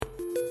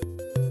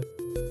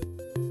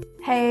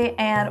Hey,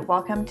 and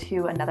welcome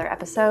to another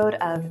episode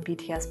of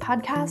BTS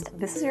Podcast.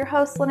 This is your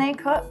host, Lene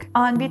Cook.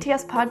 On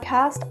BTS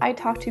Podcast, I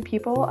talk to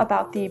people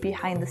about the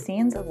behind the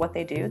scenes of what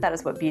they do. That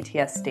is what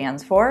BTS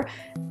stands for.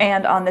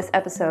 And on this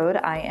episode,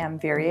 I am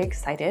very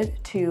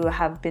excited to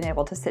have been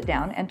able to sit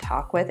down and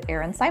talk with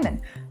Erin Simon.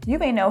 You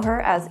may know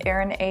her as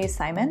Erin A.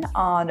 Simon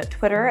on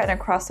Twitter and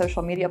across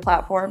social media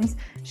platforms.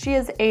 She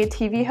is a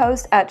TV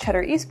host at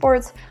Cheddar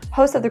Esports,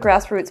 host of the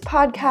Grassroots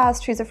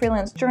Podcast. She's a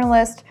freelance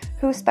journalist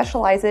who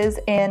specializes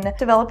in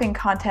developing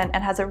content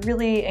and has a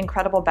really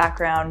incredible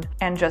background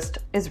and just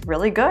is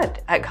really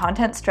good at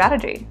content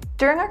strategy.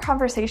 During our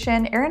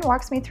conversation, Erin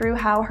walks me through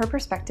how her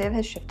perspective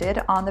has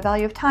shifted on the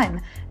value of time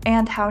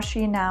and how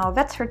she now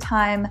vets her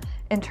time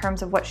in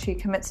terms of what she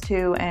commits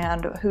to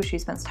and who she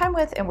spends time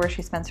with and where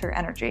she spends her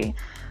energy.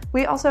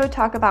 We also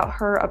talk about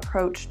her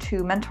approach to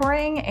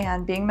mentoring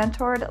and being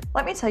mentored.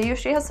 Let me tell you,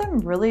 she has some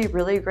really,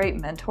 really great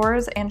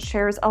mentors and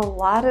shares a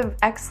lot of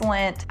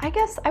excellent, I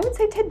guess I would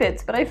say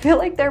tidbits, but I feel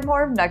like they're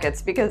more of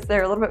nuggets because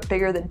they're a little bit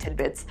bigger than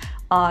tidbits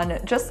on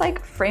just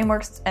like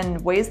frameworks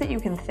and ways that you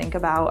can think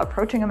about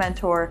approaching a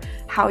mentor,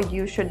 how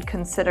you should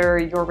consider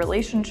your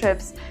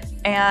relationships.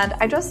 And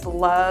I just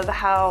love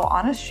how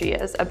honest she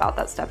is about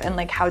that stuff and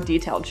like how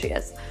detailed she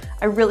is.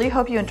 I really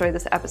hope you enjoyed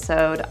this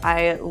episode.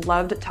 I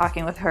loved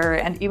talking with her,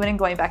 and even in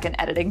going back and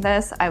editing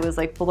this, I was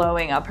like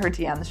blowing up her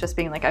DMs, just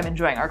being like, I'm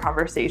enjoying our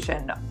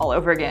conversation all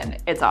over again.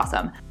 It's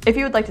awesome. If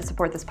you would like to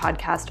support this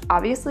podcast,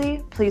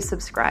 obviously, please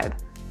subscribe.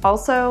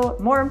 Also,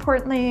 more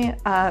importantly,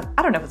 I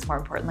don't know if it's more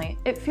importantly,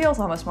 it feels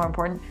almost more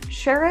important,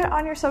 share it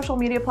on your social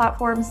media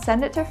platforms,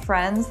 send it to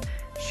friends,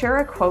 share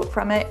a quote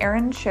from it.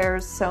 Erin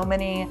shares so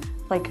many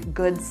like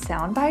good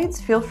sound bites.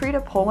 Feel free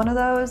to pull one of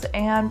those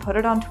and put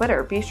it on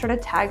Twitter. Be sure to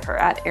tag her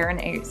at Erin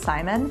A.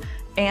 Simon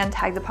and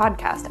tag the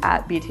podcast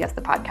at BTS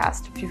the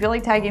Podcast. If you feel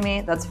like tagging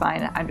me, that's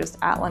fine. I'm just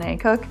at Lene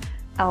Cook,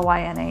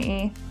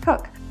 Lynae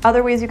Cook.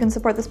 Other ways you can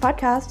support this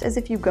podcast is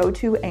if you go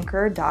to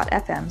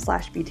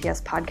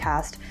anchor.fm/BTS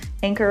podcast.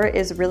 Anchor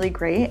is really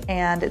great,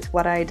 and it's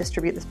what I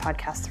distribute this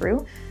podcast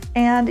through.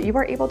 And you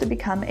are able to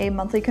become a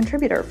monthly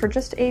contributor for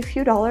just a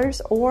few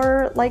dollars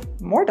or like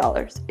more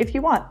dollars if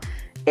you want.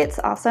 It's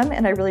awesome,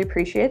 and I really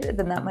appreciate it.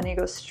 Then that money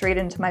goes straight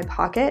into my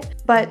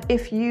pocket. But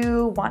if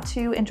you want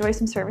to enjoy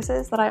some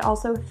services that I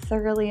also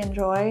thoroughly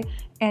enjoy,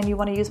 and you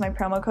want to use my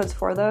promo codes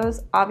for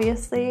those,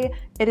 obviously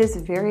it is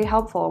very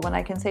helpful when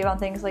I can save on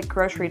things like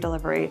grocery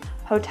delivery,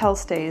 hotel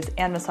stays,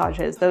 and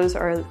massages. Those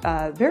are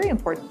very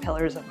important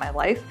pillars of my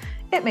life.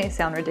 It may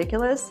sound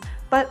ridiculous,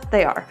 but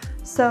they are.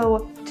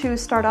 So to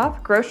start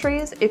off,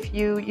 groceries, if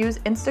you use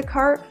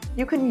Instacart,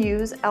 you can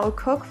use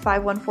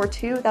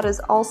lcook5142. That is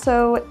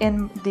also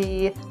in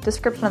the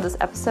description of this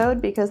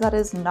episode because that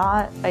is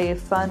not a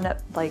fun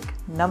like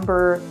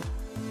number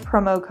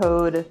promo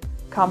code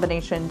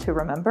combination to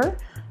remember.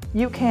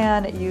 You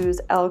can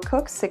use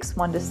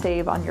lcook61 to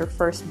save on your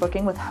first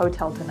booking with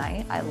Hotel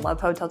Tonight. I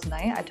love Hotel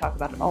Tonight. I talk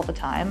about it all the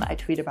time. I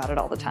tweet about it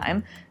all the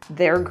time.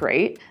 They're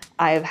great.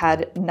 I've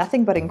had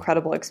nothing but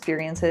incredible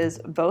experiences,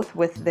 both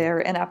with their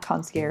in-app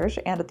concierge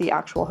and at the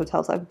actual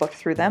hotels I've booked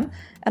through them.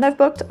 And I've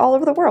booked all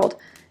over the world.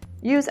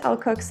 Use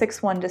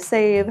lcook61 to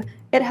save.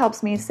 It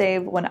helps me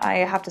save when I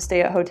have to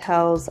stay at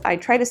hotels. I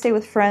try to stay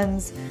with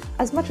friends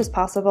as much as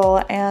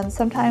possible, and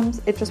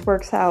sometimes it just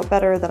works out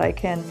better that I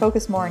can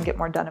focus more and get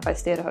more done if I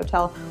stay at a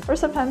hotel, or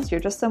sometimes you're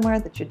just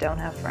somewhere that you don't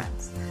have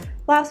friends.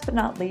 Last but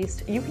not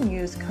least, you can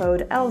use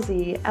code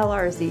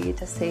LZLRZ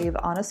to save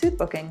on a Soothe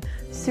booking.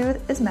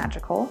 Soothe is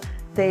magical.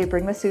 They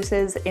bring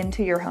masseuses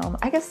into your home.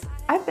 I guess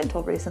I've been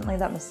told recently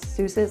that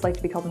masseuses like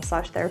to be called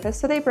massage therapists,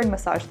 so they bring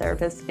massage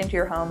therapists into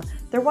your home.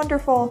 They're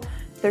wonderful.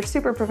 They're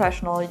super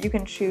professional. You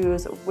can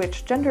choose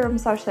which gender of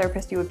massage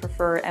therapist you would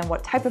prefer and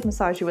what type of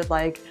massage you would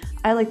like.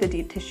 I like the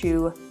deep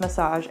tissue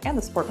massage and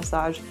the sport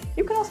massage.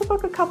 You can also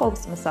book a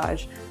couples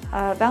massage.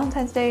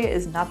 Valentine's Day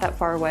is not that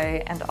far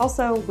away, and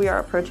also we are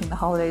approaching the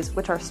holidays,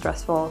 which are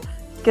stressful.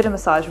 Get a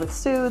massage with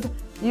Soothe,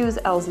 use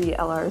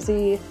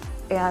LZLRZ,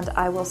 and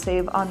I will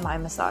save on my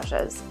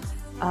massages.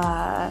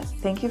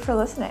 Thank you for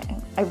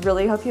listening. I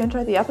really hope you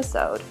enjoyed the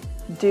episode.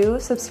 Do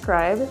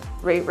subscribe,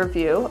 rate,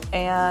 review,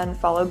 and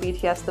follow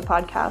BTS the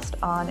Podcast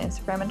on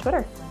Instagram and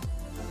Twitter.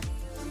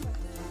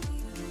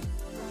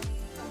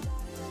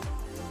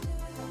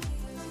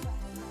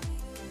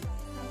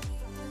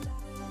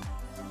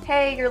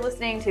 Hey, you're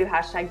listening to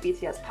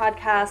 #BTS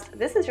Podcast.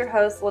 This is your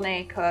host,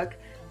 Lene Cook,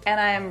 and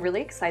I am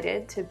really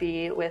excited to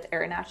be with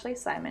Erin Ashley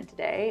Simon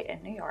today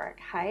in New York.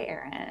 Hi,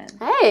 Erin.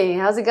 Hey,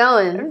 how's it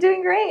going? I'm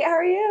doing great. How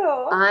are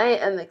you? I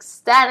am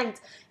ecstatic.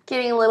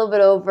 Getting a little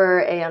bit over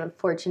an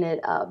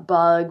unfortunate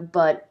bug,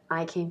 but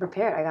I came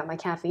prepared. I got my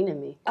caffeine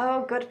in me.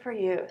 Oh, good for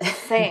you.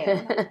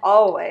 Same.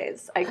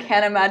 Always. I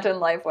can't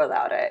imagine life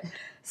without it.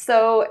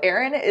 So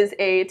Erin is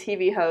a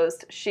TV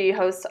host. She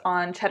hosts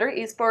on Cheddar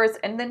Esports,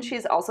 and then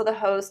she's also the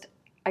host,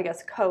 I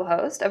guess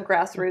co-host of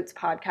Grassroots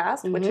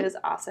Podcast, which is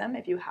awesome.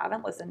 If you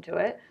haven't listened to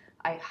it,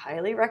 I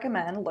highly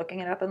recommend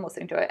looking it up and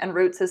listening to it. And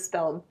Roots is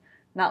spelled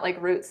Not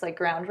like roots, like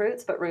ground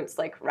roots, but roots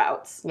like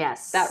routes.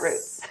 Yes. That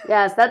roots.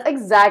 Yes, that's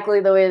exactly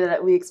the way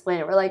that we explain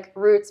it. We're like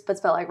roots, but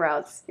spelled like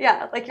routes.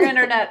 Yeah, like your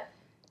internet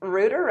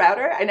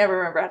router? I never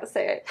remember how to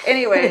say it.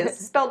 Anyways,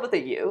 spelled with a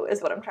U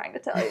is what I'm trying to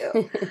tell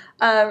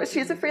you.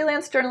 She's a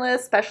freelance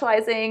journalist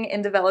specializing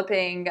in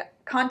developing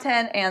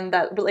content and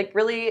that like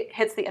really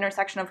hits the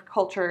intersection of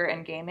culture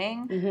and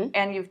gaming. Mm-hmm.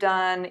 And you've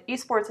done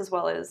esports as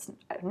well as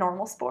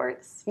normal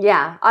sports.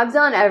 Yeah, I've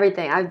done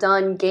everything. I've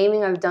done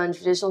gaming, I've done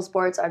traditional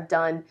sports, I've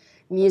done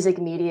music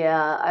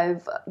media.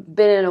 I've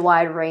been in a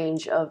wide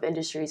range of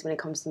industries when it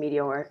comes to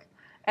media work.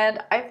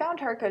 And I found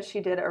her because she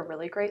did a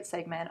really great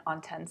segment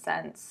on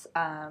Tencent's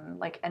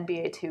like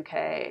NBA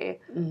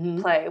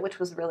 2K play, which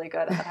was really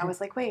good. And I was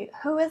like, wait,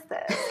 who is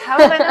this? How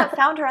have I not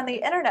found her on the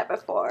internet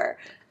before?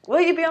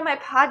 Will you be on my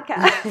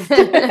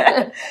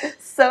podcast?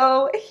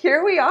 So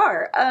here we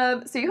are.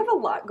 So you have a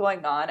lot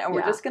going on, and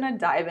we're just going to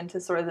dive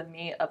into sort of the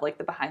meat of like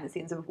the behind the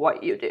scenes of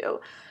what you do.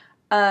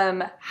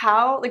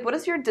 What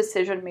is your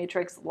decision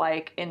matrix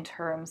like in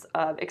terms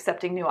of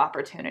accepting new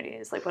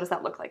opportunities? Like, what does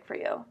that look like for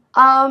you?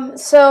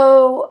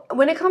 So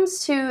when it comes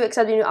to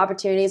accepting new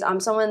opportunities, I'm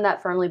someone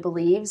that firmly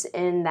believes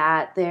in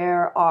that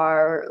there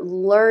are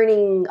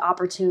learning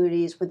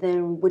opportunities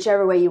within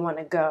whichever way you want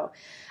to go.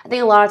 I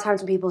think a lot of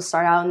times when people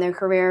start out in their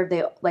career,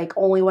 they like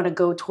only want to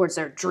go towards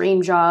their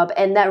dream job,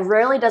 and that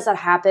rarely does that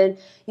happen.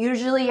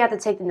 Usually you have to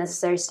take the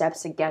necessary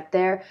steps to get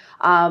there.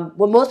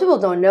 What most people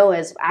don't know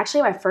is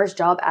actually my first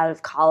job out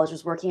of college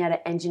was working at an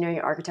engineering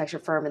architecture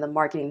firm in the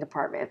marketing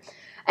department.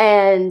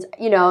 And,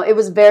 you know, it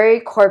was very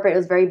corporate, it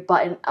was very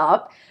buttoned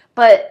up,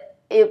 but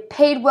it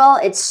paid well.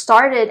 It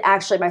started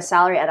actually my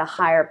salary at a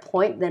higher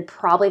point than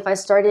probably if I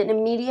started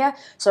in media.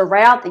 So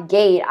right out the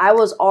gate, I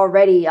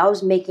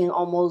was making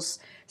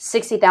almost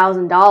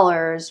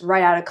 $60,000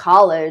 right out of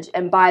college,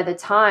 and by the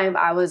time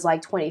I was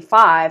like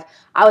 25,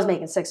 I was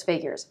making six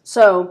figures.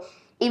 So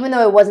even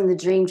though it wasn't the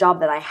dream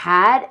job that I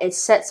had, it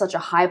set such a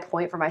high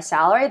point for my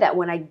salary that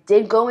when I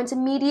did go into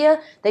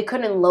media, they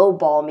couldn't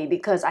lowball me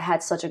because I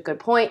had such a good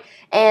point.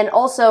 And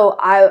also,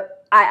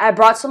 I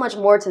brought so much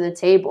more to the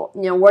table.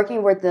 You know,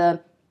 working with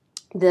the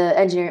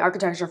engineering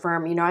architecture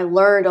firm, you know, I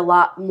learned a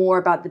lot more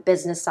about the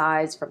business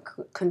sides from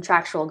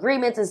contractual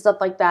agreements and stuff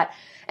like that.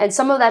 And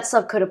some of that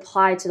stuff could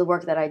apply to the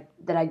work that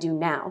I do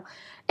now.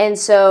 And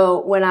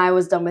so when I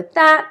was done with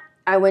that,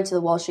 I went to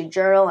the Wall Street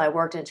Journal. I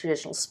worked in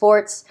traditional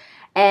sports,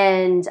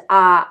 and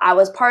I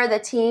was part of the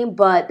team,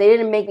 but they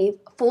didn't make me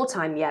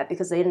full-time yet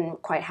because they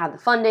didn't quite have the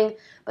funding.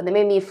 But they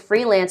made me a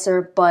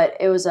freelancer, but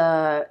it was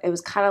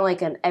kind of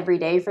like an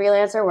everyday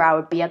freelancer where I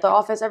would be at the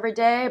office every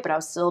day, but I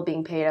was still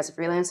being paid as a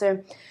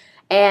freelancer.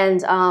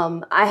 And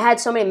I had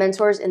so many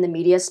mentors in the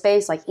media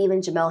space, like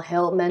even Jemele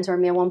Hill mentored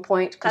me at one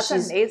point. That's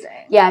amazing.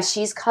 Yeah,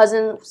 she's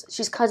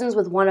cousins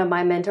with one of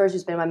my mentors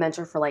who's been my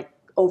mentor for like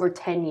over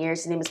 10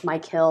 years. His name is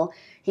Mike Hill.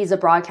 He's a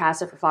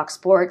broadcaster for Fox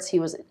Sports. He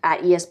was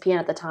at ESPN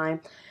at the time.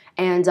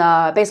 And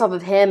based off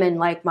of him and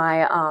like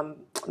my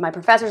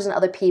professors and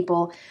other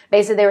people,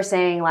 basically they were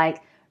saying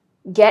like,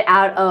 get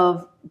out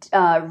of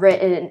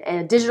written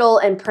and digital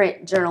and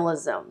print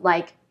journalism,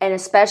 like, and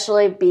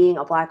especially being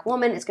a Black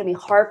woman, it's going to be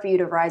hard for you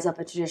to rise up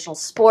in traditional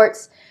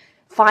sports.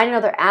 Find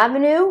another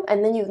avenue,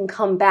 and then you can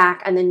come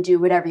back and then do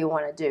whatever you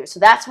want to do. So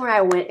that's where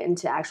I went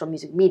into actual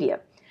music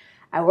media.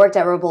 I worked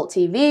at Revolt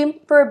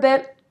TV for a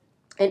bit,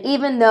 and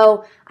even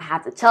though I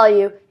have to tell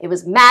you, it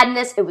was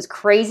madness, it was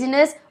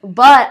craziness,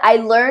 but I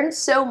learned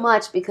so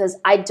much because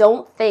I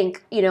don't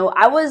think, you know,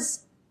 I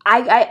was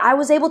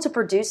able to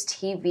produce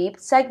TV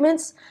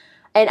segments,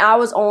 and I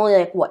was only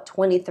like,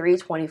 23,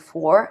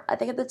 24, I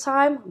think at the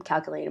time. I'm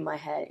calculating in my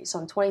head. So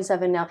I'm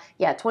 27 now.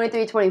 Yeah,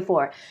 23,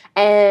 24.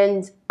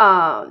 And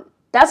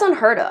that's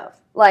unheard of.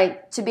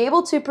 Like, to be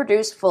able to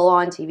produce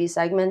full-on TV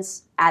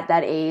segments at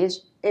that age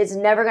is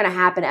never going to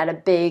happen at a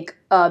big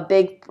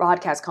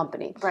broadcast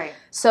company. Right.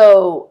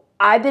 So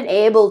I've been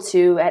able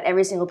to, at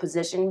every single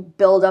position,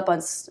 build up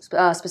on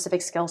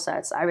specific skill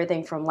sets.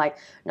 Everything from like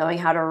knowing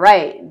how to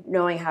write,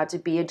 knowing how to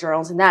be a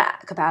journalist in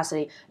that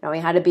capacity,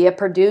 knowing how to be a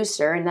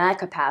producer in that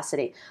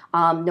capacity,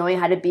 knowing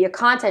how to be a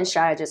content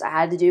strategist. I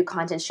had to do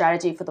content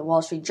strategy for the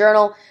Wall Street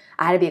Journal.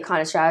 I had to be a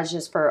content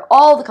strategist for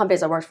all the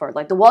companies I worked for.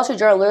 Like the Wall Street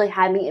Journal literally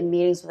had me in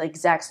meetings with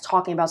execs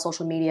talking about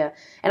social media.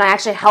 And I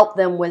actually helped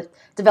them with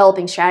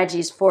developing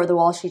strategies for the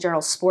Wall Street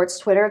Journal sports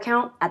Twitter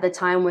account at the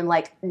time when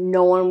like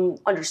no one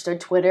understood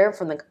Twitter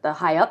from the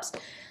high ups.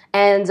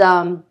 And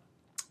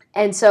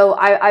so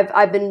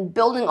I've been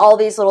building all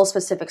these little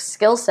specific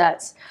skill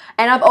sets.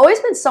 And I've always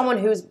been someone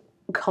who's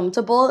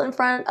comfortable in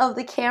front of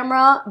the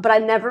camera, but I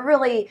never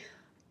really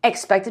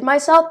expected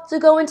myself to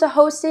go into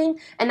hosting.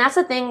 And that's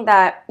the thing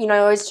that, you know, I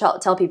always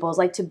tell people is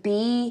like to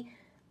be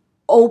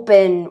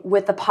open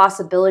with the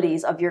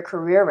possibilities of your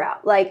career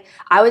route. Like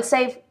I would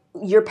say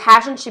your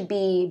passion should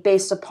be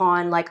based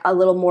upon like a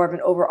little more of an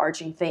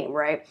overarching theme,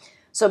 right?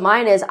 So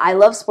mine is I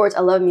love sports,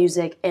 I love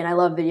music, and I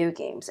love video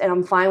games. And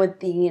I'm fine with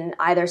being in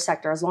either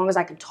sector as long as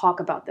I can talk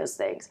about those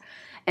things.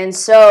 And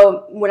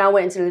so when I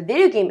went into the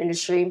video game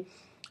industry,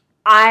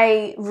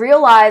 I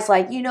realized,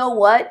 like, you know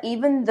what,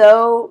 even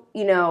though,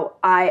 you know,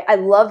 I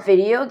love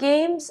video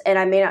games and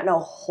I may not know a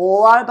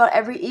whole lot about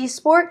every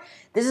esport,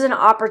 this is an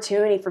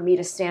opportunity for me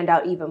to stand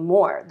out even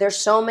more. There's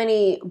so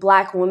many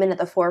black women at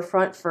the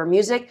forefront for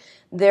music.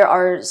 There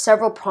are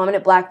several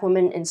prominent black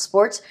women in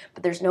sports,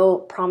 but there's no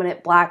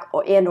prominent black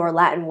or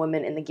Latin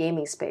women in the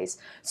gaming space.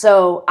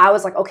 So I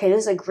was like, okay, this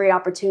is a great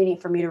opportunity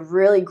for me to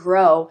really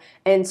grow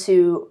and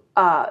to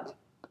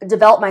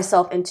develop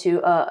myself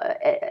into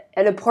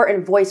an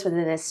important voice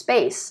within this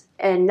space,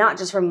 and not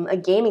just from a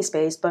gaming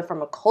space, but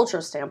from a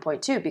cultural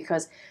standpoint too,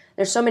 because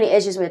there's so many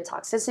issues with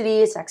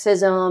toxicity,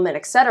 sexism, and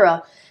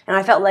etc. And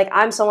I felt like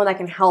I'm someone that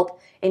can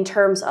help in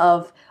terms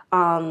of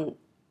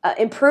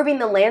improving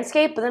the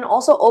landscape, but then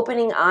also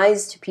opening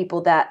eyes to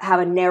people that have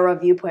a narrow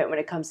viewpoint when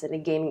it comes to the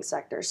gaming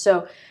sector.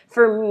 So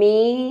for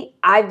me,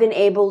 I've been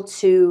able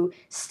to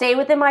stay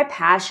within my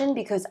passion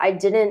because I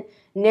didn't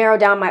narrow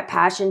down my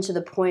passion to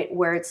the point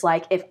where it's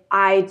like, if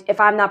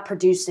I'm not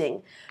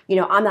producing, you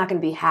know, I'm not going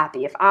to be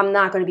happy. If I'm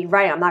not going to be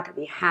writing, I'm not going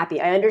to be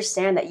happy. I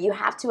understand that you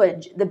have to,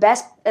 the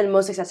best and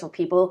most successful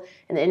people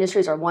in the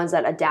industries are ones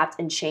that adapt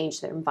and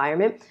change their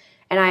environment.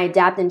 And I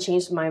adapt and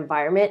change my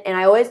environment. And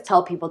I always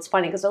tell people, it's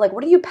funny because they're like,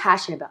 what are you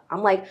passionate about?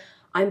 I'm like,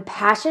 I'm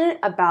passionate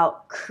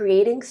about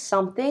creating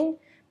something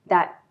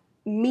that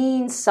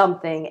means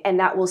something and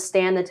that will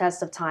stand the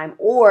test of time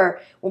or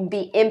will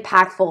be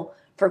impactful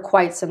for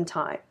quite some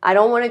time. I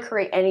don't want to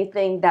create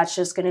anything that's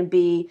just going to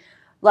be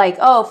like,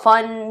 oh,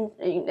 fun.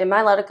 Am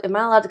I allowed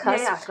to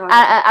cuss? Yeah, go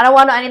ahead. I don't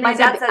want anything. My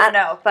dad says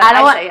no, but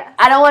I say yes.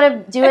 I don't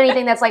want to do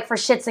anything that's like for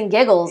shits and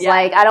giggles. Yeah.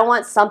 Like, I don't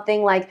want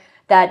something like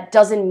that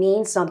doesn't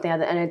mean something at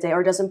the end of the day,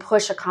 or doesn't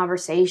push a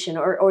conversation,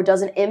 or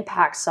doesn't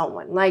impact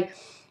someone. Like,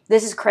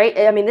 this is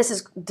crazy. I mean, this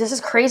is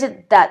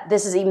crazy that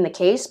this is even the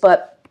case.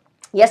 But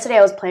yesterday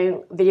I was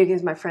playing video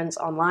games with my friends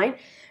online,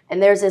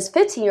 and there's this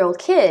 15-year-old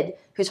kid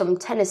who's from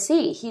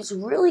Tennessee. He's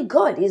really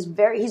good. He's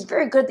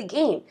very good at the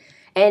game.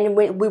 And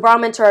we brought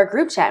him into our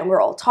group chat, and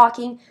we're all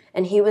talking.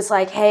 And he was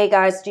like, "Hey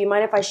guys, do you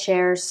mind if I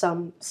share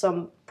some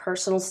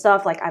personal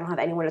stuff? Like, I don't have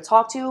anyone to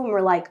talk to." And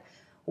we're like,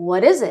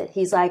 "What is it?"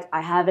 He's like,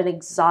 "I have an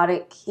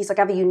exotic." He's like,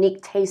 "I have a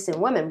unique taste in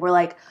women." We're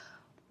like,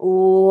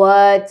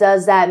 "What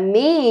does that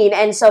mean?"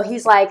 And so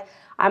he's like,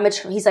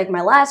 he's like,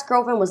 "My last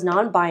girlfriend was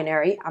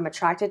non-binary. I'm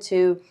attracted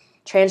to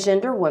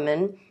transgender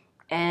women."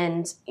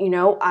 And, you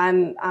know,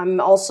 I'm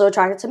also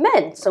attracted to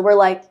men. So we're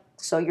like,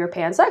 "So you're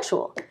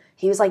pansexual?"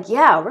 He was like,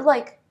 "Yeah." We're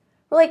like,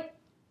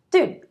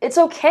 "Dude, it's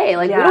okay."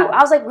 Like, yeah.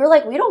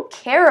 we don't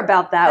care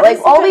about that. Like,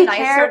 all we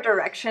nicer care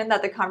direction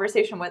that the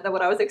conversation went than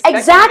what I was expecting.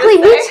 Exactly,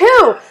 me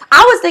too.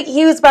 I was thinking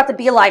he was about to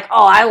be like,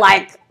 "Oh, I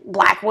like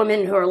black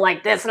women who are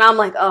like this," and I'm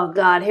like, "Oh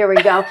God, here we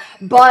go."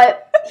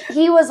 But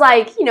he was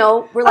like, you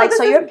know, we're like,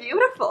 "So you're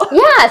beautiful."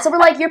 Yeah, so we're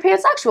like, "You're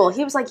pansexual."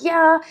 He was like,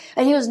 "Yeah,"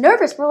 and he was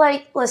nervous. We're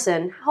like,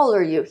 "Listen, how old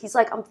are you?" He's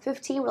like, "I'm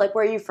 15." We're like,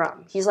 "Where are you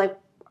from?" He's like,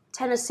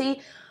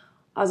 "Tennessee."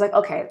 I was like,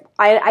 "Okay,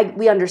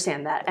 we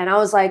understand that." And I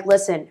was like,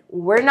 "Listen,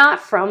 we're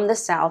not from the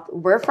South.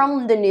 We're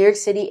from the New York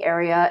City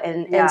area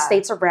and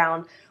states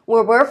around.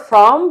 Where we're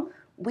from,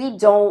 we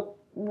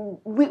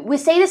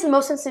say this in the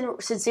most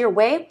sincere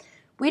way.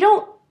 We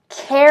don't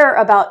care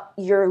about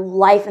your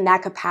life in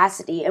that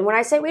capacity. And when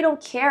I say we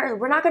don't care,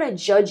 we're not going to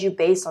judge you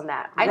based on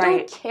that. I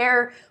don't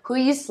care who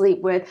you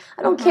sleep with.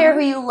 I don't care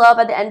who you love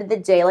at the end of the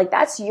day. Like,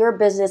 that's your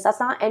business. That's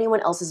not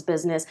anyone else's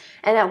business."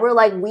 And that we're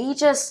like, we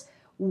just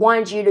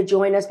wanted you to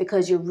join us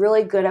because you're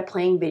really good at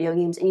playing video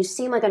games and you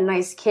seem like a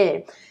nice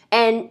kid.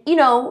 And, you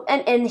know,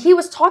 and he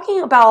was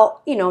talking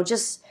about, you know,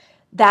 just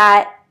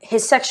that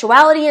his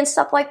sexuality and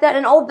stuff like that.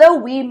 And although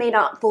we may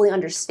not fully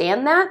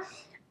understand that,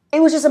 it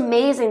was just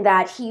amazing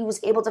that he was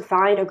able to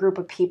find a group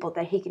of people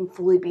that he can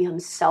fully be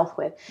himself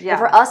with. Yeah. And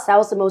for us, that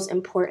was the most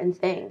important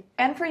thing.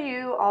 And for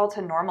you all to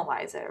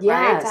normalize it, right?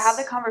 Yes. To have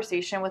the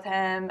conversation with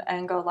him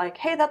and go like,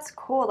 "Hey, that's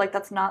cool. Like,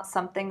 that's not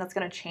something that's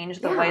going to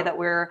change the way that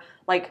we're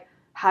like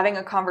having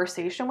a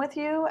conversation with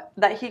you,"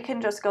 that he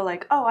can just go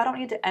like, "Oh, I don't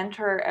need to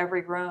enter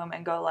every room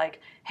and go like,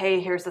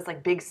 hey, here's this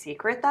like big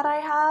secret that I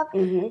have."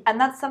 Mm-hmm.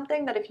 And that's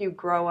something that if you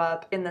grow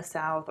up in the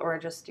South or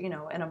just, you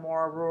know, in a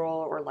more rural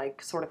or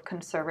like sort of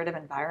conservative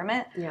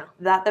environment,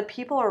 that the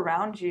people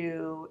around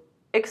you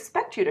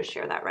expect you to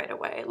share that right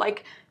away.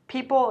 Like,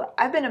 people,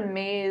 I've been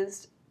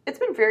amazed. It's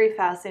been very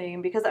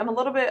fascinating because I'm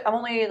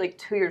only like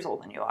 2 years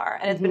older than you are.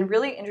 And it's been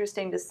really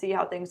interesting to see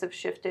how things have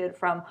shifted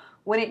from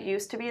when it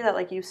used to be that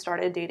like you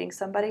started dating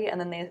somebody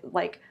and then they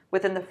like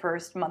within the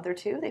first month or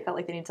two, they felt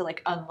like they need to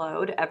like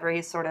unload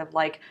every sort of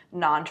like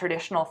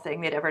non-traditional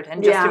thing they'd ever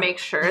done just to make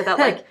sure that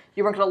like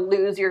you weren't going to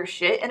lose your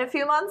shit in a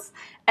few months.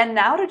 And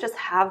now to just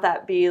have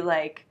that be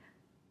like,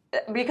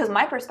 because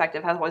my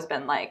perspective has always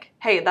been like,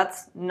 hey,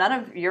 that's none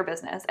of your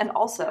business. And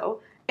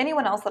also,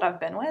 anyone else that I've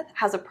been with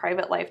has a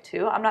private life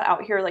too. I'm not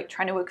out here like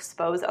trying to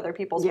expose other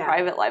people's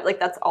private life. Like,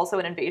 that's also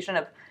an invasion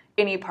of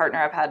any partner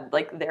I've had,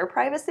 like their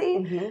privacy.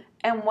 Mm-hmm.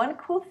 And one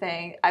cool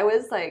thing, I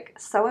was like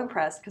so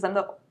impressed because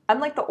I'm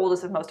like the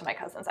oldest of most of my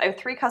cousins. I have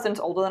 3 cousins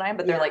older than I am,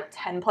 but they're like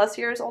 10 plus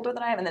years older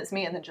than I am. And it's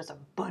me and then just a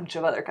bunch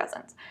of other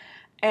cousins.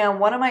 And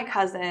one of my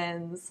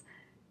cousins,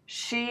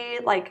 she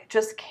like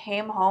just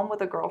came home with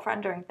a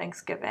girlfriend during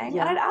Thanksgiving.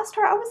 Yeah. And I'd asked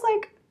her, I was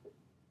like,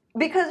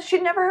 because she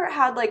never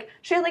had like,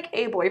 she had like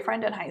a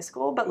boyfriend in high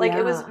school, but like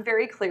it was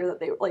very clear that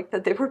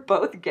they were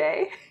both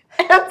gay.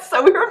 And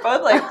so we were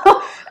both like,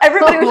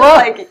 everybody was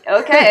just like,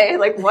 okay,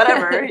 like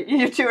whatever,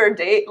 you two are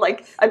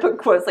like, I put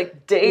quotes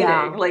like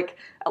dating, like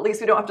at least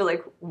we don't have to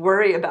like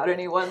worry about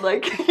anyone,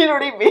 like, you know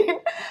what I mean?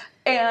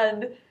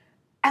 And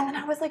then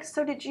I was like,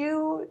 so did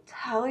you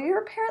tell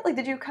your parents, like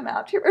did you come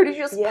out to or did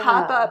you just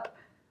pop up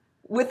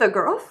with a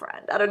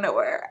girlfriend out of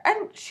nowhere?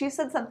 And she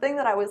said something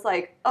that I was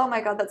like, oh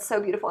my God, that's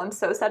so beautiful. I'm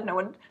so sad no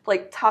one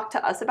like talked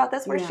to us about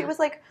this, where she was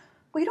like,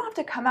 well, you don't have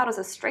to come out as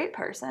a straight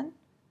person.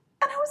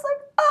 And I was like,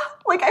 oh,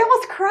 like I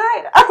almost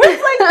cried.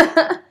 I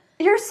was like,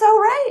 you're so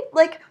right.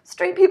 Like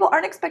straight people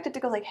aren't expected to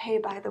go like, hey,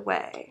 by the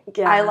way,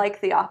 I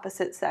like the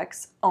opposite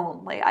sex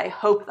only. I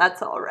hope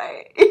that's all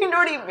right. You know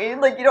what I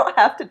mean? Like you don't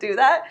have to do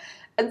that.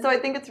 And so I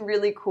think it's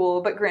really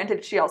cool. But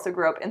granted, she also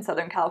grew up in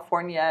Southern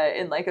California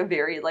in like a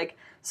very like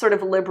sort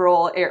of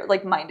liberal,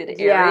 like minded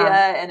area,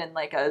 and in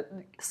like a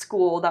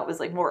school that was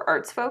like more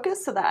arts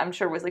focused. So that I'm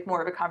sure was like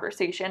more of a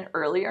conversation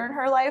earlier in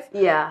her life.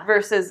 Yeah.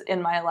 Versus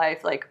in my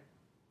life, like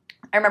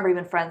I remember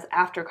even friends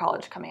after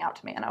college coming out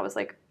to me, and I was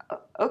like,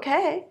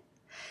 okay.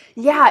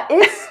 Yeah,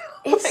 it's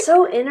like,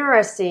 so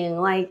interesting.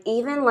 Like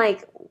even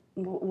like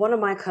one of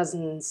my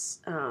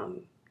cousins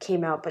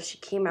came out, but she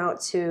came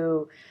out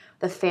to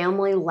the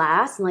family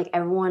last, and like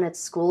everyone at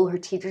school, her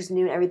teachers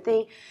knew and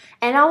everything.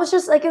 And I was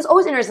just like, it was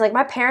always interesting. Like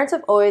my parents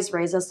have always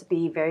raised us to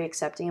be very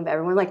accepting of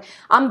everyone. Like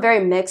I'm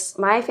very mixed.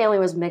 My family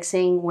was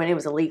mixing when it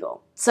was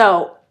illegal.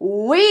 So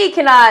we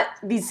cannot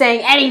be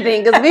saying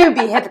anything because we would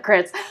be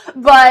hypocrites.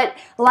 But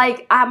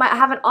like I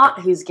have an aunt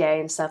who's gay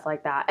and stuff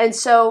like that. And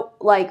so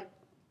like,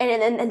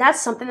 and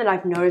that's something that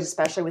I've noticed,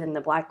 especially within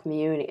the Black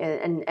community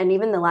and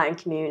even the Latin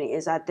community,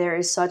 is that there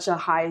is such a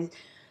high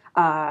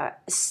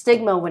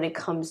stigma when it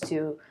comes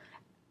to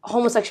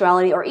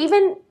homosexuality, or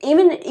even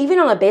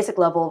on a basic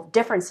level,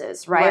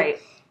 differences, right?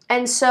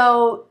 And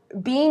so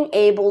being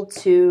able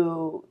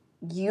to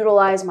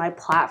utilize my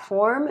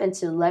platform and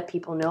to let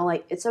people know,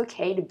 like, it's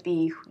okay to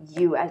be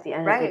you at the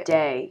end of the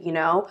day, you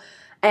know?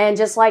 And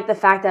just like the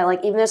fact that, like,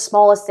 even the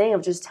smallest thing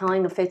of just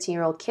telling a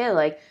 15-year-old kid,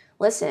 like,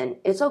 listen,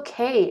 it's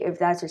okay if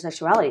that's your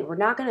sexuality. We're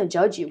not going to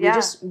judge you.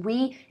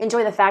 We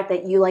enjoy the fact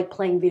that you like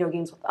playing video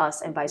games with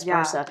us and vice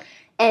versa.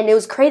 And it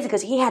was crazy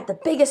because he had the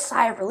biggest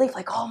sigh of relief,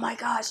 like, oh my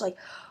gosh, like,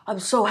 I'm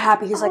so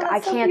happy. He's like, I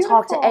can't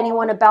talk to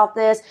anyone about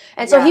this.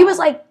 And so he was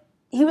like,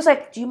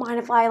 do you mind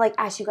if I like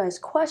ask you guys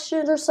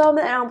questions or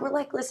something? And we're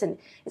like, listen,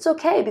 it's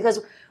okay because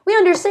we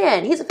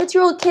understand. He's a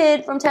 15-year-old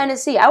kid from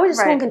Tennessee. I went to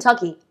school in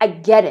Kentucky. I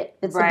get it.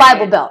 It's the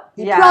Bible Belt.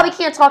 You probably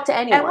can't talk to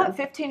anyone. And what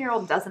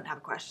 15-year-old doesn't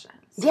have questions?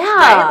 Yeah.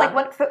 Right? Like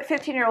what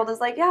 15-year-old is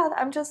like, yeah,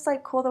 I'm just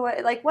like cool the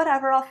way, like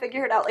whatever, I'll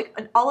figure it out. Like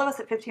and all of us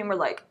at 15 were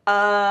like,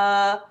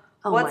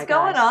 what's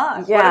going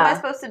on? Yeah. What am I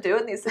supposed to do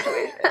in these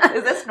situations?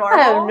 Is this normal?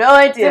 I have no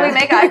idea. Did we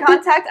make eye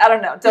contact? I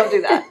don't know. Don't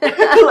do that.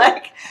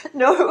 Like,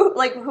 no,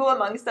 like who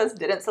amongst us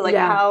didn't? So like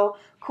how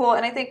cool.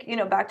 And I think, you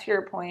know, back to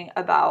your point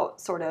about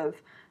sort of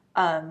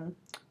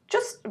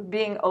just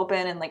being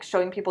open and like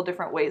showing people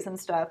different ways and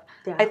stuff.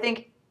 Yeah. I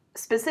think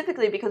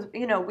specifically because,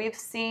 you know, we've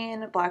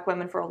seen Black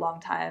women for a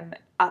long time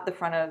at the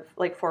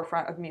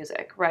forefront of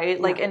music, right?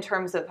 Like in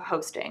terms of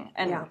hosting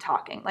and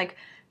talking. Like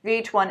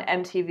VH1,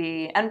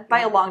 MTV, and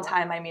by a long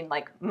time, I mean,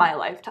 like, my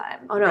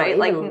lifetime. Oh, no, right?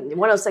 Like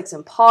 106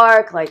 in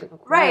Park, like,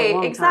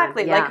 right,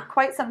 exactly. Yeah. Like,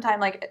 quite some time,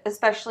 like,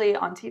 especially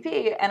on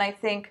TV. And I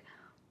think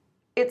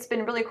it's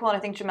been really cool, and I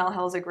think Jemele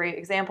Hill is a great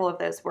example of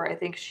this, where I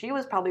think she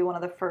was probably one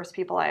of the first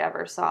people I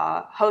ever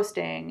saw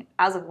hosting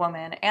as a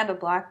woman and a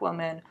Black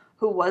woman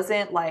who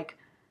wasn't, like,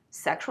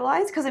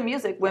 sexualized. Because in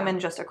music,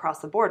 women just across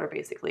the board are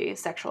basically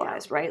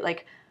sexualized, right?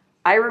 Like,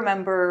 I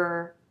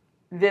remember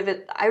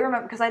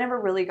because I never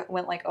really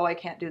went like, oh, I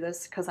can't do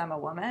this because I'm a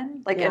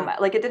woman. Like,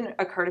 it didn't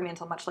occur to me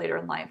until much later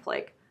in life,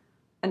 like,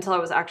 until I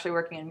was actually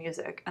working in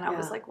music. And I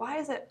was like, why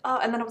is it? Oh,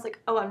 and then I was like,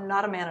 oh, I'm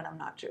not a man and I'm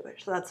not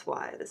Jewish. So that's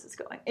why this is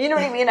going. You know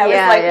what I mean? I was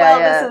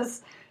like, this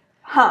is,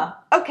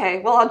 okay,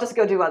 well, I'll just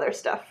go do other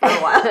stuff for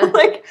a while.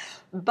 Like,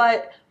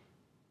 but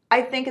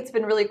I think it's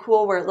been really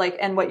cool where, like,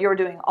 and what you're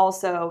doing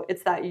also,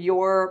 it's that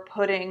you're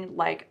putting,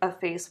 like, a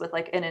face with,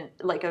 like,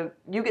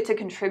 you get to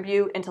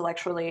contribute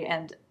intellectually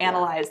and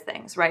analyze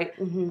things, right?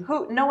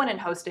 Mm-hmm. No one in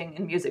hosting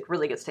and music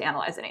really gets to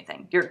analyze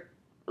anything. You're,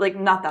 like,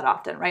 not that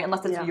often, right?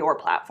 Unless it's your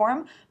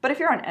platform. But if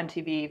you're on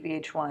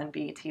MTV, VH1,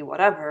 BET,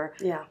 whatever,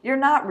 you're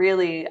not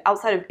really,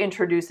 outside of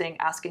introducing,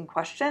 asking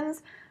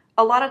questions,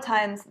 a lot of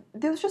times,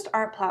 those just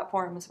aren't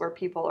platforms where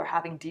people are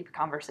having deep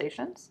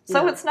conversations.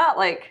 So it's not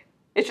like...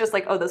 It's just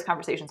like, oh, those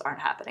conversations aren't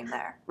happening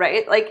there,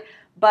 right? Like,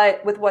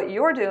 but with what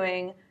you're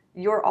doing,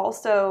 you're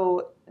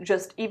also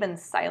just even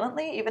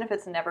silently, even if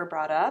it's never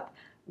brought up,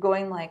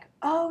 going like,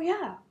 oh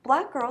yeah,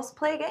 Black girls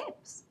play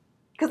games.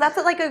 Because that's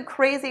like a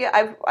crazy,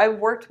 I've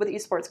worked with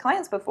esports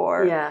clients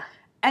before. Yeah.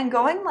 And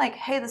going like,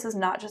 hey, this is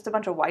not just a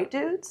bunch of white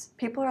dudes.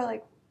 People are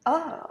like,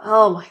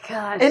 Oh my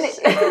gosh. And it's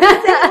the thing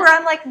where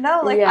I'm like,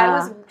 no, like Yeah. I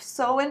was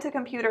so into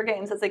computer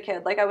games as a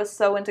kid. Like I was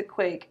so into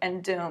Quake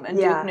and Doom and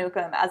Yeah. Duke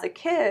Nukem as a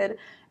kid.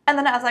 And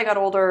then as I got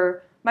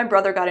older, my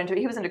brother got into it.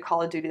 He was into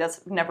Call of Duty.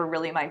 That's never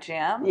really my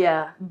jam.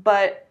 Yeah.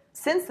 But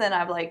since then,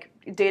 I've like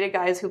dated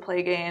guys who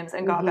play games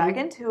and got back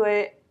into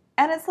it.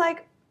 And it's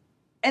like,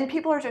 and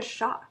people are just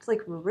shocked.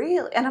 Like,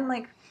 really? And I'm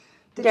like,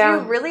 did you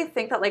really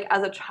think that, like,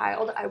 as a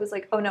child, I was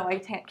like, oh, no, I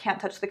can't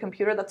touch the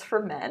computer. That's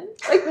for men.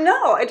 Like,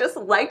 no, I just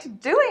liked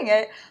doing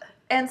it.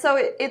 And so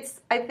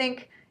it's, I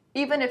think,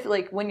 even if,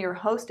 like, when you're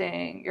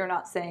hosting, you're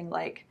not saying,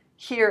 like,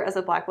 here as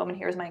a Black woman,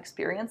 here's my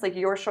experience. Like,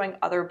 you're showing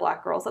other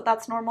Black girls that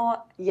that's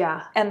normal.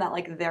 Yeah. And that,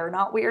 like, they're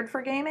not weird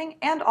for gaming.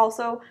 And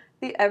also,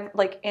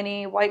 like,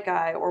 any white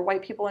guy or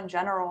white people in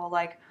general,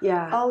 like,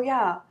 oh,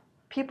 yeah,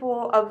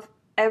 people of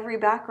every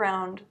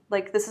background,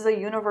 like, this is a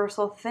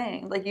universal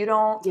thing. Like, you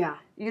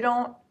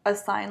don't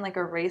assign, like,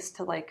 a race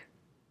to, like,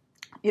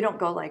 you don't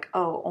go, like,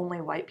 oh,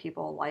 only white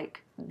people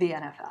like the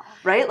NFL,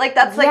 right? Like,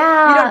 that's, like,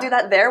 you don't do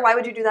that there. Why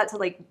would you do that to,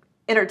 like,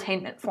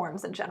 entertainment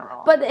forms in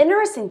general? But the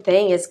interesting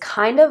thing is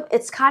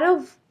it's kind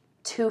of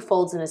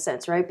twofold in a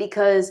sense, right?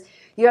 Because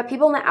you have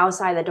people on the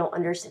outside that don't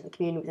understand the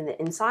community within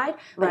the inside,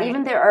 but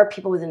even there are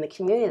people within the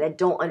community that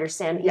don't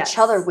understand each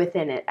other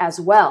within it as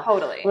well.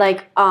 Totally.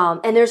 Like,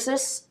 and there's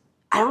this,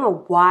 I don't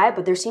know why,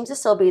 but there seems to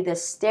still be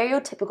this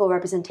stereotypical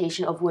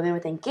representation of women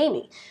within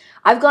gaming.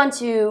 I've gone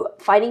to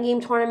fighting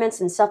game tournaments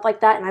and stuff like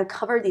that, and I've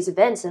covered these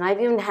events, and I've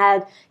even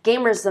had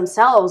gamers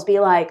themselves be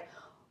like,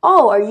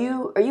 oh, are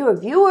you a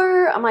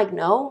viewer? I'm like,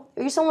 no.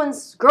 Are you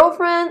someone's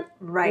girlfriend?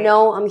 Right.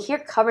 No, I'm here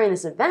covering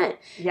this event.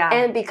 Yeah.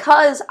 And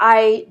because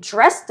I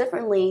dress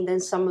differently than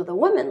some of the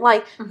women,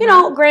 like, you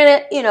know,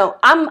 granted, you know,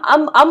 I'm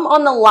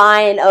on the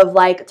line of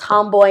like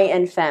tomboy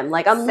and femme.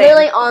 Like, I'm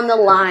really on the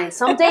line.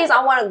 Some days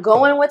I want to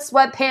go in with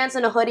sweatpants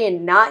and a hoodie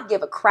and not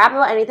give a crap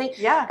about anything.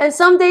 Yeah. And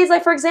some days,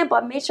 like, for example,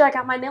 I made sure I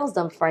got my nails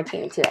done before I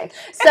came today.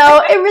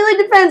 So it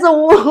really depends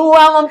on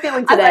how I'm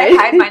feeling today. As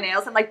I hide my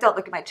nails, I'm like, don't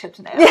look at my chipped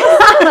nails.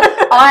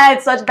 I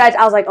had such bad.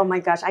 I was like, oh my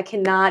gosh, I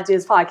cannot do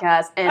this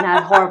podcast and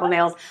have horrible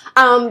nails.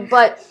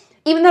 But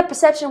even the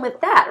perception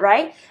with that,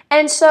 right?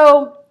 And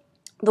so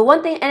the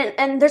one thing,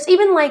 and there's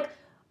even like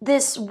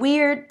this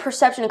weird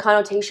perception and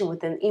connotation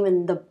within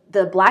even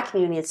the Black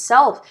community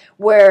itself,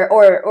 where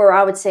or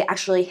I would say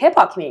actually hip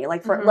hop community,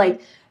 like for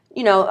like.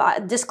 You know,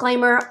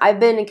 disclaimer, I've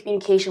been in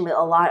communication with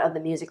a lot of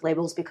the music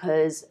labels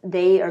because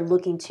they are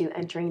looking to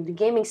entering the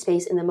gaming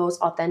space in the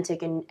most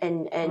authentic and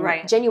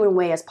genuine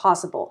way as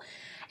possible.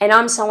 And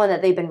I'm someone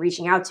that they've been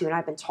reaching out to, and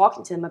I've been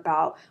talking to them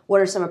about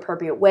what are some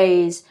appropriate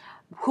ways,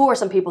 who are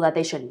some people that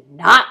they should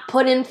not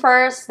put in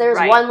first. There's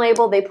one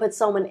label, they put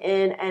someone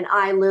in, and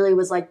I literally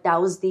was like,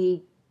 that was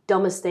the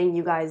dumbest thing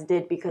you guys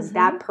did, because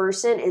that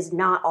person is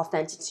not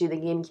authentic to the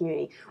gaming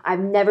community. I've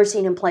never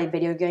seen him play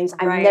video games.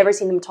 I've never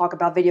seen them talk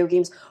about video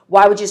games.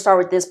 Why would you start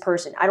with this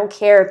person? I don't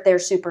care if they're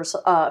super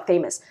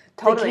famous.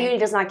 Totally. The community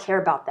does not care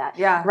about that.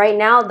 Yeah. Right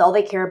now, all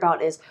they care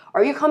about is,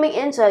 are you coming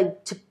in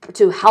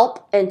to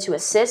help and to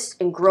assist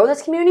and grow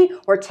this community,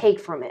 or take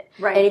from it?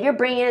 Right. And if you're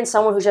bringing in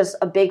someone who's just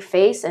a big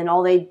face and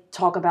all they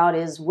talk about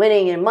is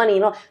winning and money,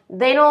 you know,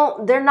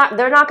 they're not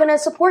going to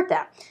support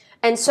that.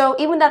 And so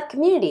even that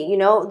community, you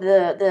know,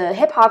 the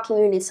hip-hop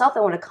community itself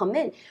that want to come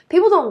in,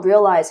 people don't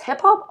realize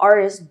hip-hop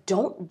artists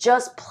don't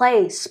just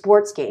play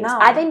sports games. No.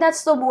 I think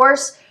that's the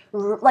worst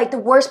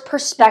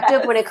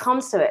perspective when it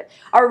comes to it.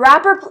 A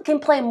rapper can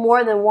play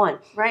more than one.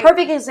 Right.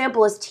 Perfect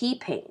example is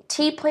T-Pain.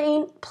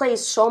 T-Pain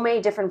plays so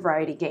many different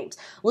variety of games.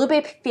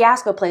 Lupe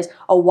Fiasco plays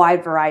a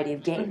wide variety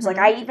of games. Like,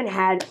 I even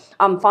had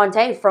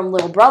Fontaine from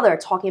Little Brother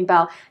talking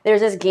about,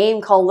 there's this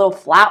game called Little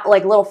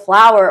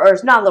Flower, or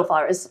it's not Little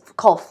Flower, it's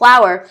called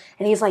Flower,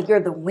 and he's like, you're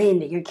the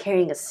wind and you're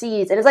carrying a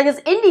seeds, and it's like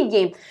this indie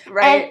game.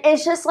 Right. And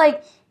it's just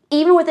like,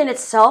 even within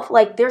itself,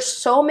 like, there's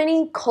so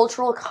many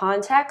cultural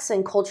contexts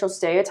and cultural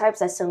stereotypes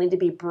that still need to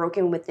be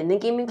broken within the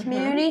gaming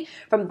community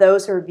from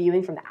those who are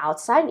viewing from the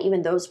outside and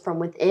even those from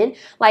within.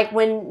 Like,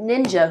 when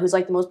Ninja, who's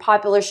like the most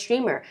popular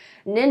streamer,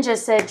 Ninja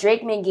said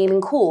Drake made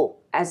gaming cool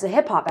as a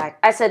hip-hop act.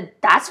 I said,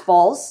 that's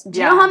false. Do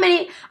you know how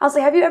many? I was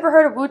like, have you ever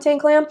heard of Wu-Tang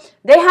Clan?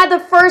 They had the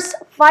first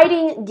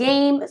fighting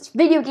game,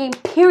 video game,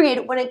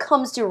 period, when it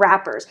comes to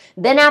rappers.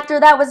 Then after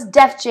that was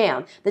Def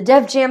Jam, the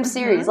Def Jam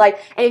series. Like,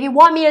 and if you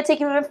want me to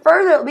take it even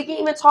further, we can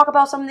even talk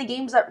about some of the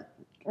games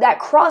that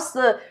cross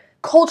the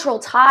cultural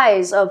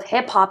ties of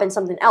hip-hop and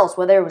something else,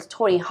 whether it was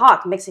Tony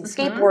Hawk mixing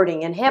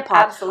skateboarding and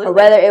hip-hop, or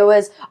whether it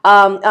was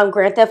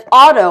Grand Theft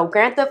Auto.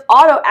 Grand Theft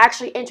Auto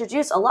actually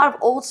introduced a lot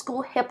of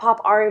old-school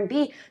hip-hop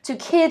R&B to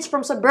kids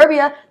from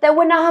suburbia that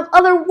would not have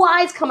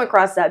otherwise come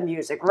across that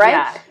music, right?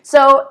 Yeah.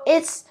 So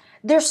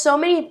there's so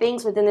many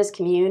things within this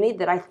community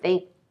that I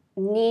think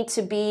need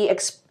to be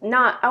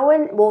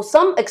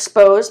some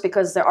exposed,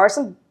 because there are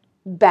some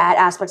bad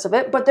aspects of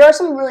it, but there are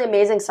some really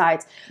amazing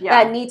sides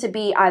that need to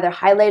be either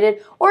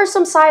highlighted, or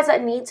some sides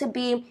that need to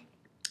be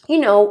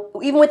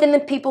even within the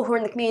people who are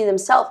in the community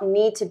themselves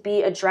need to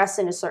be addressed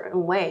in a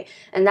certain way.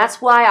 And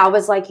that's why I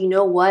was like, you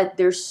know what,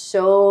 there's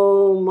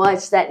so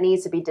much that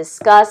needs to be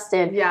discussed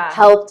and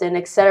helped and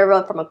et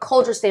cetera, from a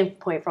culture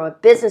standpoint, from a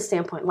business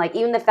standpoint. Like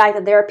even the fact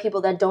that there are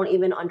people that don't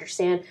even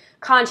understand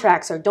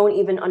contracts or don't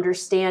even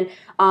understand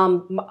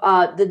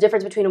the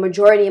difference between a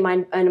majority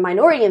and a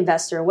minority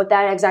investor, what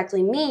that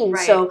exactly means.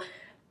 Right. So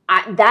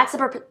that's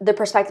the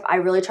perspective I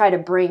really try to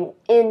bring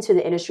into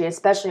the industry,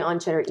 especially on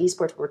Cheddar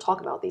Esports, when we're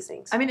talking about these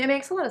things. I mean, it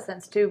makes a lot of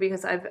sense too,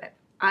 because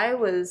I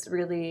was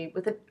really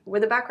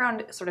with a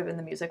background sort of in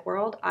the music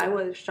world. I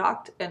was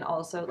shocked and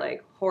also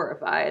like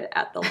horrified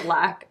at the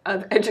lack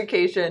of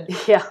education.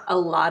 A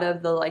lot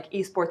of the like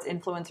esports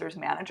influencers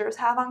managers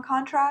have on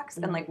contracts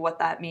and like what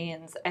that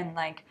means, and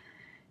like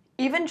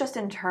even just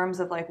in terms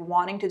of like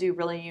wanting to do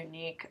really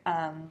unique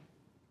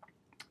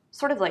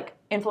sort of like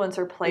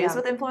influencer plays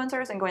with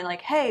influencers and going like,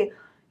 hey,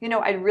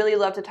 I'd really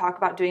love to talk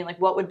about doing like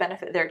what would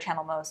benefit their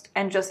channel most,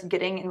 and just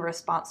getting in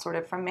response sort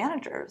of from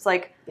managers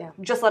like,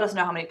 just let us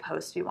know how many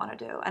posts you want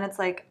to do. And it's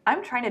like,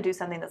 I'm trying to do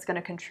something that's going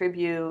to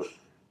contribute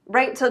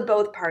right to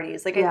both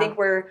parties. Like I think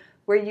where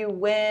you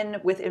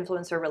win with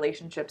influencer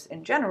relationships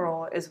in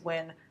general is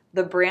when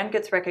the brand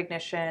gets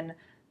recognition,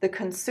 the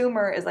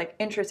consumer is like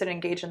interested and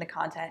engaged in the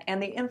content,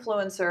 and the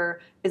influencer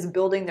is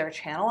building their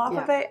channel off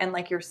of it. And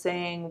like you're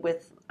saying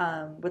with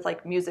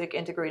like music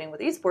integrating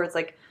with esports,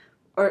 like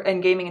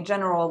and gaming in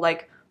general,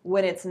 like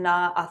when it's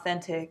not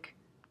authentic,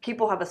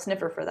 people have a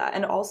sniffer for that.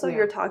 And also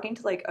you're talking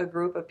to like a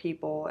group of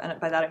people, and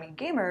by that I mean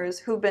gamers,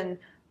 who've been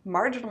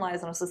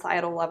marginalized on a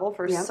societal level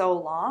for so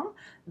long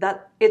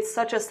that it's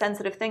such a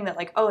sensitive thing that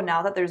like, oh,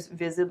 now that there's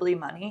visibly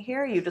money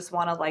here, you just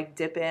want to like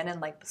dip in and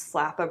like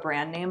slap a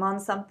brand name on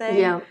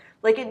something.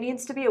 Like it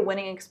needs to be a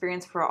winning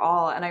experience for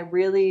all. And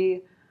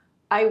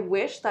I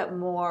wish that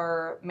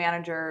more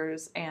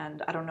managers,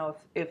 and I don't know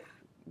if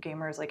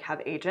gamers like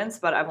have agents,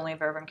 but I've only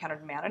ever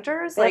encountered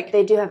managers. Like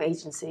they do have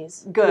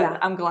agencies. Good.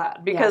 I'm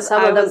glad, because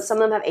some of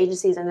them have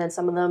agencies, and then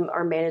some of them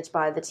are managed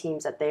by the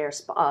teams that they're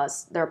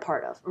a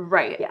part of.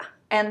 Right. Yeah.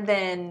 And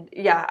then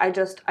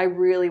I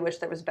really wish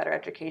there was better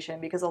education,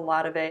 because a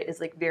lot of it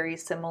is like very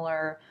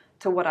similar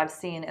to what I've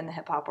seen in the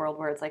hip hop world,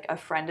 where it's like a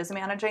friend is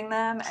managing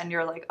them, and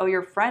you're like, oh,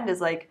 your friend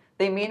is like,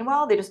 they mean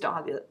well, they just don't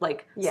have the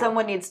like.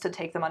 Someone needs to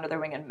take them under their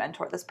wing and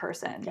mentor this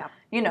person.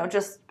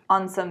 Just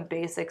on some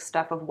basic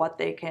stuff of what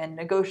they can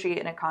negotiate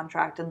in a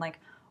contract, and like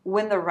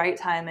when the right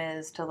time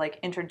is to like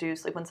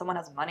introduce, like when someone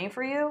has money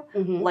for you,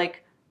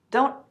 like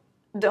don't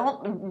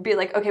be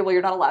like, okay, well,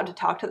 you're not allowed to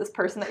talk to this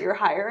person that you're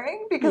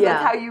hiring, because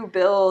that's how you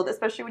build,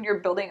 especially when you're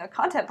building a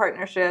content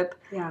partnership.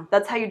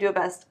 That's how you do it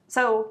best.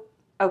 So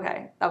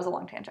okay, that was a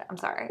long tangent. I'm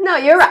sorry. No,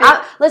 you're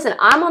right. Listen,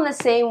 I'm on the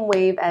same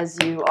wave as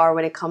you are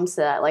when it comes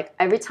to that. Like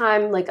every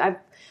time, like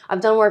I've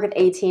done work with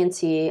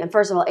AT&T, and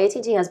first of all,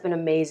 AT&T has been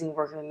amazing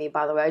working with me,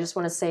 by the way. I just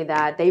want to say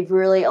that they've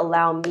really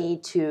allowed me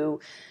to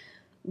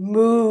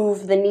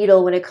move the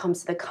needle when it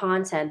comes to the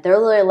content. They're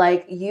literally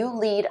like, you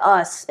lead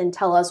us and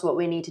tell us what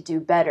we need to do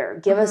better.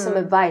 Give us some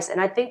advice. And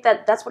I think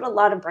that that's what a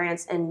lot of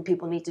brands and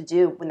people need to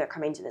do when they're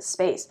coming to this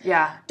space.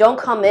 Don't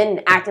come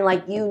in acting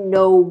like you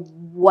know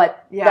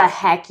what the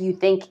heck you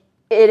think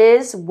it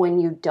is when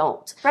you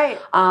don't. Right.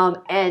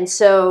 And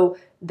so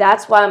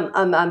that's why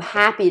I'm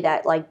happy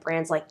that like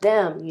brands like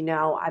them,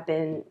 I've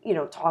been,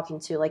 talking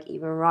to like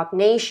even Rock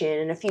Nation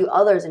and a few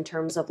others in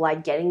terms of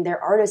like getting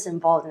their artists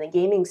involved in the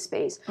gaming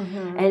space.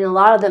 And a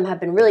lot of them have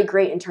been really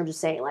great in terms of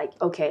saying like,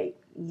 okay,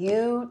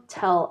 you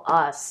tell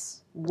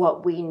us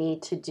what we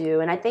need to do.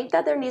 And I think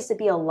that there needs to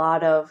be a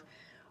lot of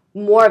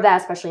more of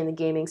that, especially in the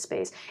gaming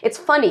space. It's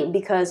funny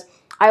because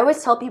I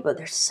always tell people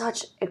there's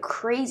such a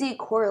crazy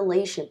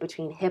correlation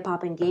between hip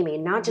hop and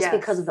gaming, not just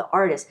because of the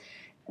artists.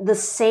 The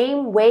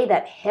same way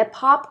that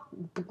hip-hop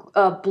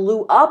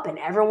blew up and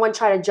everyone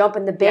tried to jump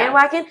in the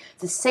bandwagon,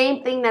 it's the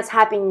same thing that's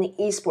happening in the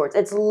esports.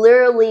 It's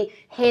literally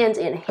hand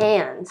in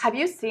hand. Have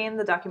you seen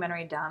the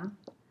documentary Dumb?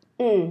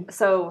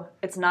 So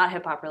it's not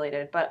hip-hop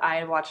related, but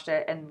I watched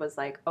it and was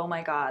like, oh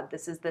my god,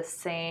 this is the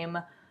same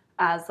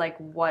as like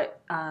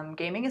what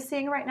gaming is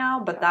seeing right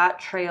now, but that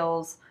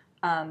trails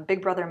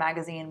Big Brother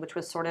magazine, which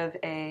was sort of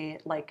a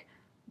like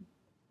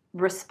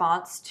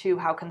response to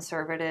how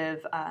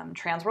conservative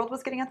trans world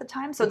was getting at the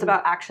time. So it's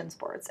about action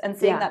sports and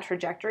seeing that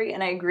trajectory.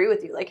 And I agree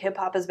with you. Like hip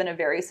hop has been a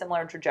very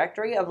similar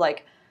trajectory of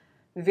like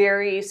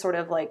very sort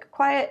of like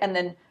quiet, and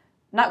then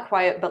not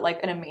quiet, but like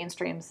in a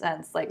mainstream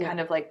sense, like kind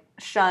of like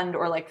shunned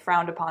or like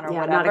frowned upon or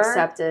whatever. Not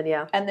accepted,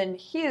 And then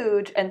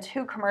huge and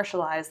too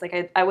commercialized.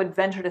 Like I would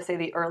venture to say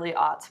the early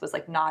aughts was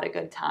like not a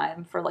good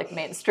time for like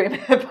mainstream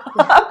hip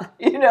hop,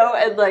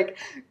 and like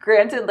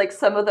granted, like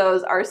some of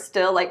those are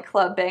still like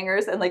club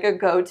bangers and like a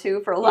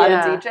go-to for a lot of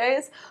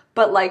DJs,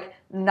 but like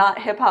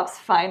not hip hop's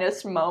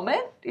finest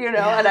moment, and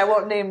I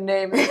won't name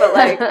names, but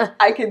like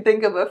I can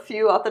think of a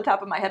few off the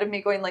top of my head of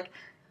me going like,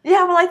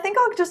 yeah, well, I think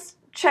I'll just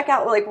check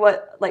out like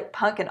what like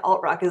punk and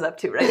alt rock is up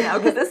to right now,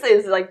 because this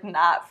is like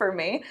not for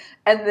me.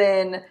 And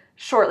then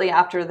shortly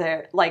after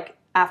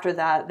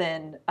that,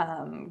 then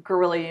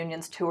Guerrilla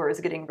Union's tour is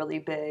getting really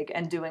big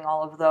and doing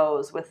all of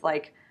those with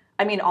like,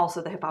 I mean,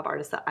 also the hip hop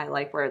artists that I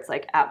like, where it's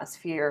like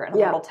Atmosphere and a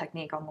little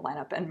Technique on the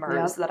lineup and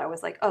Murs, that I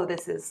was like, oh,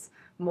 this is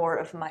more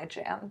of my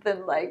jam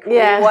than like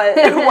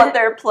what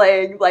they're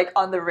playing like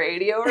on the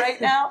radio right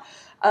now.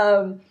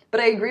 But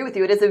I agree with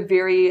you. It is a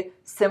very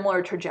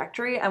similar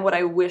trajectory. And what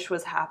I wish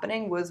was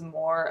happening was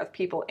more of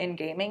people in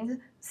gaming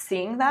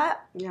seeing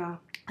that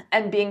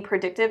and being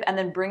predictive, and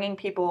then bringing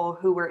people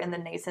who were in the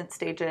nascent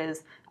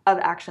stages of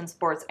action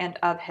sports and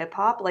of hip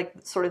hop, like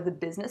sort of the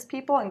business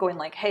people, and going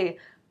like, hey,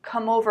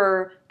 come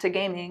over to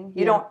gaming.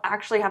 You don't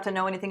actually have to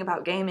know anything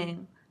about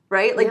gaming,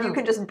 right? Like you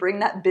can just bring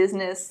that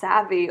business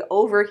savvy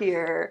over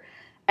here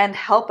and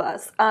help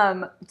us.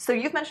 So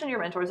you've mentioned your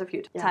mentors a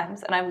few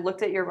times, and I've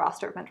looked at your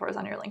roster of mentors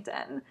on your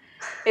LinkedIn.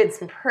 It's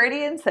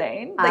pretty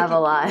insane. Like, I have a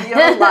lot. You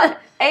have a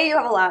lot. A, you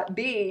have a lot.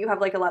 B, you have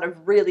like a lot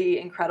of really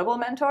incredible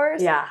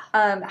mentors. Yeah.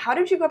 How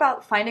did you go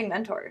about finding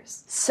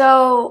mentors?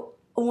 So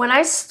when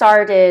I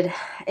started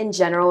in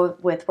general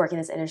with working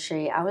in this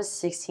industry, I was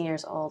 16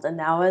 years old, and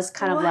that was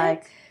kind of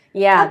like,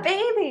 a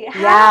baby.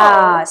 How?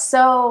 Yeah.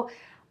 So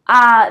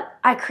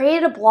I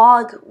created a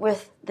blog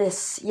with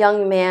this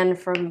young man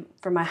from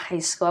my high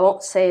school. I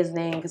won't say his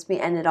name because we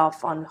ended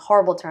off on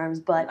horrible terms,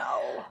 but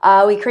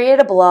we created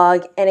a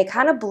blog, and it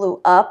kind of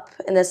blew up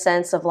in the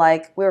sense of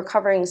like we were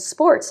covering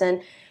sports.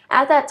 And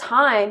at that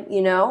time,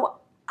 you know,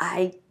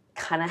 I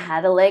kind of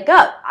had a leg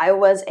up. I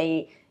was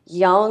a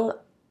young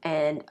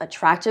and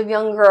attractive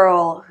young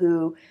girl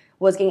who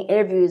was getting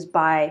interviews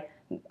by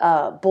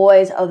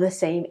boys of the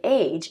same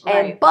age.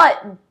 Right.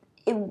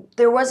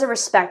 There was a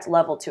respect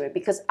level to it,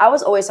 because I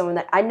was always someone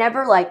that I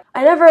never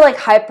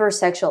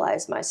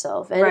hypersexualized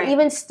myself, and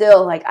even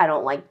still, like, I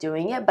don't like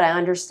doing it, but I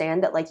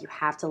understand that like you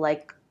have to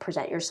like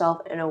present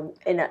yourself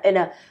in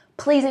a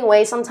pleasing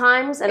way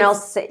sometimes, and I'll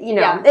say, you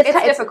know, it's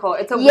difficult.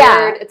 It's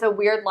a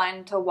weird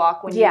line to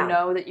walk when you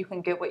know that you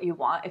can get what you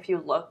want if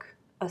you look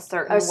a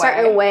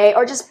certain way,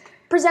 or just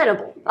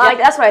presentable. Like,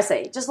 that's what I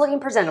say. Just looking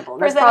presentable.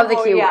 That's probably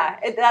the key word.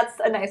 That's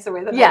a nicer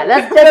way than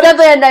that's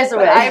definitely a nicer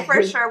way. I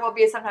for sure will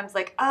be sometimes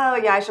like, oh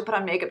yeah, I should put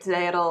on makeup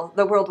today.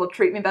 The world will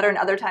treat me better. And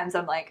other times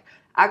I'm like,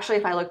 actually,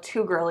 if I look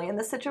too girly in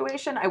this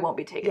situation, I won't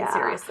be taken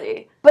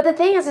seriously. But the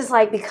thing is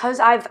like, because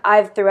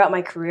I've throughout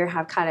my career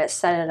have kind of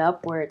set it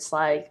up where it's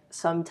like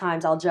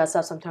sometimes I'll dress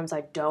up, sometimes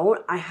I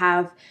don't.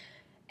 And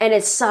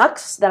it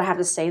sucks that I have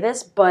to say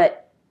this, but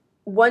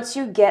once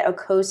you get a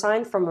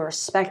cosign from a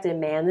respected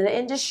man in the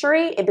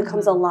industry, it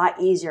becomes a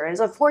lot easier. And it's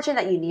unfortunate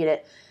that you need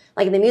it.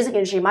 Like in the music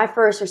industry, my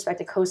first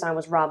respected cosign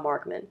was Rob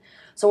Markman.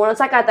 So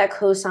once I got that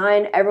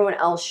cosign, everyone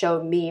else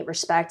showed me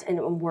respect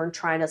and weren't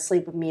trying to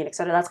sleep with me and et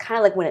cetera. That's kind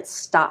of like when it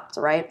stopped,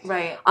 right?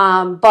 Right.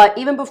 But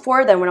even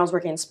before then, when I was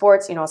working in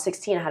sports, you know, I was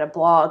 16, I had a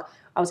blog.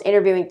 I was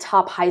interviewing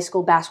top high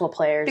school basketball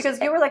players.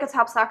 Because you were like a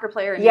top soccer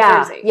player in New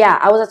Jersey. Yeah,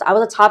 I was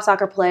a top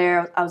soccer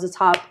player. I was a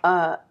top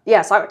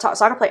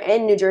soccer player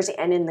in New Jersey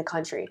and in the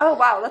country. Oh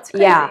wow, that's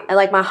crazy. Yeah, and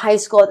like my high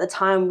school at the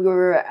time,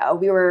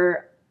 we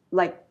were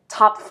like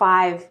top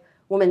 5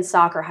 women's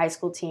soccer high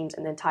school teams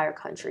in the entire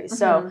country.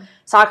 So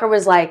soccer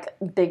was like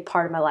a big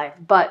part of my life.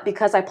 But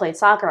because I played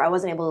soccer, I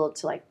wasn't able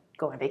to like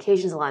go on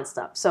vacations and all that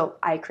stuff. So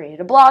I created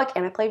a blog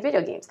and I played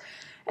video games.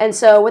 And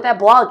so with that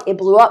blog, it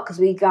blew up because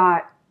we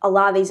got a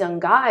lot of these young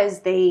guys,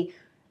 they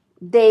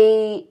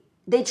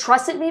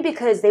trusted me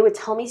because they would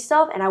tell me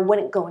stuff and I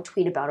wouldn't go and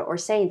tweet about it or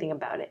say anything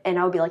about it. And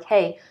I would be like,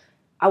 hey,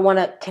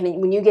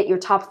 when you get your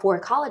top 4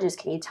 colleges,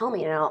 can you tell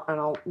me? And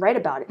I'll write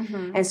about it.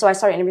 And so I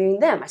started interviewing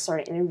them. I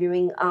started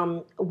interviewing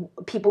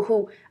people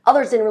who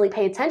others didn't really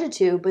pay attention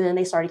to, but then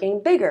they started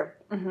getting bigger.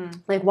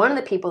 Like one of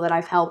the people that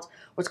I've helped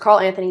was Karl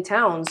Anthony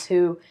Towns,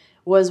 who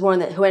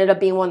ended up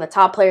being one of the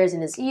top players in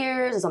his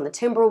years, is on the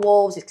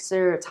Timberwolves, he's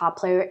considered a top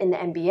player in the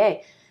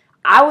NBA.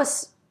 I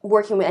was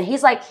working with, and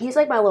he's like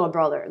my little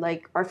brother.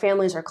 Like, our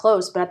families are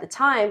close, but at the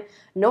time,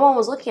 no one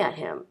was looking at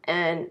him.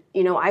 And,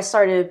 you know, I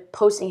started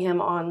posting him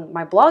on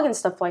my blog and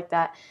stuff like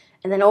that.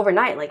 And then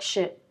overnight, like,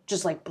 shit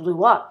just like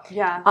blew up.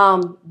 Yeah.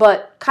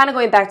 But kind of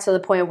going back to the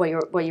point of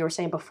what you were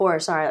saying before.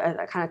 Sorry,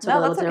 I kind of took a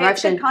little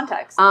direction. It's good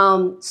context.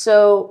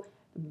 So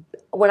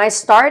when I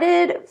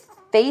started,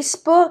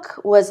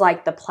 Facebook was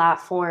like the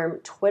platform.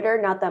 Twitter,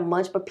 not that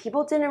much, but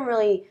people didn't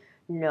really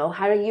know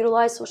how to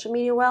utilize social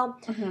media well.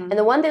 And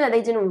the one thing that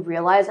they didn't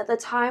realize at the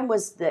time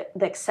was the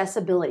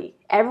accessibility.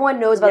 Everyone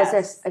knows about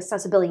this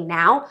accessibility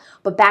now,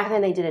 but back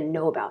then they didn't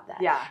know about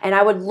that. Yeah. And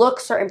I would look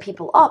certain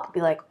people up and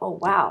be like, oh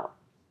wow,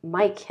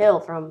 Mike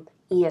Hill from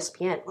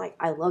ESPN. Like,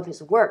 I love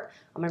his work.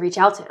 I'm gonna reach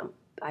out to him.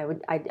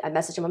 I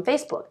message him on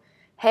Facebook.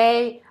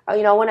 Hey,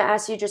 you know, I want to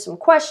ask you just some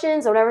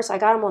questions or whatever. So I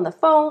got him on the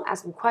phone,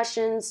 asked him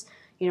questions,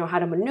 you know, how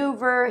to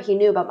maneuver. He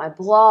knew about my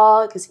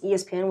blog because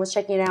ESPN was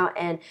checking it out.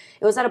 And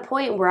it was at a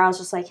point where I was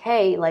just like,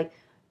 hey, like,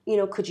 you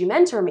know, could you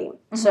mentor me?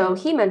 So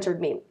he mentored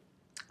me.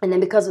 And then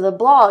because of the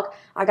blog,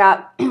 I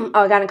got in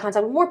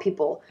contact with more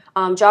people.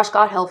 Josh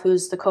Gotthelf,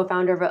 who's the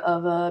co-founder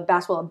of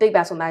a big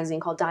basketball magazine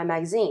called Dime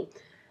Magazine.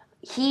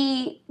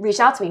 He reached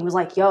out to me and was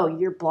like, yo,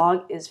 your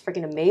blog is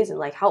freaking amazing.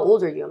 Like, how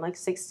old are you? I'm like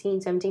 16,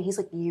 17. He's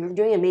like, you're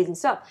doing amazing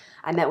stuff.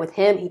 I met with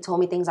him. He told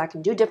me things I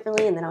can do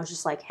differently. And then I was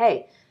just like,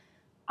 hey,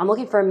 I'm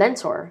looking for a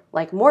mentor,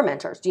 like more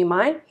mentors. Do you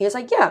mind? He was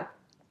like, yeah.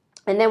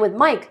 And then with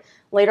Mike,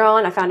 later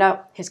on, I found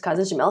out his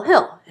cousin's Jamel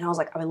Hill. And I was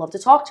like, I would love to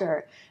talk to her.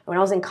 And when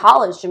I was in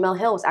college, Jamel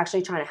Hill was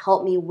actually trying to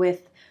help me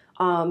with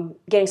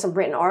getting some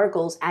written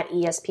articles at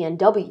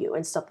ESPNW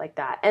and stuff like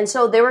that. And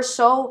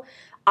so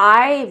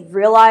I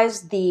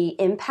realized the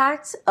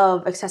impact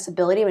of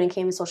accessibility when it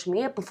came to social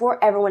media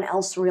before everyone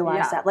else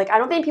realized that. Like, I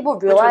don't think people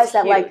realize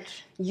that, like,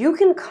 you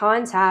can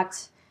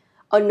contact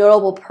a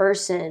notable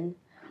person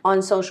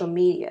on social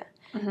media.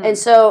 Mm-hmm. And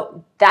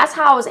so that's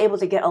how I was able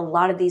to get a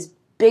lot of these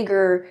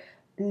bigger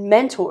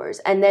mentors.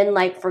 And then,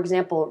 like, for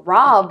example,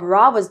 Rob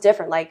was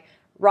different. Like,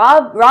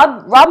 Rob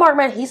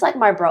Markman, he's like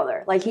my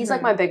brother. Like, he's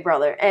like my big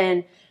brother.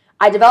 And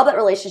I developed that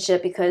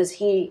relationship because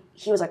he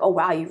was like, oh,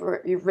 wow,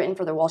 you've written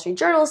for the Wall Street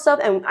Journal and stuff.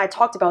 And I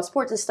talked about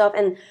sports and stuff.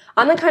 And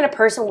I'm the kind of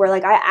person where,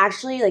 like, I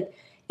actually, like,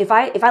 if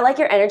I like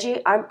your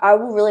energy, I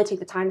will really take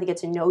the time to get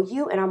to know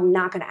you, and I'm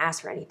not going to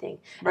ask for anything.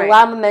 Right. And a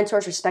lot of my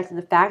mentors respected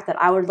the fact that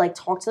I would, like,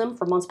 talk to them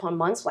for months upon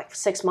months, like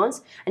 6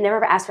 months, and never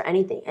ever ask for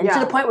anything. And to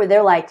the point where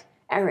they're like,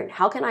 Erin,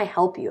 how can I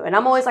help you? And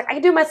I'm always like, I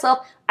can do it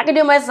myself. I'm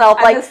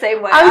like the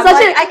same way. I'm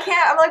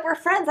like, we're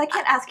friends. I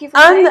can't ask you for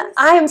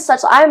things.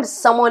 I am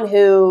someone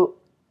who,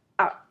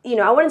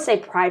 I wouldn't say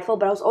prideful,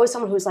 but I was always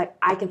someone who's like,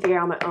 I can figure it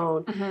out on my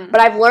own. Mm-hmm.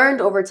 But I've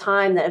learned over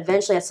time that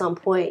eventually at some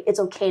point, it's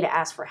okay to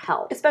ask for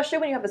help. Especially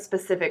when you have a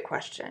specific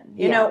question,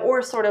 you know,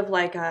 or sort of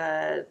like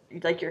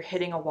you're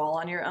hitting a wall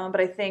on your own.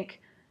 But I think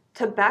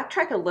to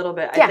backtrack a little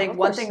bit, I think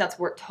one thing that's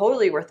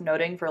totally worth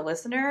noting for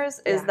listeners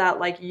is that,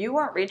 like, you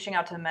aren't reaching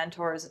out to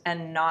mentors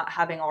and not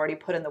having already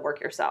put in the work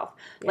yourself.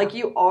 Yeah. Like,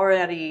 you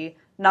already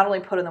not only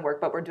put in the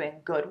work, but we're doing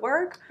good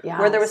work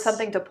where there was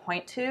something to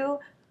point to.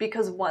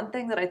 Because one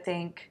thing that I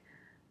think,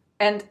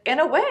 and in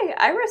a way,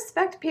 I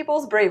respect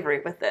people's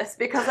bravery with this,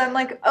 because I'm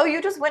like, oh,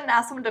 you just went and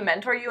asked someone to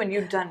mentor you and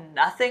you've done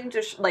nothing to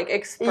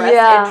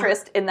express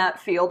interest in that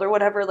field or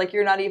whatever. Like,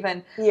 you're not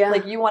even,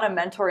 like, you want to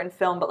mentor in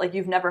film, but, like,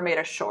 you've never made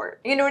a short.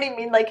 You know what I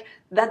mean? Like,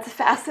 that's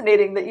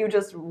fascinating that you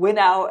just went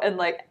out and,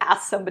 like,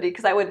 asked somebody.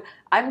 Because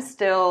I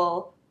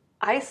still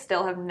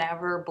have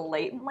never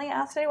blatantly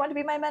asked anyone to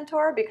be my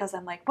mentor, because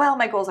I'm like, well,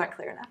 my goals aren't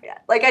clear enough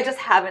yet. Like, I just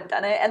haven't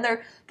done it. And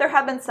there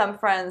have been some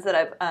friends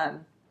that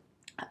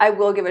I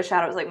will give a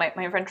shout out. Like,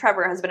 my friend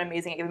Trevor has been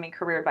amazing at giving me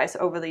career advice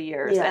over the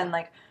years and,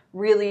 like,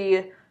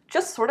 really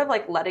just sort of,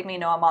 like, letting me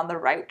know I'm on the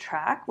right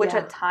track, which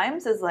at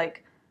times is,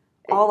 like,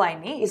 all I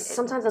need.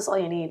 Sometimes that's all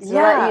you need. So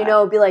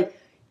that, be like,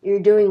 you're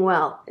doing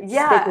well.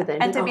 Stick with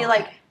it. And to be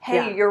like,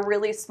 hey, you're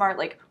really smart.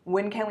 Like,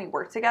 when can we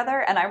work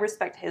together? And I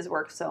respect his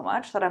work so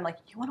much that I'm like,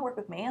 you want to work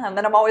with me? And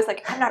then I'm always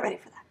like, I'm not ready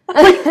for that.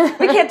 Like,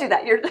 we can't do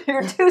that. You're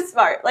too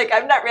smart. Like,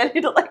 I'm not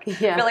ready to, like,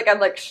 feel like I'm,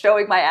 like,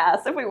 showing my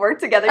ass if we work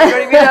together. You know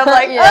what I mean? I'm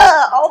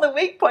like, all the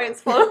weak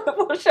points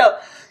will show.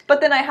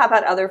 But then I have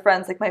had other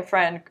friends, like my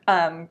friend,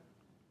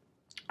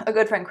 a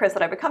good friend, Chris,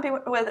 that I've accompanied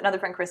with, another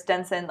friend, Chris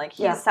Denson. Like,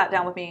 he sat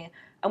down with me,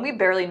 and we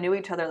barely knew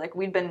each other. Like,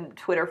 we'd been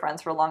Twitter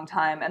friends for a long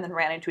time, and then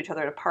ran into each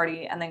other at a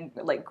party, and then,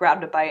 like,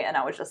 grabbed a bite, and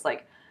I was just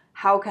like,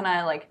 how can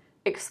I, like,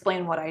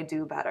 explain what I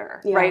do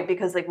better, right?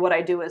 Because, like, what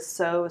I do is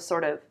so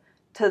sort of,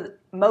 to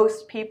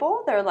most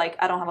people, they're like,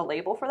 I don't have a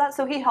label for that.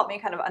 So he helped me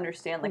kind of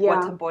understand, like,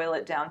 what to boil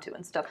it down to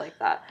and stuff like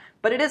that.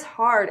 But it is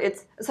hard.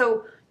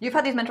 So you've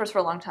had these mentors for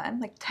a long time,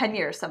 like 10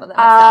 years, some of them,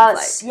 it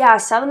sounds like. Yeah,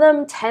 some of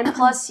them 10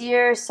 plus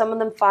years, some of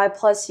them 5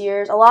 plus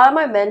years. A lot of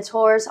my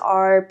mentors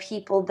are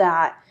people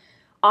that,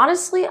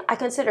 honestly, I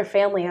consider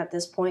family at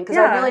this point, because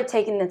I've really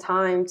taken the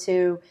time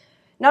to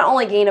not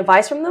only gain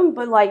advice from them,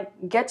 but, like,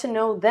 get to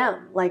know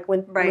them. Like,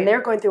 when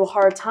they're going through a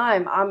hard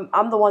time,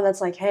 I'm the one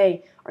that's like,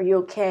 hey, are you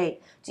okay?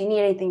 Do you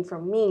need anything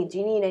from me? Do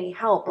you need any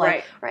help?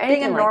 Like, or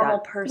anything being a like normal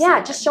that. person.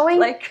 Yeah, just showing,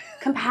 like,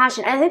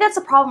 compassion. And I think that's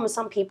the problem with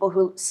some people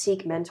who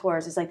seek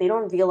mentors. Is, like, they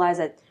don't realize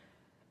that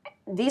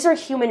these are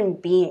human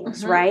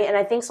beings, right? And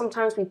I think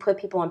sometimes we put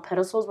people on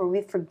pedestals where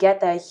we forget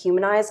the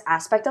humanized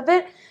aspect of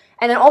it.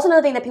 And then also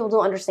another thing that people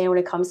don't understand when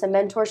it comes to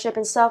mentorship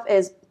and stuff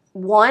is,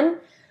 one,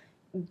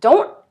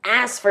 don't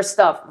ask for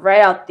stuff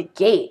right out the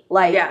gate.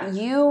 Like,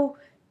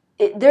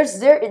 there's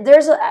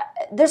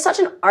such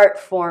an art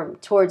form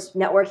towards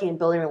networking and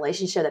building a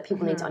relationship that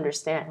people need to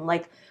understand.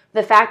 Like,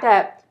 the fact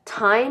that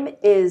time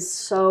is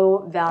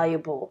so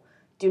valuable.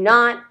 Do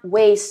not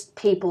waste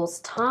people's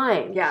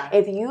time. Yeah.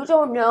 If you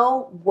don't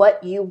know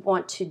what you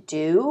want to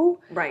do,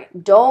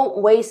 don't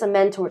waste a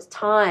mentor's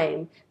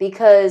time,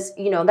 because,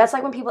 that's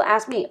like when people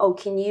ask me, oh,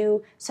 can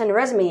you send a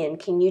resume in?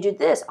 Can you do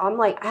this? I'm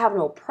like, I have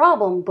no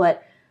problem,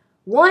 but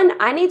one,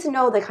 I need to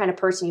know the kind of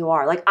person you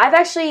are. Like, I've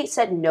actually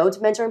said no to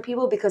mentoring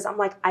people because I'm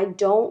like, I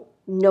don't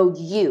know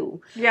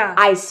you. Yeah.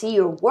 I see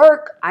your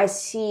work. I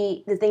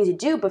see the things you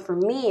do. But for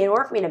me, in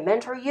order for me to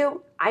mentor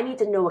you, I need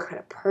to know what kind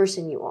of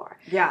person you are.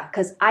 Yeah.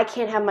 Because I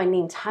can't have my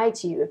name tied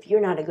to you if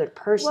you're not a good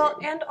person. Well,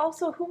 and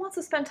also, who wants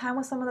to spend time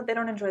with someone that they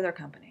don't enjoy their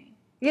company?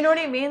 You know what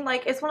I mean?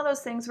 Like, it's one of those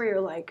things where you're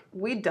like,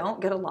 we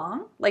don't get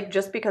along. Like,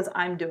 just because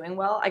I'm doing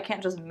well, I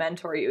can't just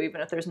mentor you,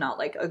 even if there's not,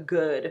 like, a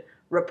good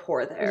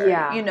rapport there.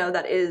 Yeah.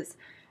 That is,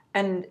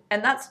 and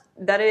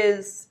that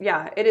is,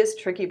 it is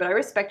tricky, but I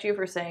respect you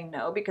for saying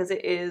no, because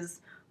it is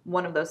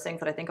one of those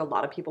things that I think a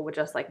lot of people would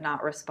just like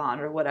not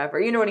respond or whatever.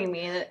 You know what I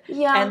mean?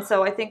 Yeah. And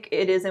so I think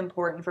it is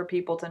important for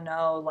people to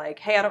know, like,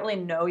 hey, I don't really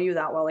know you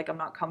that well. Like, I'm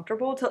not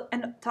comfortable.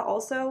 And to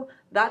also,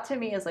 that to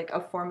me is like a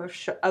form of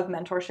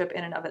mentorship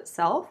in and of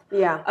itself.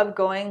 Yeah. Of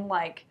going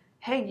like,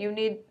 hey, you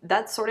need,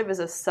 that sort of is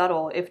a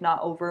subtle, if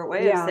not overt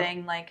way of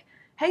saying like,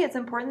 hey, it's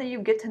important that you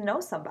get to know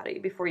somebody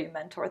before you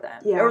mentor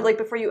them. Yeah. Or like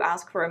before you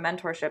ask for a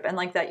mentorship, and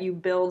like that you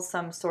build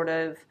some sort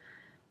of,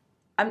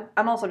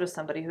 I'm also just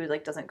somebody who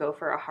like doesn't go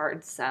for a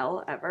hard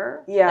sell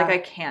ever. Yeah. Like I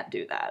can't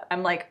do that.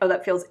 I'm like, oh,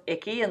 that feels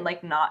icky and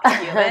like not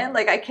human.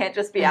 Like I can't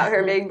just be out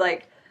here being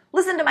like,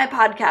 listen to my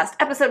podcast,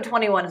 episode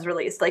 21 is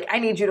released. Like I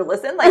need you to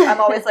listen. Like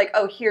I'm always like,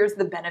 oh, here's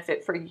the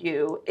benefit for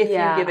you if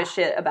you give a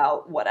shit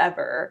about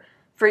whatever,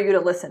 for you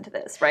to listen to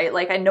this, right?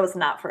 Like I know it's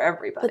not for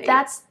everybody. But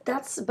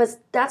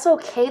that's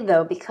okay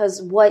though,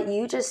 because what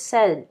you just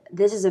said,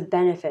 this is a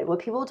benefit. What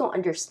people don't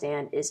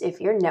understand is if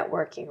you're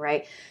networking,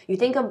 right? You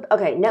think of,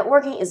 okay,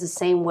 networking is the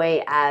same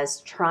way as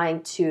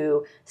trying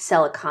to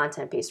sell a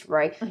content piece,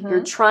 right? Mm-hmm.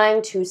 You're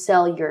trying to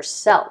sell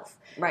yourself.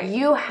 Right.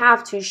 You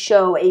have to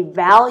show a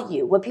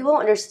value. What people don't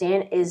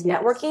understand is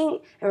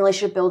networking and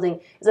relationship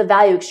building is a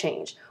value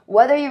exchange.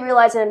 Whether you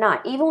realize it or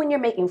not, even when you're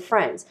making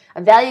friends,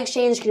 a value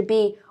exchange could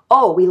be,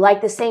 oh, we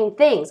like the same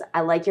things.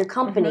 I like your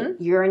company.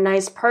 Mm-hmm. You're a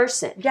nice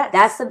person. Yes.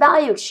 That's the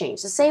value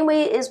exchange. The same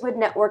way it is with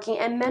networking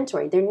and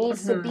mentoring. There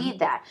needs to be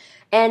that.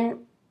 And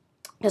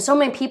so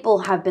many people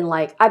have been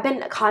like, I've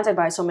been contacted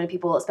by so many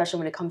people, especially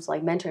when it comes to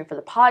like mentoring for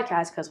the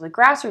podcast, because with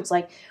Grassroots,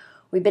 like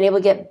we've been able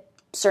to get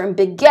certain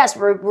big guests.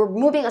 We're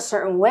moving a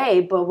certain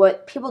way, but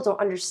what people don't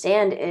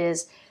understand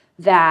is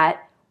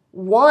that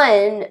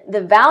one,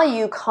 the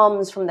value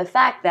comes from the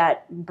fact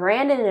that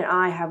Brandon and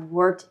I have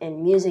worked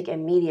in music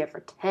and media for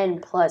 10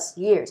 plus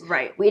years.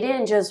 Right. We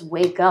didn't just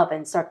wake up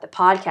and start the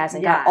podcast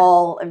and got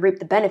all and reap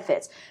the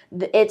benefits.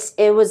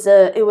 It was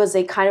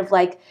a kind of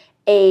like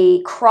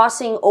a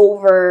crossing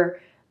over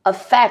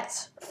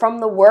effect from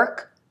the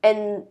work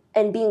and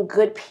being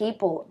good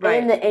people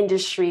in the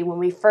industry when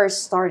we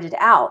first started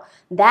out.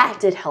 That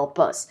did help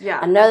us. Yeah.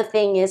 Another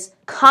thing is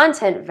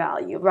content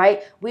value,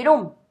 right? We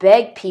don't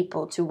beg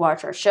people to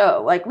watch our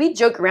show. Like, we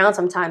joke around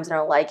sometimes and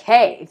are like,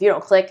 hey, if you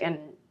don't click and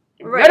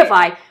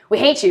notify, we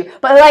hate you.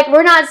 But like,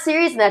 we're not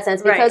serious in that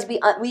sense because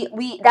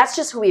we that's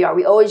just who we are.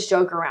 We always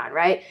joke around,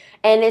 right?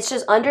 And it's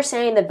just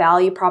understanding the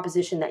value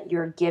proposition that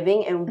you're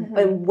giving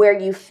and where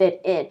you fit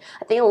in.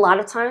 I think a lot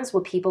of times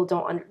what people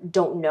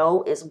don't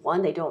know is,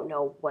 one, they don't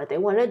know what they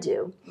want to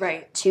do.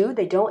 Right. Two,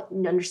 they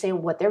don't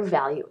understand what their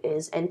value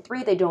is. And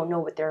three, they don't know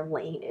what their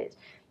lane is.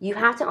 You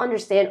have to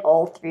understand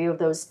all three of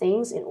those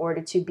things in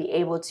order to be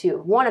able to,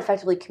 one,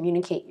 effectively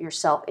communicate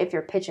yourself if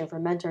you're pitching for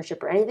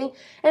mentorship or anything,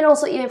 and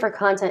also even for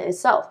content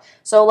itself.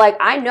 So like,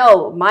 I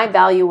know my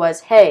value was,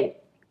 hey,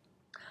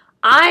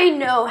 I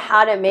know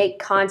how to make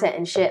content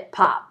and shit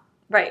pop.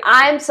 Right.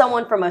 I'm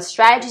someone from a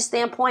strategy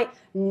standpoint,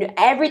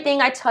 everything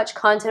I touch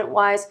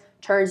content-wise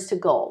turns to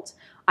gold.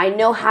 I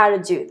know how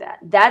to do that.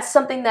 That's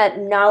something that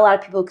not a lot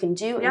of people can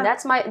do, and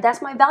that's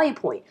my value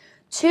point.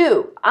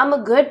 Two, I'm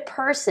a good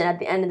person at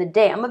the end of the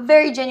day. I'm a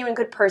very genuine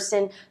good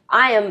person.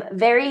 I am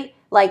very,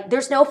 like,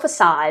 there's no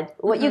facade.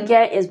 What you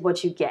get is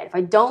what you get. If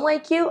I don't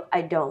like you,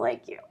 I don't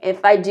like you.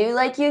 If I do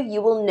like you,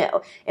 you will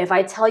know. If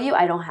I tell you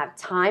I don't have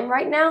time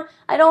right now,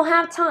 I don't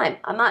have time.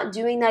 I'm not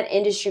doing that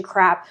industry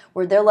crap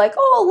where they're like,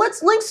 oh,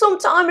 let's link some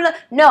time.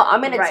 No,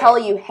 I'm going to tell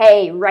you,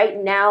 hey, right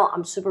now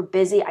I'm super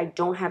busy. I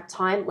don't have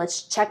time.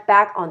 Let's check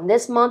back on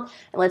this month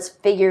and let's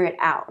figure it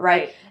out,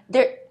 right?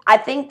 I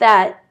think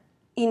that,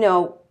 you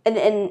know,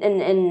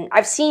 and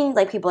I've seen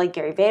like people like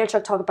Gary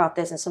Vaynerchuk talk about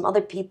this and some other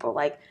people,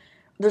 like,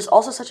 there's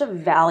also such a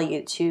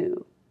value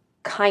to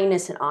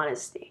kindness and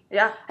honesty.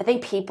 Yeah. I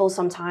think people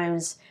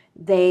sometimes,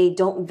 they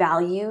don't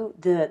value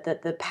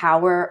the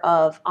power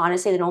of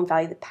honesty. They don't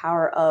value the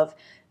power of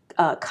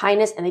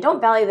kindness, and they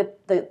don't value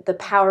the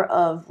power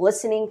of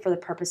listening for the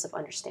purpose of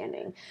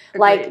understanding. Agreed.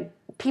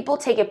 Like, people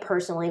take it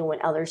personally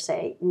when others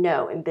say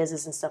no in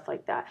business and stuff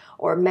like that,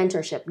 or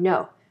mentorship.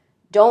 No.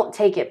 Don't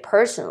take it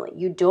personally.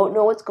 You don't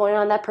know what's going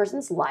on in that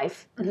person's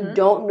life. You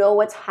don't know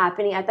what's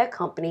happening at that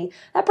company.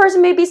 That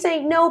person may be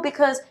saying no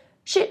because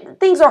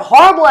things are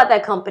horrible at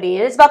that company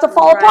and it's about to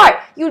fall apart.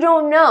 You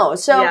don't know.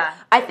 So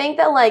I think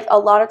that, like, a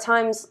lot of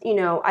times, you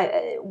know,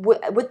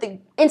 with the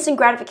instant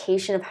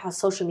gratification of how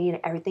social media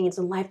and everything is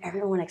in life,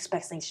 everyone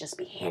expects things to just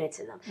be handed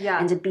to them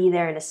and to be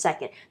there in a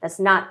second. That's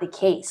not the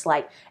case.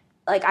 Like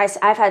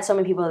I've had so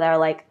many people that are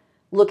like,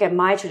 look at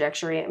my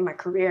trajectory in my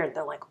career, and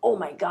they're like, oh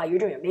my God, you're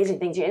doing amazing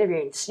things. You're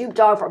interviewing Snoop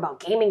Dogg about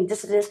gaming,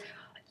 this.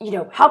 You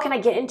know, how can I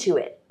get into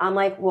it? I'm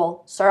like,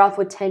 well, start off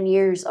with 10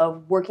 years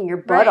of working your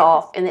butt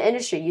off in the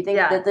industry. You think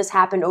that this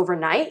happened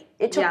overnight?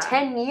 It took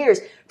 10 years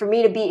for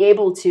me to be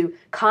able to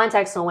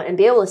contact someone and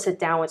be able to sit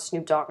down with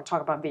Snoop Dogg and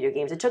talk about video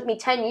games. It took me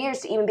 10 years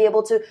to even be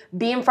able to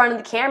be in front of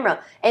the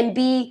camera and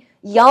be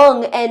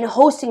young and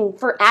hosting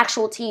for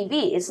actual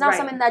TV. It's not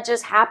something that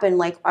just happened,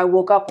 like I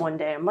woke up one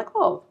day. I'm like,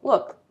 oh,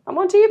 look, I'm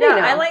on TV now.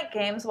 I like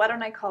games. Why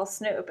don't I call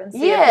Snoop and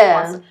see if he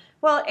wants?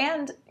 Well,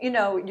 and, you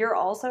know, you're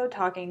also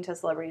talking to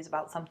celebrities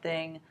about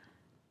something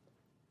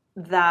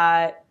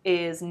that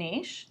is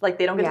niche. Like,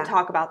 they don't get Yeah. to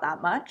talk about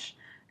that much.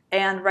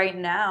 And right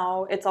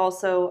now, it's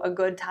also a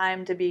good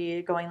time to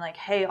be going like,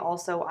 hey,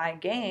 also I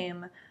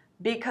game,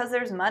 because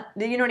there's money.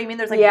 You know what I mean?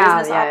 There's like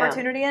business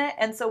opportunity in it.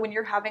 And so when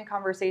you're having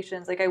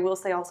conversations, like I will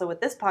say also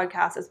with this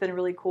podcast, it's been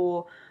really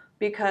cool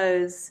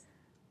because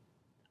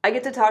I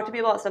get to talk to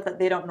people about stuff that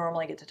they don't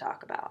normally get to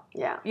talk about.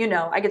 Yeah. You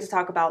know, I get to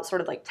talk about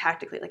sort of like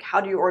tactically, like how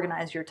do you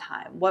organize your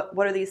time? What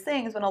are these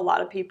things? When a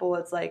lot of people,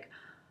 it's like,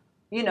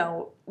 you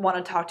know, want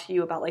to talk to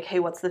you about like, hey,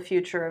 what's the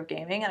future of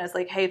gaming? And it's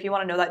like, hey, if you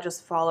want to know that,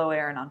 just follow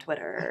Aaron on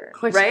Twitter,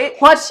 right?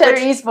 Watch Cheddar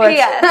Esports.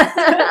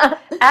 Yes.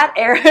 At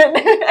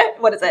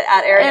Aaron, what is it?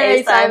 At Aaron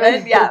A.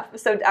 Simon. Yeah.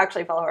 So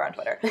actually follow her on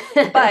Twitter.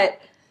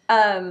 But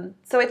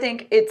so I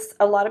think it's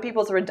a lot of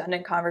people's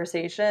redundant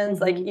conversations.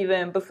 Mm-hmm. Like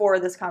even before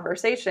this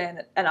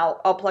conversation, and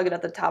I'll plug it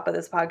at the top of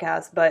this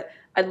podcast, but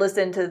I'd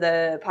listened to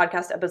the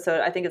podcast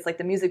episode. I think it's like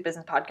the music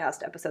business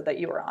podcast episode that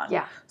you were on.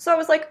 Yeah. So I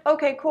was like,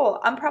 okay,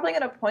 cool. I'm probably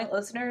going to point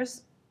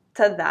listeners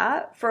to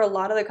that for a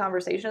lot of the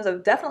conversations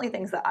of definitely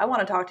things that I want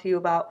to talk to you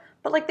about,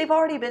 but like they've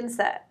already been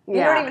set. You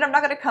know what I mean? I'm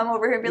not going to come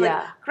over here and be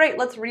like, great,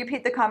 let's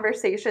repeat the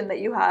conversation that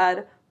you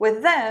had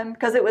with them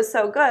because it was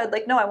so good.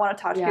 Like, no, I want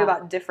to talk to you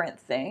about different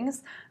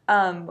things,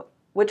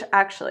 which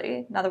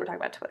actually, now that we're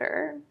talking about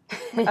Twitter,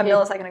 a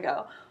millisecond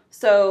ago.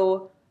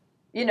 So,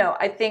 you know,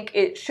 I think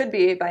it should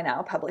be by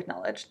now public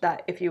knowledge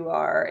that if you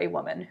are a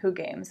woman who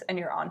games and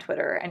you're on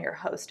Twitter and you're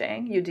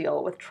hosting, you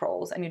deal with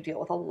trolls and you deal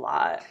with a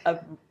lot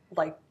of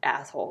like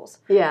assholes.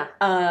 Yeah.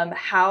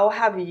 How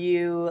have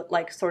you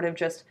like sort of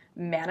just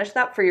managed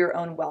that for your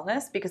own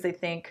wellness? Because I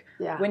think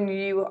when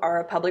you are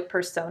a public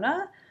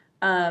persona,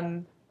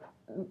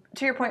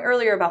 to your point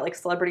earlier about like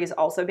celebrities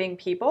also being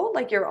people,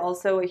 like you're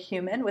also a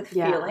human with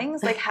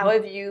feelings. Like how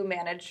have you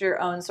managed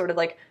your own sort of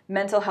like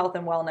mental health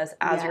and wellness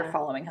as your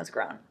following has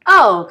grown?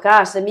 Oh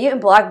gosh, the mute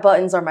and block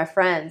buttons are my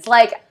friends.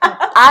 Like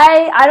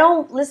I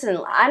don't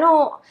listen.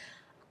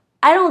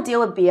 I don't deal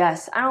with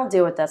BS. I don't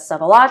deal with that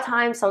stuff. A lot of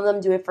times, some of them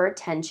do it for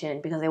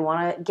attention because they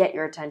want to get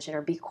your attention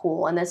or be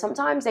cool. And then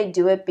sometimes they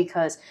do it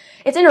because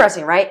it's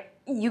interesting, right?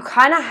 You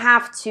kind of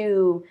have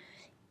to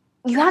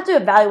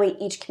evaluate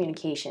each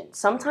communication.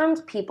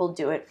 Sometimes people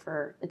do it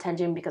for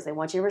attention because they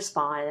want you to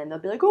respond, and they'll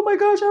be like, oh my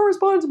gosh, how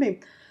respond to me?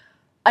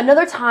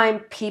 Another time,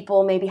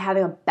 people may be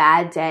having a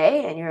bad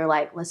day, and you're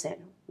like, listen,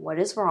 what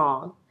is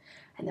wrong?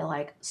 And they're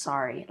like,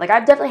 sorry. Like,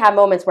 I've definitely had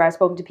moments where I've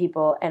spoken to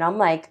people, and I'm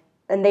like,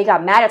 and they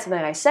got mad at something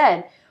I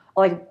said,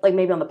 like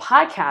maybe on the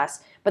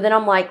podcast, but then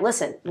I'm like,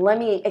 listen, let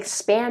me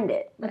expand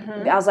it.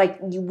 Mm-hmm. I was like,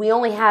 we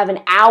only have an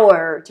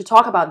hour to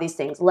talk about these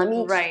things. I'm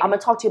going to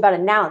talk to you about it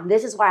now.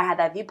 This is why I had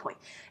that viewpoint.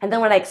 And then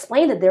when I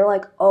explained it, they were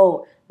like,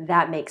 oh,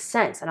 that makes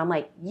sense. And I'm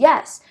like,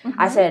 yes. Mm-hmm.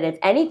 I said, if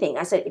anything,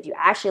 if you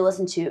actually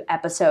listen to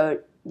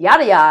episode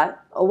yada yada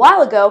a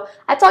while ago,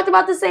 I talked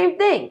about the same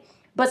thing.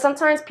 But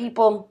sometimes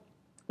people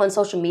on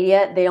social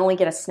media, they only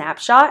get a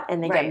snapshot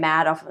and they get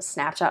mad off of a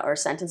snapshot or a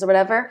sentence or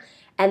whatever.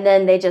 And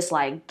then they just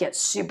like get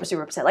super,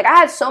 super upset. Like I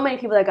had so many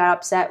people that got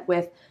upset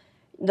with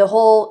the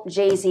whole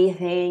Jay-Z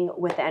thing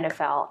with the NFL.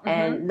 Mm-hmm.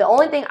 And the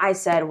only thing I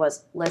said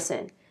was,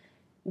 listen,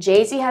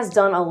 Jay-Z has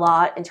done a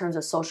lot in terms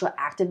of social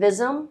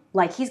activism.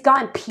 Like he's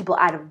gotten people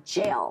out of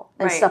jail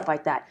and stuff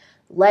like that.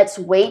 Let's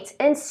wait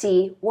and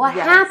see what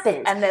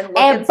happens. And then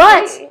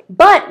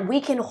but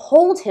we can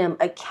hold him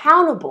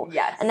accountable.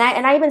 Yes. And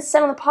I even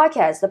said on the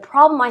podcast, the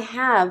problem I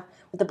have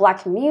with the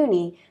Black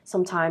community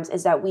sometimes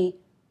is that when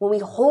we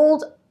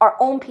hold our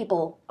own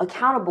people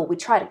accountable, we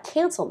try to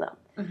cancel them.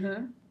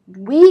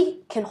 Mm-hmm.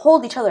 We can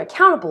hold each other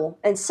accountable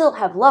and still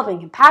have love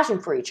and compassion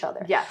for each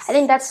other. Yes. I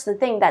think that's the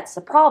thing, that's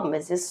the problem,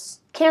 is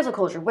this cancel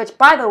culture, which,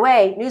 by the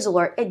way, news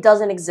alert, it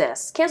doesn't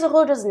exist. Cancel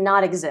culture does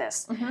not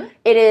exist. Mm-hmm.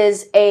 It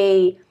is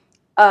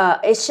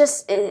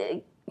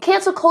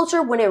cancel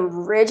culture, when it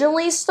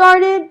originally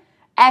started,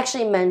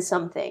 actually meant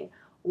something.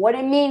 What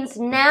it means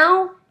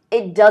now,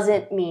 it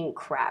doesn't mean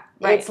crap.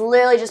 Right. It's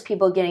literally just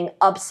people getting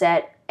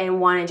upset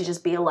and wanting to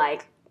just be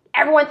like,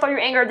 everyone throw your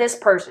anger at this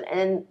person. And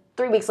then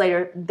 3 weeks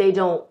later, they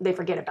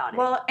forget about it.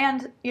 Well,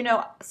 and,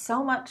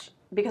 so much,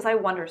 because I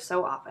wonder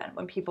so often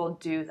when people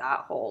do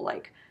that whole,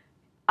 like,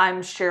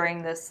 I'm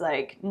sharing this,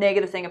 like,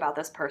 negative thing about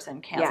this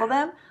person, cancel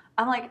them.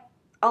 I'm like,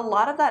 a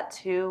lot of that,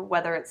 too,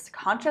 whether it's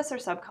conscious or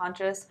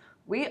subconscious,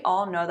 we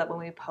all know that when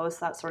we post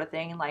that sort of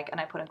thing, like, and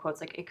I put in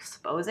quotes, like,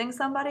 exposing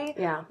somebody,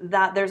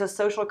 that there's a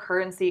social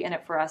currency in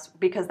it for us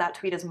because that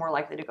tweet is more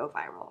likely to go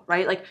viral,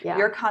 right? Like,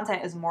 your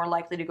content is more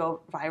likely to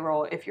go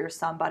viral if you're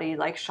somebody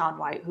like Shaun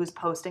White who's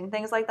posting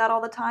things like that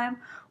all the time,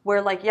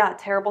 where, like,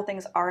 terrible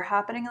things are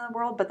happening in the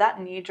world, but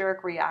that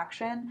knee-jerk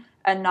reaction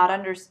and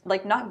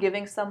not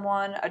giving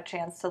someone a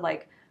chance to,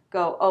 like,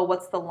 go, oh,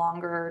 what's the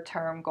longer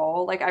term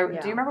goal? Like, do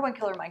you remember when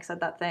Killer Mike said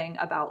that thing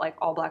about, like,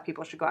 all Black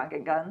people should go out and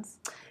get guns?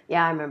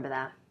 Yeah, I remember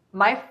that.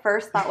 My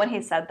first thought when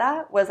he said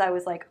that was, I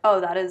was like, oh,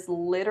 that is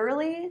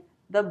literally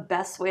the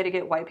best way to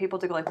get white people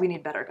to go, like, we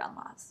need better gun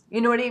laws. You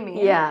know what I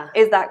mean? Yeah.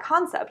 Is that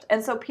concept.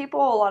 And so people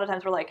a lot of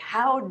times were like,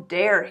 how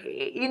dare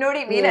he? You know what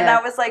I mean? Yeah. And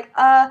I was like,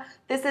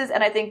 this is,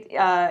 and I think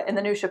in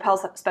the new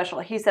Chappelle special,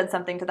 he said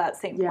something to that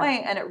same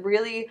point, and it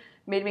really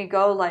made me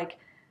go like,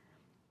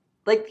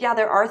 yeah,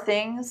 there are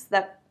things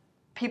that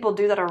people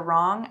do that are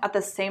wrong. At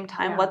the same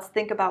time, let's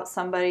think about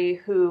somebody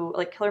who,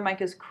 like, Killer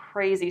Mike is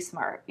crazy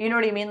smart. You know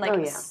what I mean?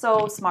 Like,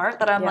 so smart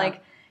that I'm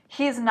like,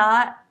 he's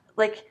not,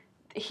 like,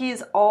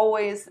 he's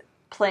always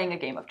playing a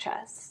game of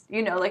chess.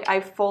 You know, like,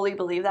 I fully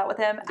believe that with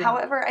him. Yeah.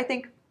 However, I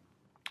think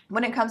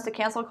when it comes to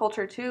cancel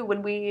culture, too,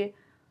 when we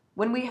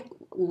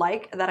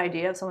like that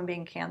idea of someone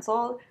being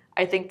canceled,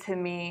 I think, to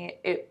me,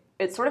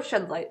 it sort of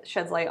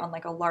sheds light on,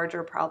 like, a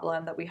larger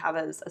problem that we have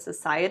as a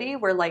society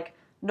where, like,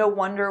 no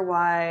wonder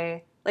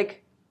why,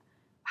 like,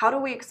 how do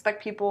we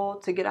expect people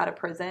to get out of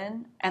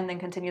prison and then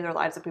continue their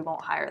lives if we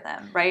won't hire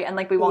them, right? And,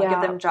 like, we won't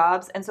give them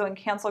jobs. And so in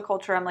cancel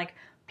culture, I'm like,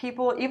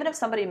 people, even if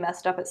somebody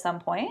messed up at some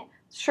point,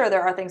 sure,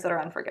 there are things that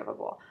are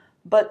unforgivable.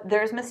 But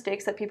there's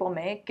mistakes that people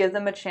make. Give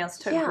them a chance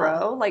to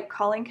grow. Like,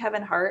 calling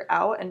Kevin Hart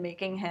out and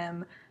making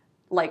him,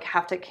 like,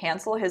 have to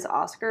cancel his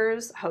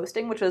Oscars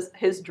hosting, which was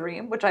his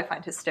dream, which I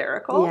find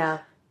hysterical. Yeah.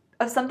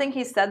 Of something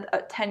he said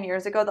 10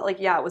 years ago that, like,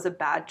 yeah, it was a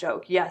bad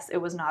joke. Yes, it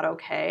was not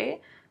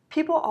okay.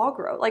 People all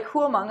grow. Like,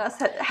 who among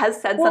us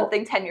has said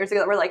something 10 years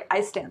ago that we're like,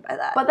 I stand by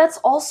that? But that's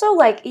also,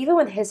 like, even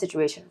with his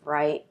situation,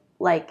 right?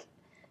 Like,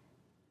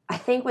 I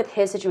think with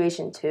his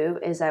situation, too,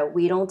 is that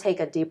we don't take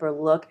a deeper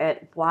look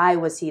at why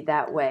was he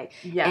that way.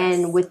 Yes.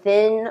 And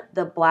within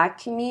the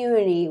Black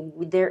community,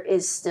 there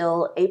is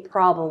still a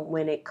problem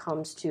when it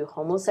comes to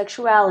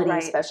homosexuality,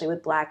 especially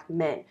with Black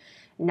men.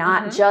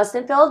 Not just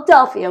in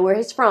Philadelphia, where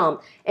he's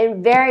from,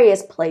 in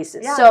various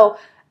places. Yeah. So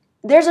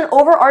there's an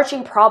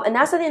overarching problem, and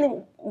that's the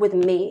thing with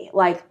me.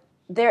 Like,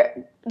 this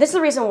is the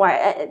reason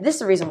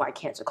why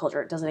cancel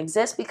culture doesn't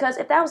exist. Because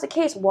if that was the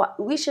case,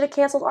 we should have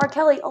canceled R.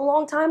 Kelly a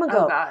long time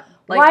ago. Oh God,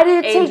 like, why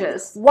did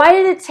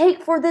it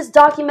take for this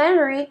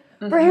documentary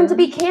for him to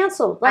be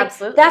canceled? Like,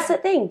 absolutely. That's the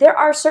thing. There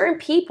are certain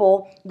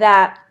people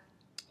that,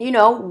 you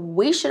know,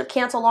 we should have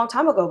canceled a long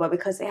time ago, but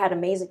because they had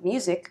amazing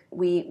music,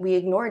 we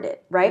ignored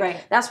it,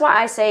 right? That's why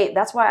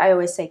I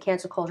always say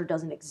cancel culture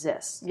doesn't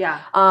exist. Yeah.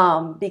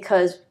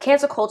 Because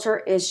cancel culture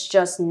is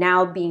just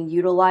now being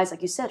utilized,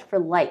 like you said, for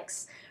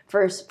likes.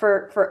 For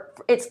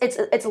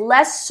it's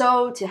less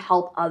so to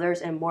help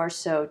others and more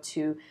so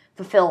to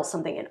fulfill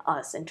something in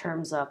us in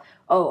terms of,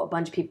 oh, a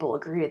bunch of people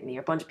agree with me,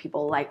 or a bunch of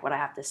people like what I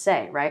have to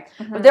say, right?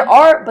 But there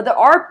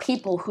are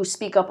people who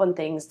speak up on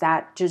things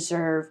that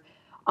deserve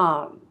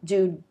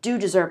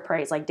deserve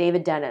praise, like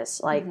David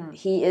Dennis. Like,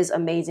 he is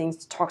amazing,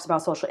 talks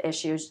about social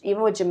issues,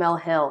 even with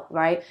Jemele Hill,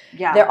 right?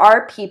 Yeah. There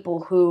are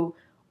people who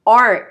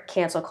aren't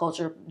cancel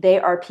culture. They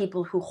are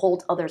people who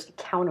hold others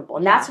accountable.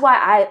 And that's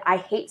why I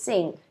hate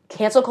saying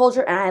cancel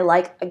culture, and I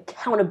like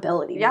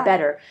accountability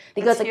better,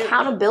 because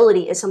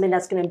accountability is something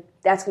that's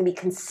gonna be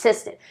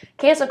consistent.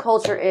 Cancel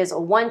culture is a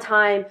one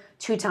time,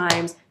 2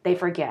 times, they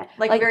forget.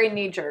 Like very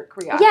knee-jerk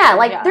reaction.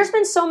 Yeah, there's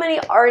been so many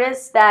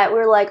artists that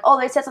were like, oh,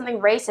 they said something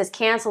racist,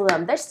 cancel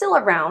them. They're still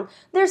around.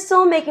 They're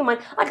still making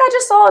money. Like, I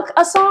just saw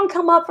a song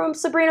come up from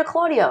Sabrina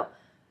Claudio.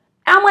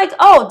 I'm like,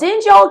 oh,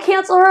 didn't y'all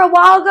cancel her a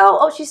while ago?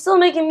 Oh, she's still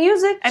making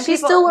music. And she's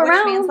still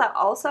around. Which means that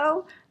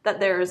also that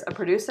there's a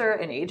producer,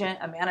 an agent,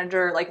 a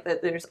manager, like,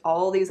 that there's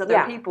all these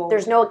other people.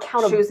 There's no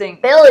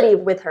accountability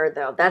with her,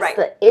 though. That's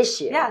the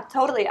issue. Yeah,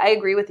 totally. I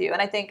agree with you.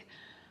 And I think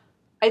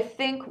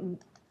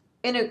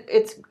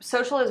it's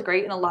social is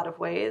great in a lot of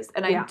ways.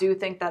 And I do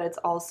think that it's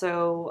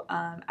also,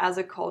 as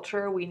a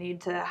culture, we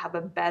need to have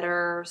a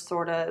better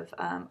sort of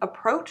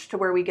approach to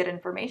where we get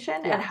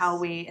information and how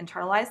we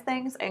internalize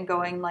things, and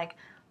going, like,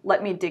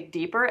 let me dig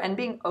deeper, and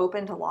being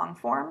open to long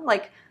form.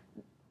 Like,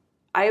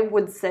 I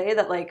would say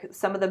that, like,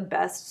 some of the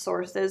best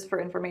sources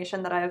for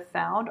information that I have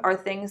found are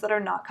things that are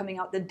not coming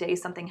out the day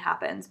something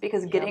happens,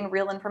 because getting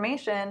real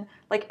information,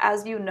 like,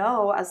 as you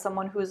know, as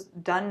someone who's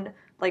done,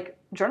 like,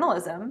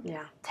 journalism,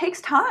 takes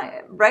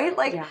time, right?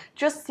 Like,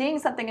 just seeing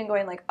something and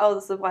going, like, oh,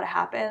 this is what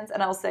happens.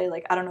 And I'll say,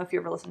 like, I don't know if you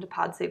ever listened to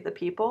Pod Save the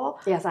People.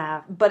 Yes, I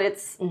have. But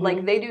it's,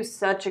 like, they do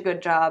such a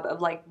good job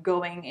of, like,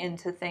 going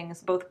into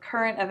things, both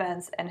current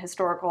events and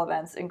historical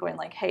events, and going,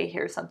 like, hey,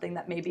 here's something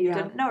that maybe you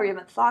didn't know or you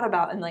haven't thought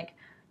about. And, like,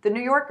 The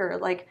New Yorker,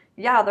 like,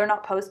 they're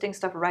not posting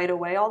stuff right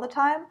away all the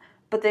time,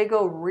 but they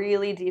go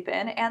really deep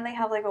in, and they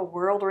have, like, a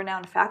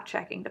world-renowned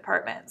fact-checking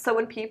department. So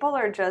when people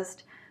are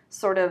just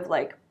sort of,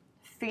 like,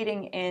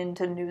 feeding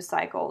into news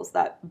cycles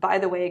that, by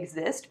the way,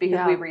 exist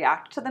because we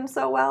react to them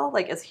so well,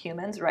 like, as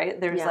humans, right?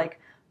 There's, like,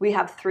 we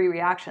have 3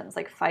 reactions,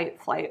 like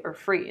fight, flight, or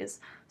freeze.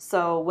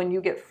 So when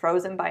you get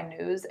frozen by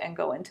news and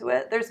go into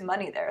it, there's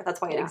money there. That's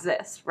why it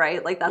exists,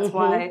 right? Like, that's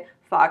why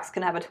Fox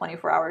can have a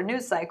 24-hour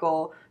news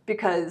cycle,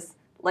 because,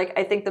 like,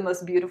 I think the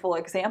most beautiful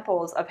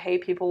examples of, hey,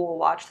 people will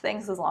watch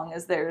things as long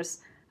as there's,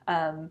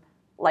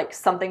 like,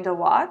 something to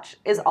watch,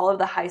 is all of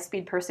the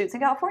high-speed pursuits in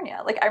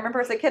California. Like, I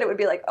remember as a kid, it would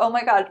be like, oh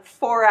my God,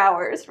 4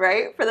 hours,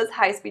 right, for this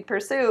high-speed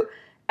pursuit.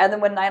 And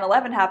then when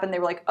 9/11 happened, they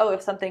were like, oh,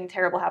 if something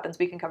terrible happens,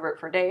 we can cover it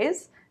for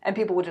days. And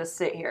people would just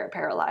sit here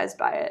paralyzed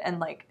by it. And,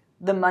 like,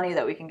 the money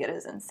that we can get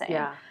is insane.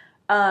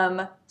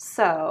 Yeah.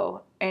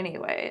 So,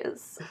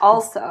 anyways,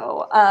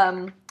 also,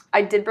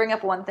 I did bring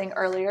up one thing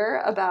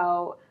earlier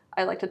about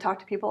I like to talk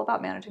to people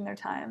about managing their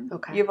time.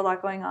 Okay. You have a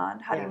lot going on.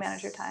 How do you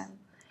manage your time?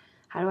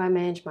 How do I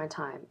manage my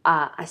time?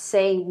 I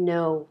say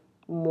no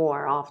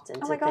more often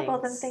to Oh my God, things.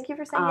 well then thank you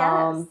for saying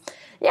yes.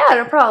 Yeah,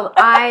 no problem.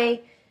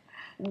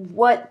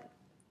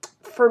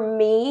 For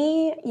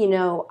me,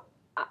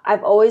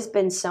 I've always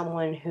been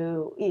someone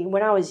who,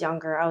 when I was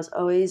younger, I was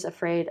always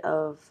afraid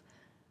of,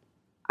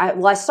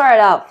 I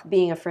started out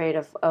being afraid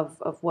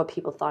of what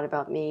people thought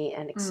about me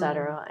and et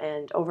cetera.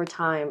 And over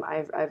time,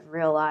 I've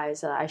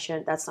realized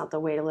that that's not the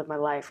way to live my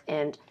life.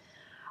 And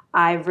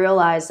I've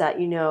realized that,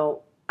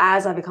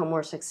 as I become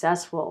more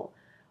successful,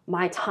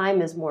 my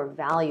time is more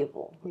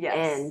valuable. Yes.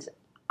 And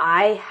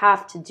I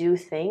have to do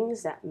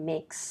things that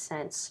make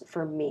sense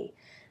for me,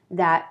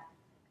 that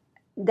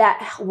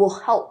will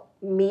help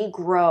me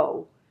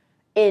grow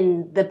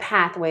in the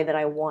pathway that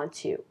I want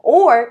to,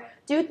 or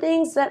do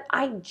things that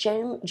I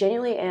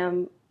genuinely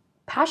am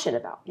passionate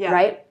about,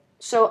 right?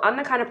 So I'm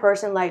the kind of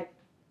person, like,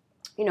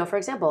 for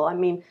example,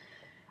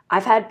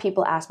 I've had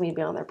people ask me to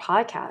be on their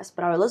podcast,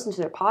 but I would listen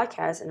to their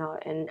podcast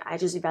and I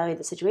just evaluate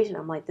the situation.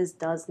 I'm like, this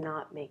does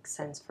not make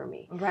sense for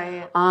me.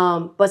 Right.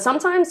 But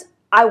sometimes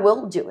I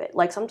will do it.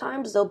 Like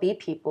sometimes there'll be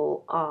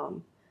people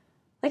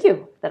like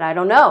you that I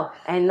don't know,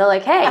 and they're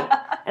like, hey,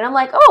 and I'm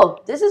like,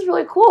 oh, this is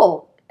really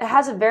cool. It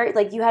has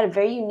you had a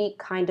very unique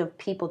kind of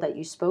people that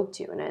you spoke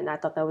to, and I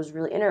thought that was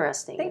really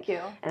interesting. Thank you.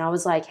 And I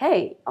was like,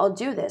 hey, I'll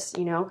do this.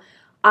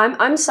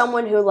 I'm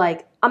someone who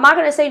I'm not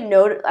gonna say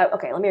no to.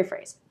 Okay, let me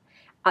rephrase.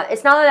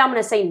 It's not that I'm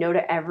going to say no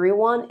to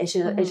everyone. It's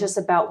just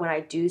about when I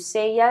do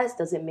say yes,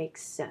 does it make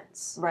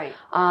sense? Right.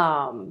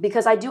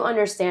 Because I do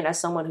understand, as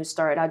someone who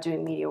started out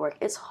doing media work,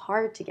 it's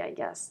hard to get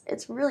yes.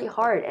 It's really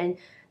hard. And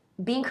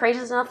being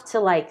courageous enough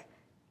to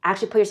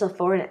actually put yourself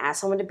forward and ask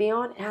someone to be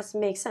on, it has to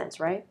make sense,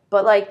 right?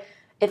 But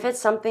if it's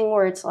something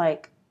where it's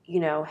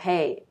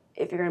hey,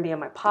 if you're going to be on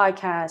my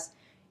podcast,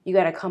 you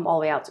got to come all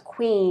the way out to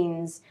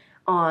Queens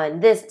on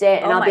this day.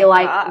 And I'll be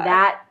like,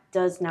 that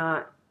does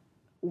not...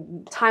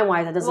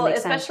 time-wise, that doesn't make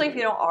sense. Well, especially if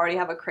you don't already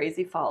have a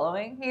crazy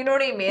following. You know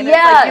what I mean?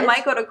 Yeah. It's you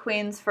might go to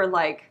Queens for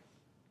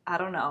I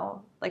don't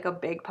know, a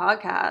big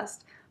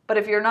podcast. But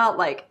if you're not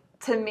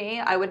to me,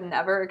 I would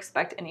never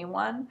expect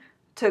anyone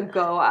to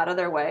go out of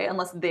their way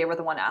unless they were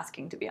the one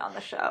asking to be on the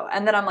show.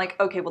 And then I'm like,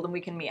 okay, well then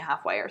we can meet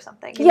halfway or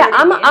something. You know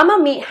what I mean? I'm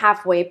a meet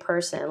halfway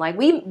person.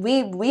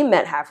 We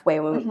met halfway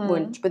when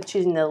with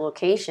choosing the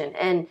location.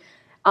 And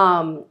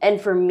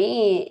for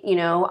me,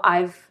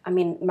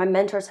 my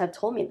mentors have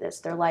told me this.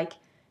 They're like,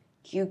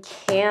 you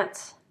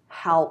can't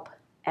help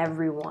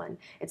everyone.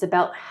 It's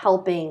about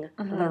helping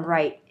the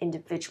right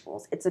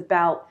individuals. It's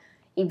about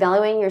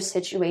evaluating your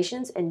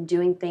situations and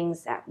doing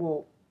things that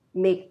will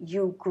make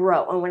you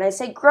grow. And when I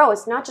say grow,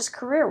 it's not just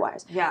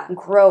career-wise. Yeah.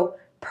 Grow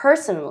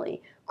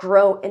personally,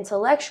 grow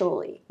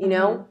intellectually,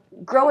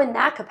 grow in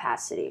that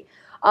capacity.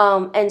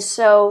 And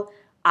so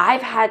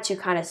I've had to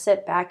kind of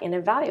sit back and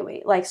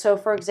evaluate. So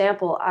for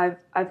example,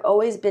 I've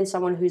always been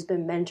someone who's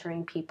been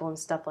mentoring people and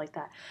stuff like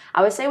that.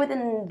 I would say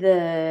within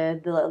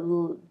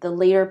the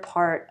later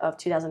part of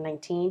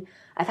 2019,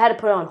 I've had to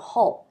put it on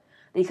hold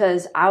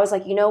because I was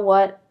like, you know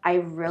what? I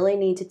really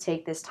need to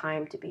take this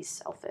time to be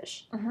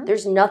selfish.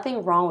 There's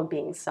nothing wrong with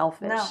being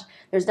selfish. No.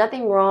 There's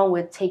nothing wrong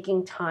with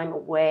taking time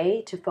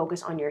away to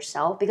focus on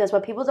yourself, because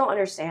what people don't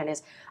understand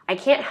is I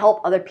can't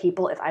help other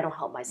people if I don't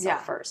help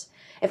myself first.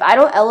 If I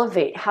don't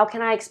elevate, how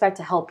can I expect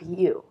to help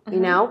you?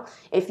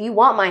 If you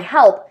want my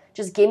help,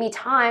 just give me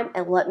time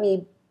and let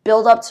me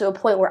build up to a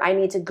point where I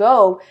need to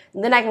go,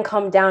 and then I can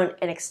come down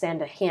and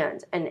extend a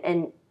hand.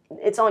 And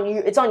it's on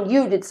you. It's on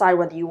you to decide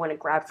whether you want to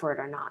grab for it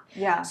or not.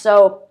 Yeah.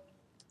 So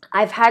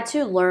I've had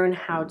to learn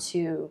how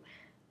to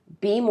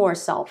be more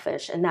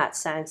selfish in that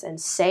sense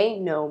and say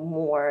no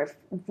more,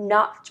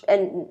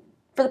 and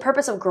for the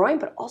purpose of growing,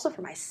 but also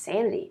for my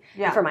sanity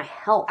and for my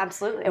health.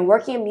 Absolutely. And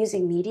working in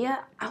music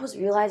media, I was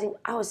realizing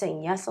I was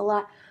saying yes a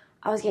lot.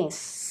 I was getting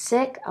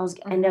sick. I was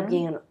ended up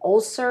getting an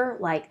ulcer,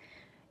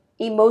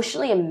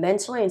 emotionally and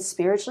mentally and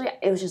spiritually,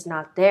 it was just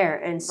not there.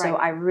 And so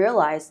I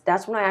realized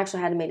that's when I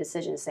actually had to make a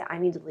decision to say, I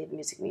need to leave the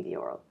music media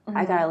world.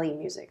 I gotta leave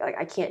music.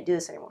 I can't do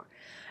this anymore.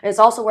 And it's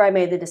also where I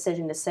made the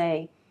decision to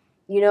say,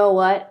 you know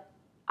what?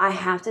 I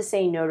have to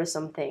say no to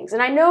some things.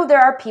 And I know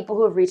there are people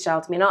who have reached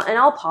out to me, and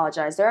I'll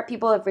apologize. There are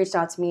people who have reached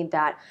out to me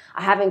that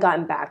I haven't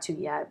gotten back to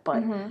yet,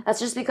 but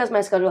that's just because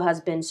my schedule has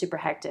been super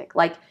hectic.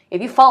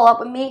 If you follow up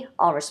with me,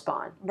 I'll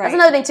respond. Right. That's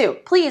another thing too.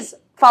 Please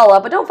follow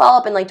up, but don't follow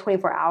up in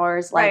 24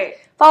 hours.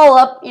 Follow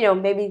up,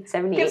 maybe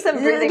 78.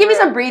 Give me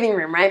some breathing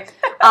room, right?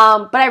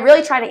 But I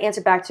really try to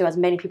answer back to as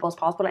many people as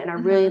possible, and I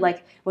really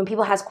when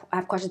people have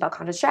questions about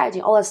content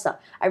strategy, all that stuff,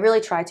 I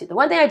really try to. The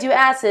one thing I do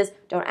ask is,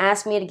 don't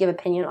ask me to give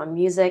opinion on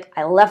music.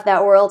 I left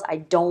that world. I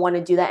don't want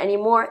to do that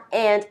anymore.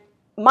 And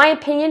my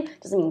opinion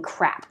doesn't mean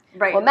crap.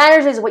 Right. What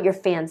matters is what your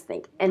fans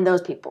think, and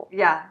those people.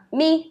 Yeah.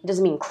 Me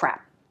doesn't mean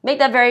crap. Make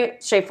that very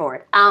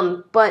straightforward.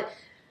 But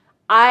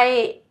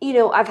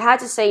I've had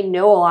to say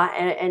no a lot,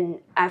 and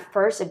at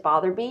first it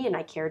bothered me, and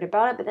I cared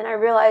about it, but then I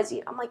realized,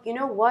 I'm like, you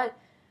know what?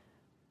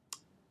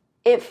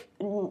 If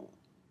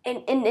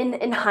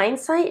in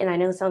hindsight, and I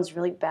know it sounds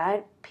really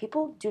bad,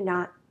 people do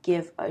not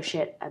give a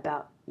shit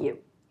about you.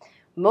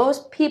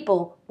 Most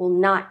people will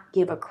not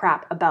give a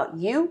crap about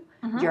you,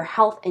 your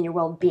health, and your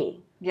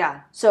well-being.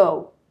 Yeah.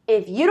 So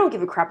if you don't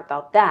give a crap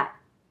about that,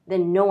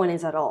 then no one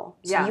is at all.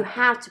 So Yeah. you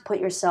have to put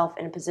yourself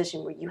in a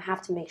position where you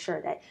have to make sure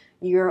that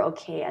you're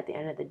okay at the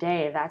end of the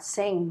day. If that's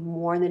saying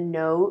more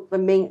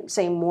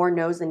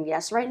no's than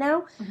yes right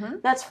now,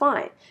 that's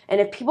fine.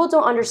 And if people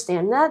don't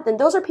understand that, then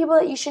those are people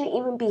that you shouldn't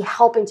even be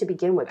helping to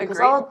begin with, because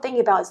all they're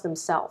thinking about is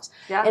themselves.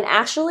 Yeah. And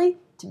actually,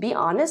 to be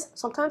honest,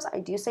 sometimes I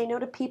do say no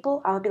to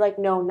people. I'll be like,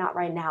 no, not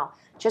right now,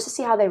 just to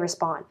see how they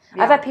respond.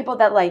 Yeah. I've had people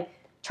that like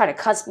try to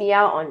cuss me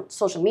out on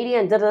social media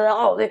and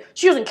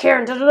she doesn't care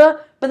and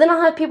But then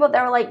I'll have people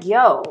that are like,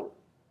 yo,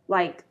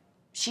 like,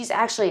 she's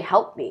actually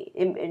helped me.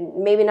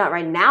 And maybe not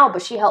right now,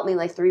 but she helped me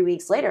like 3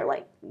 weeks later.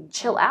 Like,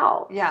 chill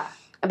out. Yeah.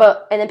 And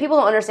then people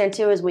don't understand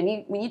too is when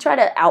you try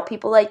to out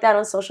people like that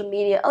on social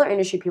media, other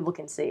industry people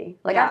can see.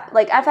 Like,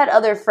 I've had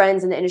other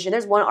friends in the industry.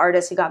 There's one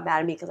artist who got mad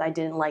at me because I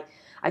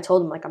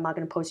told him, like, I'm not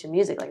going to post your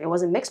music. Like, it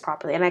wasn't mixed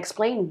properly. And I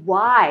explained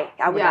why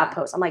I would not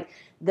post. I'm like,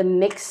 the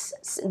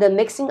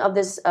mixing of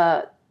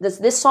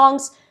this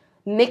song's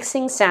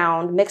mixed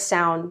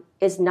sound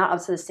is not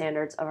up to the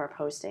standards of our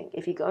posting.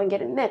 If you go and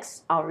get it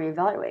mixed, I'll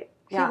reevaluate.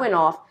 Yeah. He went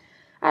off.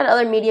 I had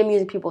other media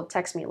music people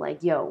text me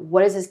like, yo,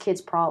 what is this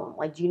kid's problem?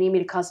 Like, do you need me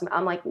to cuss him?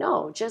 I'm like,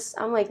 no,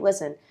 I'm like,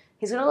 listen,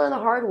 he's going to learn the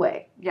hard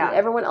way. Yeah.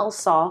 Everyone else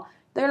saw,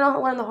 they're going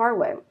to learn the hard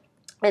way.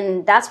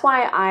 And that's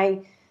why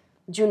I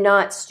do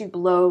not stoop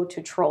low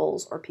to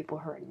trolls or people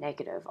who are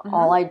negative.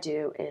 All I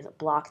do is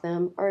block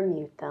them or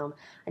mute them.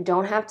 I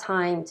don't have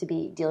time to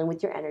be dealing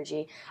with your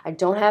energy. I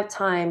don't have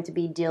time to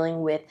be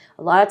dealing with,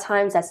 a lot of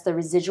times that's the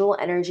residual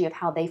energy of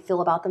how they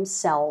feel about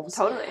themselves.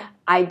 Totally.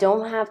 I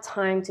don't have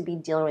time to be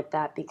dealing with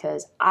that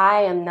because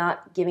I am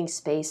not giving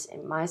space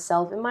in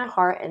myself, in my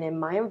heart, and in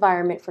my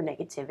environment for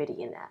negativity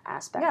in that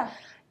aspect. Yeah.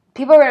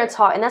 People are going to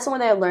talk, and that's the one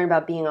thing I learned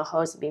about being a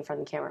host and being in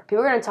front of the camera.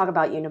 People are going to talk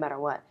about you no matter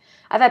what.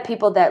 I've had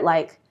people that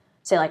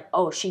say like,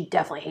 oh, she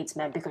definitely hates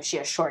men because she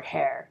has short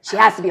hair. She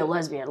has to be a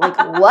lesbian. Like,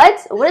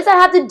 what? What does that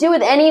have to do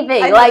with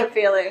anything? I know the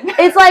feeling.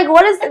 It's like,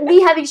 what does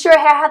me having short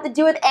hair have to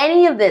do with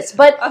any of this?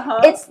 But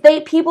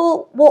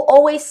people will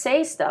always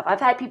say stuff. I've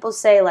had people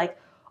say like,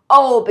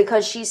 oh,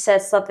 because she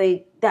says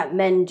something that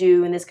men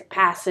do in this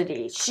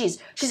capacity, she's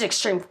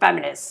extreme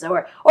feminist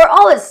or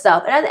all this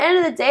stuff. And at the end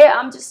of the day,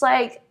 I'm just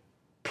like,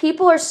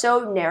 people are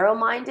so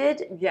narrow-minded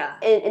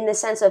in the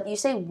sense of you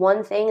say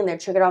one thing and they're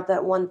triggered off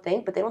that one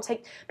thing, but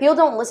people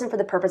don't listen for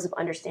the purpose of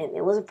understanding.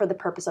 They listen for the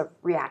purpose of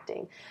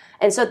reacting.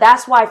 And so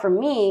that's why for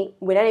me,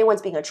 when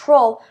anyone's being a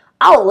troll,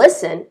 I'll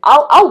listen.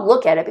 I'll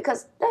look at it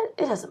because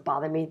it doesn't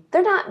bother me.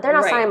 They're not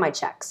signing my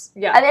checks.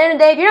 Yeah. At the end of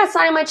the day, if you're not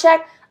signing my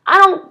check, I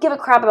don't give a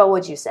crap about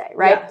what you say,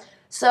 right? Yeah.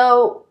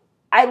 So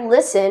I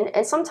listen,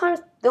 and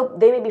sometimes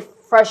they may be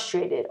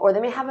frustrated or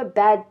they may have a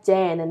bad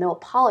day and then they'll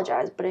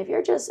apologize. But if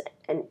you're just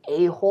an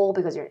a-hole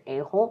because you're an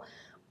a-hole,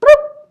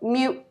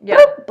 mute,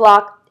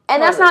 block.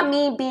 And that's not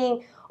me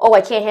being, oh,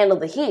 I can't handle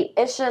the heat.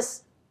 It's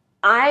just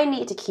I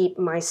need to keep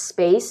my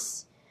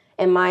space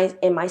and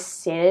my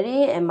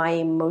sanity and my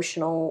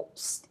emotional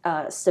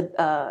state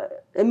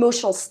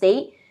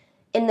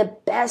in the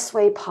best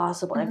way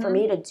possible. And for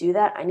me to do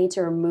that, I need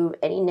to remove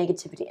any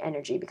negativity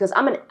energy because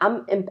I'm an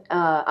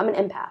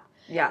empath.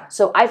 Yeah.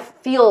 So I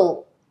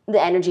feel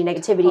the energy,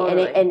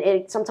 negativity, and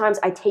it sometimes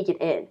I take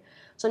it in.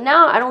 So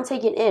now I don't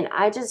take it in.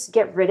 I just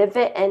get rid of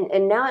it.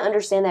 And now I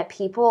understand that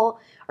people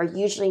are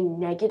usually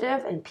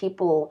negative and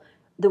people,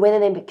 the way that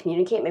they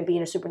communicate may be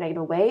in a super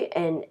negative way.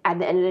 And at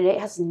the end of the day,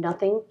 it has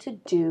nothing to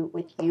do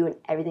with you and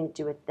everything to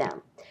do with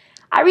them.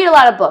 I read a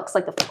lot of books,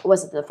 like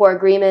the Four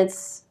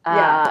Agreements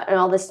and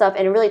all this stuff.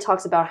 And it really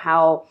talks about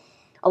how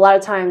a lot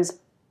of times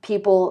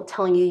people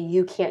telling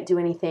you can't do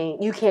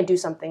anything, you can't do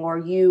something,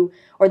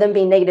 or them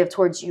being negative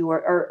towards you,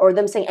 or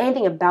them saying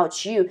anything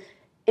about you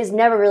is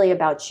never really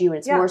about you, and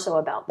it's more so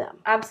about them.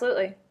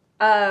 Absolutely.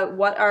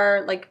 What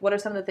are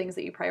some of the things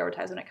that you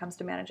prioritize when it comes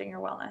to managing your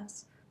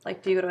wellness?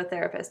 Like, do you go to a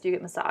therapist? Do you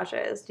get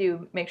massages? Do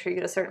you make sure you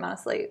get a certain amount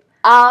of sleep?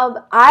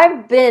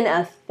 I've been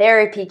a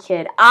therapy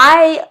kid.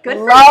 I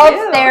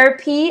love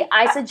therapy.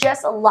 I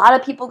suggest a lot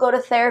of people go to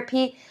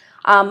therapy.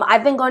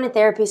 I've been going to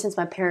therapy since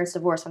my parents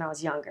divorced when I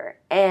was younger,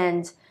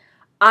 and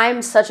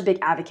I'm such a big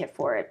advocate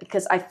for it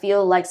because I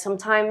feel like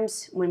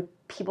sometimes when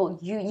people,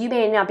 you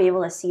may not be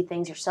able to see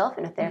things yourself,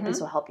 and a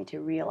therapist will help you to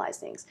realize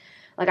things.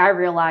 Like, I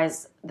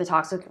realized the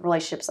toxic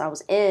relationships I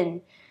was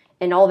in,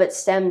 and all of it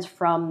stemmed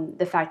from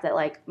the fact that,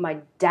 like, my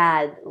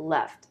dad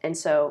left. And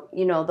so,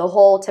 the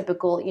whole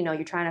typical,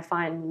 you're trying to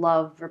find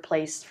love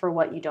replaced for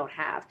what you don't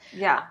have.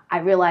 Yeah. I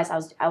realized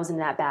I was in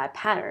that bad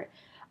pattern.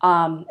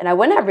 And I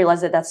wouldn't have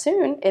realized it that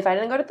soon if I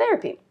didn't go to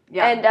therapy.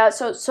 Yeah. And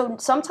so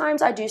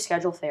sometimes I do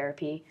schedule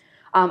therapy.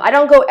 I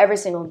don't go every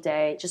single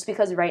day just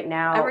because right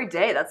now... Every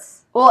day,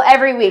 that's... Well,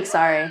 every week,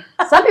 sorry.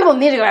 Some people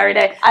need to go every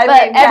day.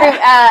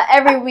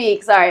 Every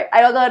week, sorry.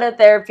 I don't go to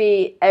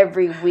therapy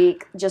every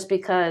week just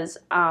because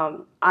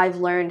I've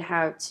learned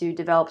how to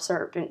develop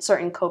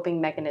certain coping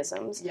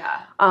mechanisms.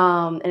 Yeah.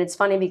 And it's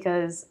funny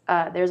because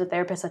there's a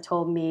therapist that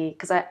told me,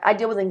 because I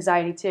deal with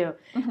anxiety too,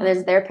 and there's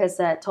a therapist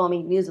that told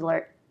me, news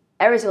alert,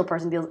 every single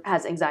person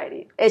has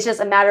anxiety. It's just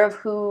a matter of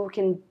who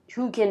can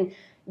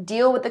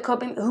deal with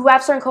who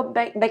have certain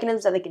coping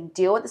mechanisms that they can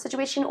deal with the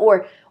situation,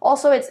 or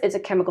also it's a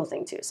chemical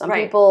thing too. Some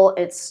people,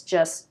 it's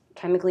just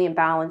chemically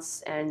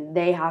imbalanced and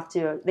they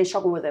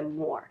struggle with it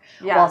more.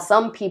 Yeah. While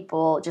some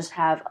people just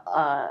have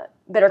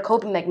better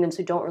coping mechanisms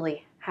who don't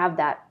really have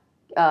that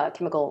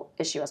chemical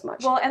issue as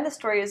much. Well, and the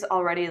stories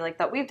already like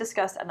that we've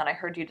discussed and that I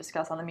heard you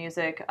discuss on the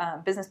music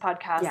business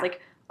podcast,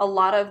 like a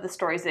lot of the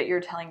stories that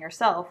you're telling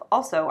yourself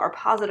also are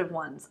positive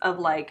ones of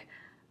like,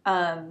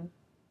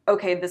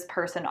 okay, this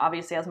person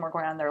obviously has more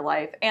going on in their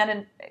life.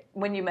 And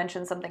when you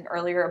mentioned something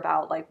earlier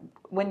about like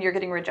when you're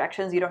getting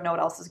rejections, you don't know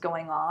what else is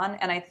going on.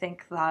 And I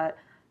think that,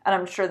 and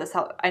I'm sure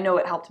I know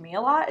it helped me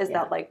a lot, is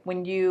that like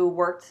when you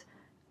worked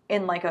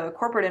in like a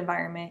corporate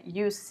environment,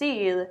 you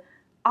see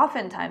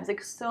oftentimes,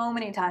 like so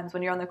many times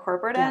when you're on the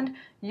corporate end,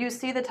 you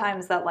see the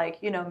times that like,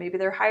 you know, maybe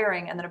they're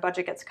hiring and then a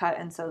budget gets cut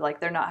and so like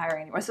they're not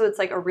hiring anymore. So it's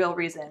like a real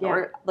reason. Yeah.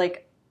 Or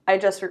like I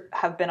just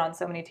have been on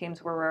so many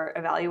teams where we're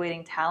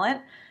evaluating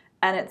talent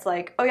and it's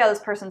like, oh yeah, this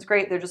person's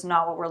great. They're just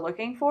not what we're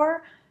looking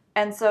for.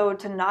 And so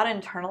to not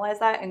internalize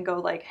that and go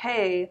like,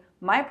 hey,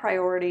 my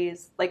priority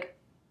is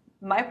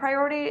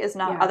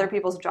not other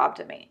people's job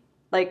to me.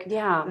 Like,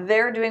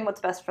 they're doing what's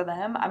best for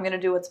them. I'm going to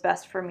do what's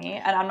best for me.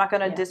 And I'm not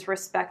going to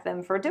disrespect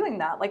them for doing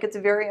that. Like, it's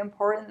very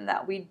important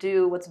that we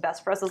do what's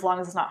best for us as long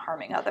as it's not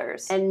harming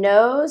others. And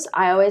no's,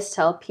 I always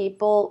tell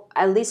people,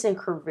 at least in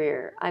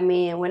career. I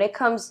mean, when it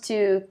comes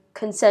to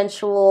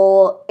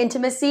consensual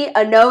intimacy,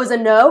 a no is a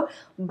no.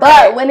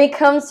 But when it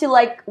comes to,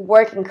 like,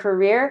 work and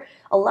career,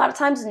 a lot of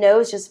times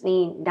no's just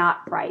mean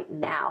not right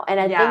now. And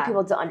I think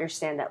people don't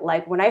understand that.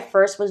 Like, when I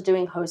first was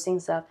doing hosting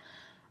stuff,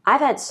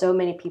 I've had so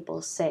many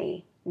people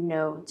say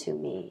no to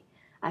me.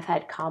 I've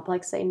had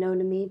Complex say no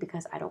to me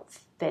because I don't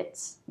fit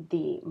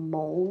the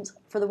mold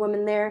for the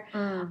women there.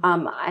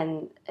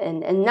 And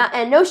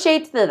no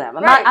shade to them.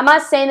 I'm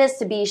not saying this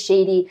to be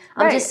shady.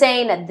 I'm just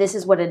saying that this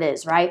is what it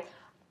is, right?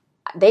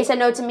 They said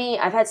no to me.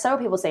 I've had several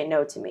people say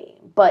no to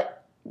me.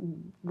 But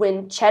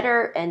when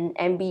Cheddar and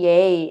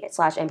NBA/NBA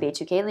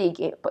 2K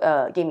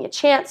League gave me a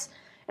chance,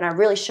 and I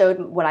really showed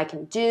what I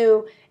can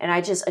do, and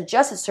I just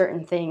adjusted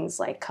certain things,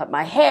 like cut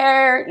my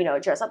hair, you know,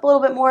 dress up a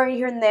little bit more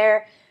here and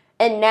there.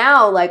 And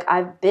now, like,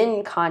 I've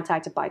been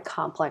contacted by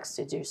Complex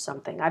to do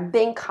something. I've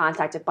been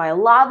contacted by a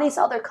lot of these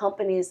other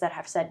companies that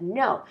have said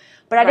no.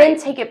 But I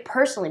didn't take it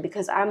personally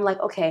because I'm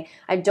like, okay,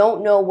 I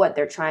don't know what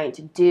they're trying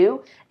to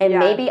do, and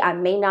maybe I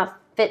may not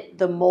fit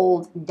the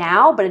mold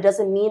now, but it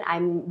doesn't mean I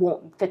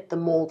won't fit the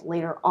mold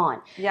later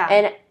on. Yeah.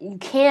 And you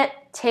can't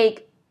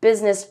take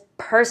business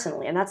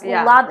personally, and that's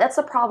that's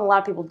the problem a lot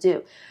of people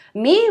do.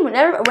 Me,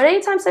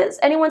 anytime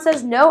anyone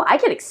says no, I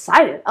get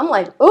excited. I'm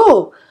like,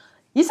 ooh,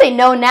 you say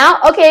no now?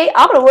 Okay,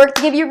 I'm gonna work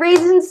to give you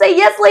reasons and say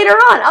yes later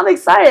on. I'm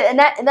excited, and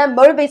that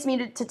motivates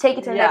me to take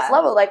it to the next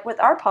level. Like with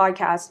our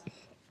podcast,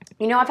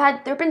 you know,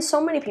 there've been so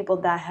many people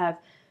that have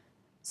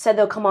said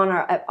they'll come on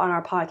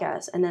our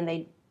podcast, and then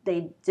they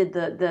did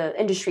the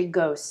industry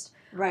ghost,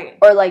 right?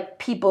 Or like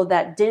people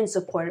that didn't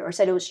support it or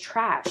said it was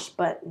trash.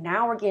 But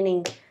now we're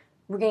getting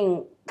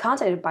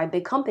contacted by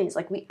big companies.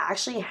 Like we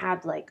actually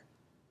have like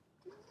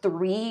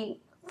 3-4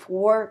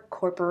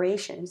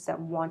 corporations that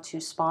want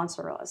to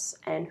sponsor us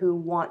and who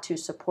want to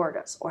support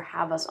us or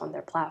have us on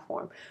their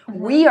platform.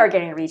 We are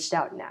getting reached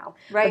out now,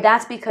 right? But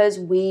that's because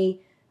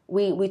we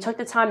took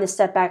the time to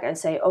step back and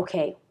say,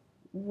 okay,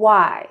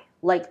 why?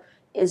 Like,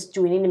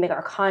 do we need to make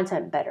our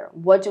content better?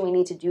 What do we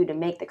need to do to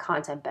make the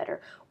content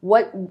better?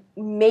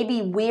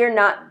 Maybe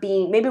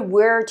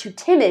we're too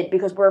timid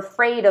because we're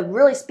afraid of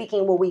really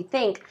speaking what we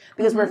think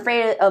because we're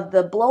afraid of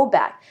the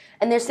blowback.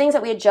 And there's things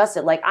that we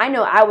adjusted. Like, I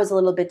know I was a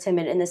little bit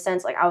timid in the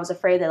sense, like, I was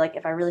afraid that, like,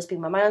 if I really speak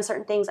my mind on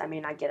certain things, I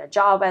may not get a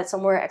job at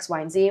somewhere, X, Y,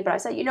 and Z. But I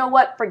said, you know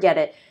what? Forget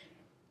it.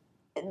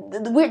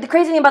 The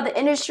crazy thing about the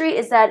industry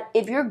is that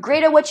if you're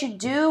great at what you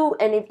do,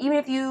 and even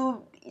if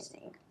you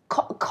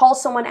call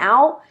someone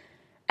out,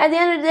 at the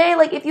end of the day,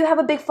 like, if you have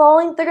a big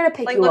following, they're going to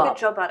pick you up. Like, look at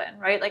Joe Budden,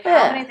 right? Like,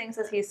 how many things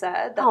has he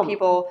said that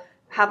people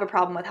have a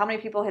problem with? How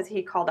many people has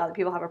he called out that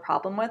people have a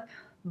problem with?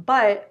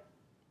 But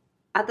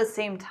at the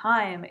same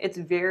time, it's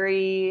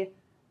very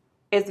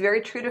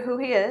true to who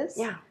he is.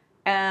 Yeah.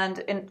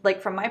 And like,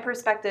 from my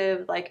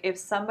perspective, like, if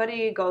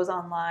somebody goes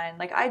online,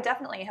 like, I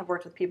definitely have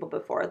worked with people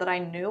before that I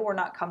knew were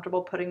not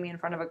comfortable putting me in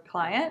front of a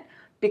client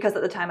because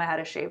at the time I had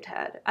a shaved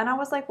head. And I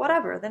was like,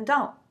 whatever, then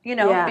don't, you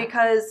know,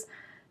 because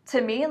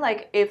to me,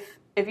 like,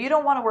 if you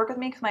don't want to work with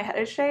me because my head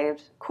is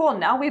shaved, cool.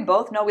 Now we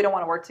both know we don't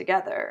want to work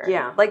together.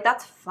 Yeah. Like,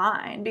 that's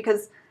fine.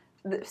 Because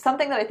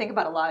something that I think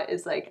about a lot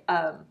is, like,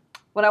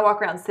 when I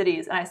walk around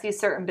cities and I see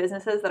certain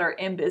businesses that are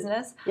in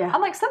business, Yeah.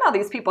 I'm like, somehow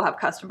these people have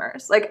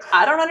customers. Like,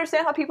 I don't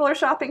understand how people are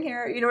shopping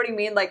here. You know what I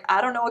mean? Like,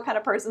 I don't know what kind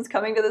of person's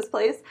coming to this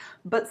place,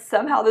 but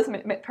somehow this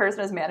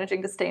person is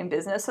managing to stay in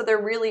business. So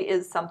there really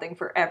is something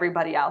for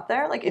everybody out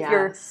there. Like, if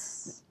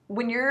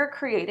when you're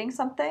creating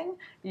something,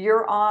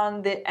 you're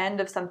on the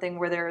end of something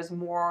where there is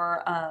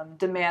more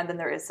demand than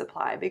there is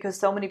supply, because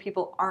so many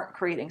people aren't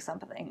creating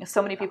something.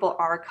 So many people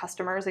are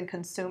customers and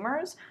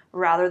consumers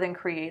rather than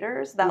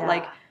creators that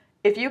like,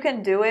 if you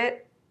can do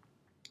it,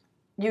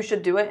 you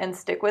should do it and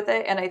stick with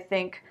it. And I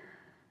think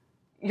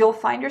you'll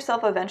find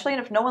yourself eventually,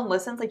 and if no one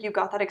listens, like, you've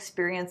got that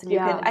experience, and you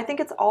can, I think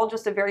it's all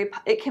just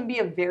it can be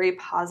a very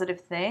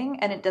positive thing,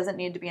 and it doesn't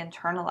need to be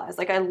internalized.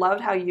 Like, I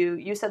loved how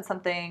you said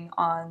something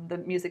on the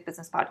Music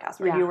Business Podcast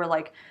where you were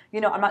like,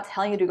 you know, I'm not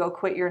telling you to go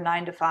quit your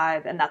 9 to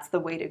 5 and that's the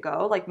way to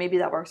go. Like, maybe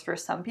that works for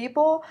some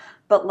people,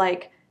 but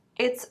like,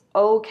 it's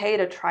okay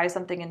to try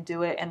something and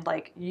do it. And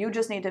like, you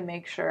just need to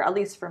make sure, at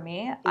least for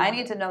me, I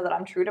need to know that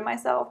I'm true to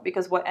myself,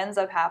 because what ends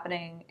up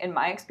happening in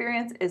my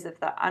experience is if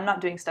that I'm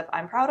not doing stuff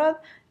I'm proud of,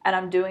 and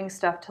I'm doing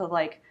stuff to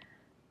like,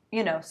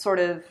 you know, sort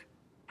of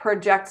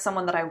project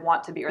someone that I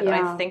want to be, or that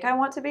I think I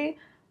want to be.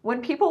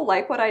 When people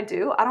like what I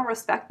do, I don't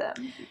respect them.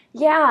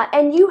 Yeah,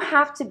 and you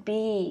have to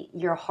be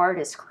your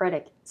hardest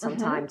critic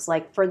sometimes.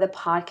 Like for the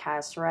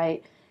podcast,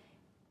 right?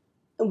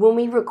 When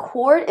we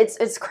record,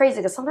 it's crazy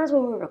because sometimes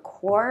when we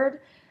record,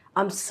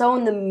 I'm so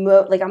in the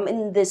mode, like I'm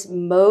in this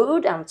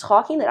mode, I'm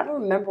talking that I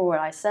don't remember what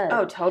I said.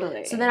 Oh,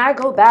 totally. So then I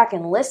go back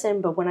and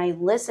listen, but when I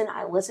listen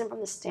from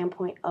the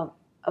standpoint of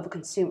a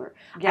consumer.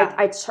 Yeah.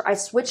 I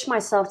switch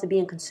myself to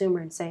being a consumer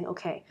and saying,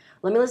 okay,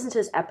 let me listen to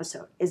this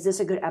episode. Is this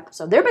a good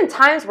episode? There have been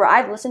times where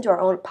I've listened to our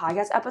own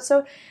podcast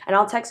episode and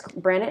I'll text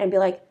Brandon and be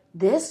like,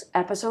 this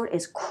episode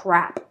is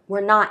crap.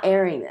 We're not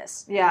airing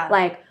this. Yeah.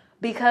 Like,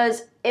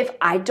 because if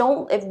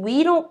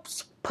we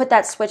don't put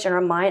that switch in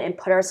our mind and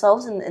put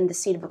ourselves in the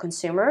seat of a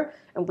consumer,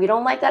 and we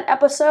don't like that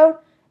episode,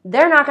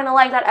 they're not going to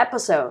like that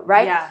episode,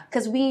 right? Yeah.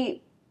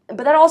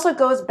 But that also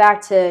goes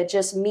back to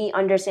just me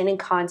understanding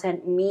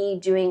content, me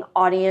doing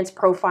audience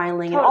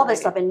profiling and all this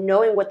stuff, and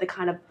knowing what the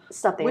kind of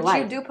stuff they like.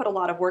 Which you do put a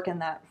lot of work in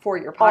that for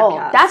your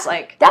podcast.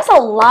 Oh, that's a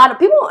lot of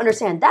people don't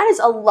understand. That is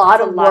a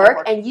lot of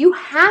work, and you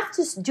have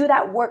to do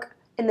that work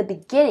in the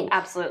beginning.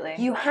 Absolutely.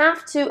 You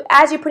have to,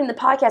 as you're putting the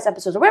podcast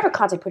episodes or whatever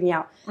content you're putting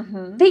out,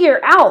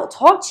 figure out,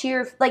 talk to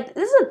your, like,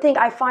 this is a thing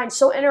I find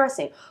so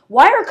interesting.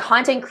 Why are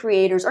content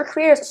creators or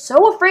creators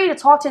so afraid to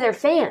talk to their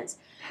fans?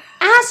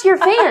 Ask your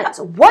fans,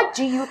 they're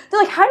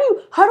like, how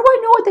do I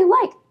know what they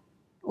like?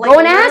 Go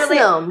and ask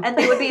them. And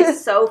they would be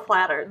so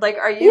flattered. Like,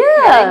 are you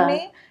kidding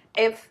me?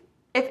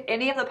 If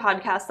any of the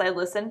podcasts I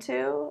listen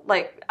to,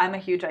 like, I'm a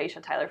huge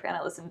Aisha Tyler fan.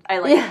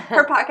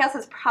 Her podcast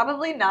has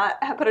probably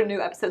not put a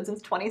new episode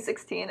since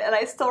 2016, and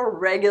I still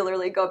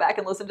regularly go back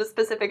and listen to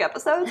specific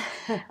episodes.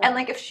 And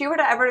like, if she were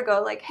to ever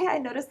go like, hey, I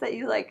noticed that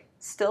you like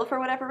still for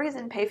whatever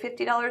reason pay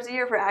 $50 a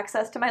year for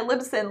access to my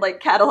Libsyn like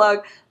catalog,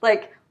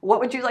 like, what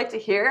would you like to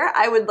hear?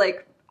 I would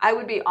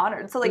be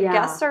honored. So like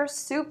guests are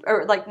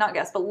not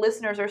guests, but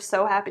listeners are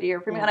so happy to hear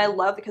from you. And I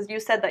love, because you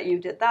said that you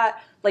did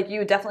that, like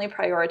you definitely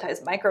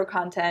prioritize micro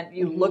content.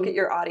 You look at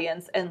your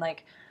audience, and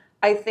like,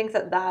 I think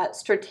that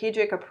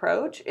strategic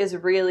approach is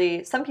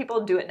really, some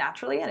people do it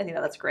naturally, and I think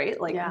that's great.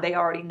 Like they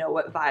already know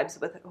what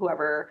vibes with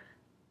whoever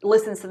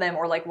listens to them,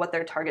 or like what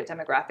their target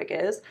demographic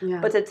is. Yeah.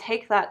 But to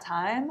take that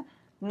time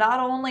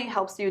not only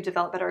helps you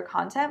develop better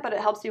content, but it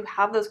helps you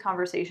have those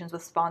conversations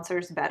with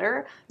sponsors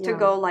better to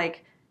go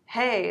like,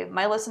 hey,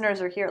 my listeners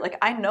are here. Like,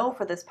 I know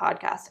for this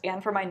podcast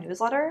and for my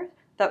newsletter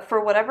that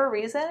for whatever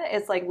reason,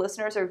 it's like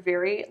listeners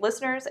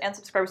and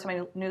subscribers to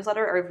my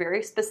newsletter are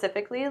very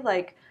specifically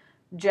like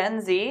Gen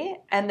Z,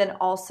 and then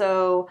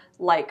also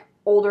like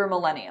older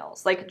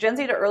millennials, like Gen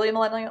Z to early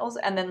millennials,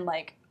 and then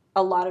like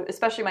a lot of,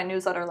 especially my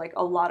newsletter, like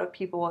a lot of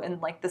people in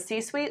like the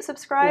C-suite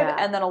subscribe,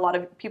 and then a lot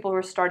of people who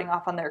are starting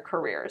off on their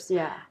careers.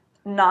 Yeah.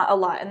 Not a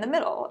lot in the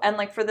middle. And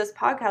like for this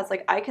podcast,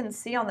 like I can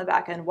see on the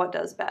back end what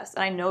does best.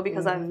 And I know,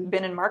 because I've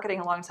been in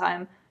marketing a long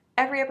time,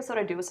 every episode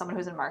I do with someone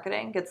who's in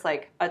marketing gets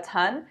like a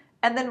ton.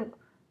 And then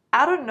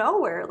out of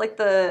nowhere, like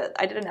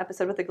I did an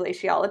episode with a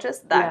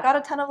glaciologist that got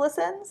a ton of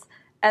listens.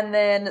 And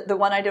then the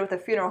one I did with a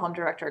funeral home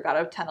director got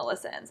a ton of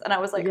listens. And I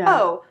was like,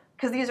 oh,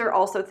 because these are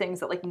also things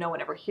that like no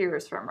one ever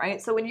hears from,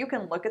 right? So when you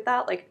can look at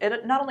that, like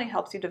it not only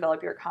helps you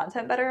develop your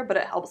content better, but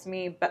it helps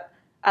me, but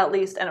at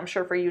least, and I'm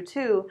sure for you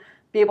too,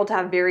 be able to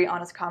have very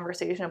honest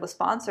conversation with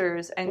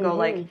sponsors and go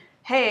like,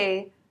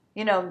 hey,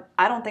 you know,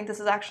 I don't think this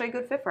is actually a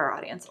good fit for our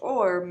audience.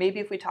 Or maybe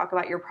if we talk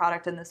about your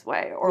product in this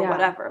way or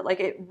whatever.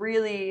 Like it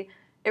really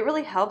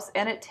helps,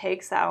 and it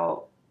takes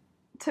out,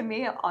 to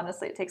me,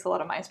 honestly, it takes a lot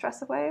of my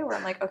stress away, where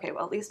I'm like, okay,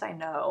 well, at least I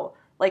know.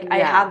 Like I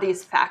have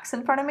these facts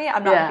in front of me.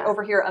 I'm not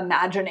over here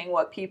imagining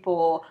what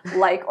people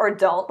like or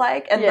don't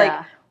like. And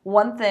like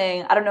one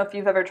thing, I don't know if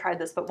you've ever tried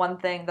this, but one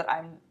thing that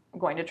I'm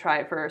going to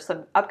try for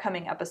some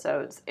upcoming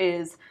episodes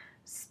is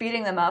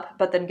speeding them up,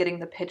 but then getting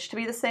the pitch to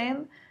be the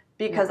same,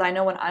 because I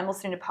know when I'm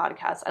listening to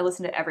podcasts, I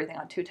listen to everything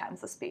on 2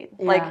 times the speed.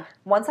 Yeah. Like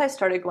once I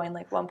started going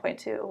like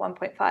 1.2,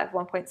 1.5,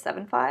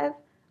 1.75,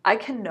 I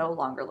can no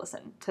longer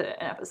listen to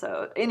an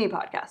episode, any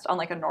podcast on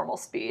like a normal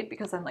speed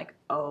because I'm like,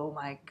 oh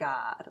my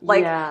God.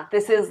 Like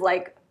this is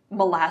like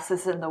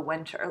molasses in the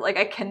winter. Like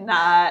I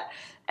cannot.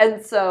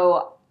 And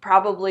so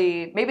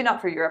probably, maybe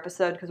not for your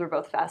episode because we're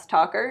both fast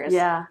talkers.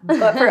 Yeah.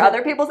 But for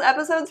other people's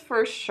episodes,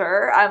 for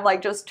sure, I'm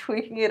like just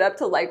tweaking it up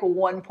to like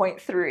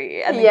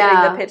 1.3 and then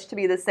getting the pitch to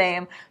be the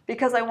same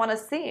because I want to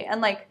see.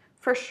 And like,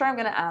 for sure, I'm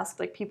going to ask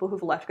like people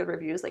who've left good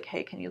reviews, like,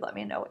 hey, can you let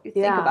me know what you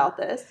think about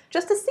this?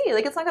 Just to see.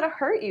 Like, it's not going to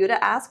hurt you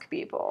to ask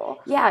people.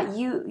 Yeah,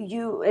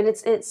 and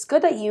it's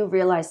good that you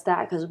realize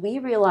that because we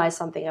realized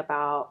something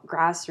about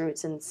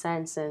Grassroots and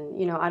Sense, and,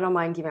 you know, I don't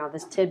mind giving out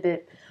this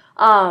tidbit.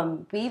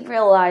 We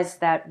realized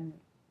that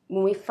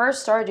when we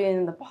first started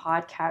doing the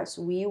podcast,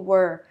 we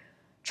were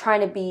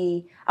trying to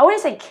be, I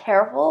wouldn't say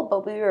careful,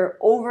 but we were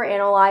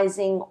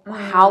overanalyzing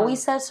how we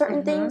said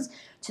certain things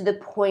to the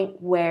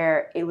point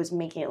where it was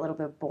making it a little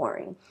bit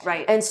boring.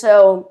 Right. And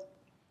so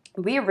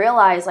we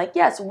realized, like,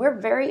 yes, we're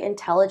very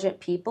intelligent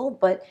people,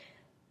 but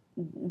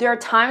there are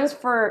times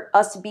for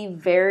us to be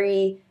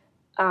very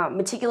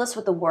meticulous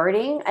with the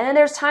wording, and then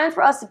there's times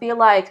for us to be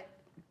like,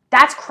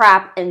 that's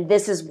crap, and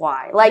this is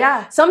why.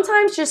 Like,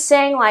 sometimes just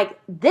saying, like,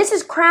 this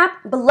is crap,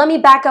 but let me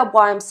back up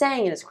why I'm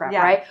saying it is crap,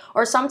 right?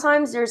 Or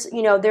sometimes there's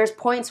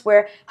points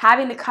where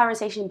having the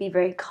conversation be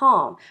very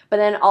calm, but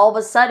then all of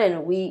a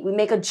sudden we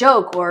make a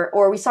joke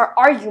or we start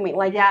arguing.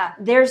 Like,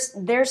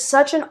 there's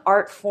such an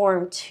art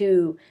form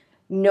to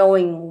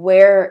knowing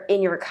where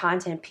in your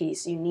content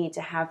piece you need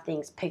to have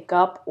things pick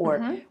up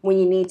or when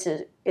you need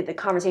to, if the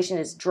conversation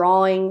is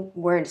drawing,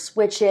 where to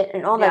switch it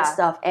and all that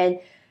stuff. And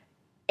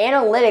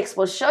analytics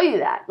will show you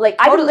that. Like,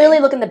 I can literally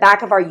look in the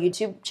back of our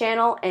YouTube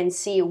channel and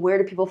see where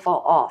do people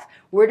fall off.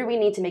 Where do we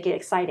need to make it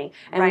exciting?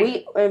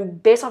 And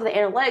and based off of the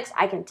analytics,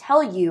 I can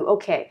tell you,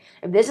 okay,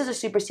 if this is a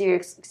super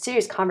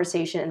serious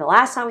conversation, and the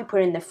last time we put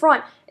it in the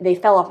front, they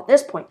fell off at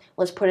this point,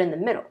 let's put it in the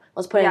middle.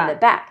 Let's put it in the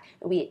back.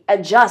 We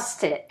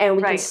adjust it, and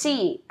we can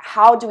see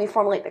how do we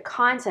formulate the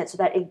content so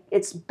that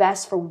it's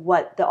best for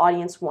what the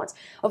audience wants.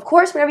 Of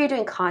course, whenever you're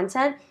doing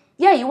content,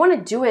 you want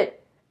to do it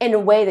in a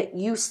way that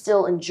you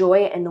still enjoy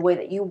it and the way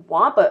that you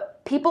want,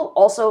 but people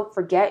also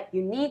forget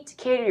you need to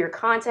cater your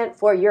content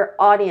for your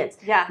audience.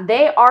 Yeah.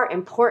 They are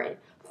important.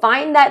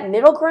 Find that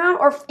middle ground,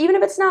 or even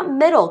if it's not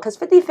middle, because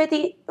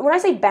 50-50, when I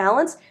say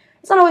balance,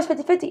 it's not always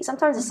 50-50.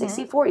 Sometimes it's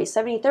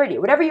 60-40, 70-30,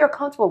 whatever you're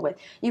comfortable with.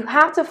 You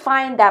have to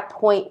find that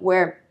point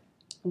where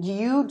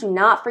you do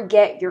not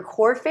forget your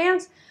core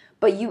fans,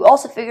 but you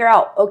also figure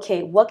out,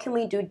 okay, what can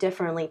we do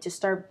differently to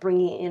start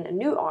bringing in a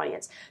new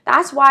audience?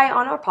 That's why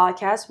on our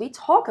podcast, we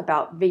talk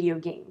about video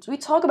games. We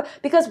talk about,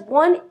 because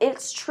one,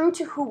 it's true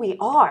to who we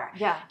are.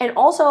 Yeah. And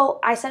also,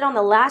 I said on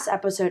the last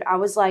episode, I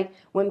was like,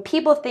 when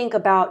people think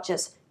about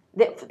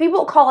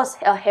people call us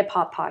a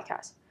hip-hop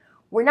podcast.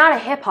 We're not a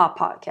hip-hop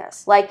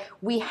podcast. Like,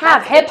 we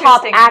have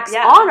hip-hop acts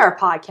on our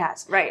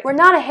podcast. Right. We're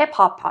not a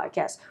hip-hop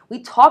podcast.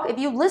 We talk, if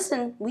you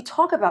listen, we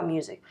talk about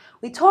music.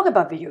 We talk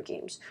about video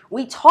games.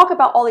 We talk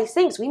about all these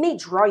things. We may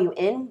draw you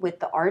in with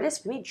the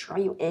artist. We may draw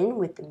you in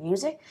with the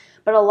music.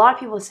 But a lot of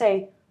people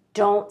say,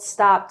 don't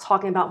stop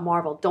talking about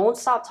Marvel. Don't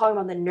stop talking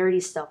about the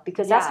nerdy stuff,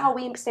 because that's how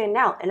we stand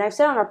out. And I've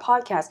said on our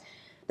podcast,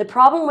 the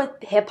problem with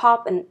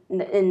hip-hop and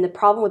the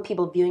problem with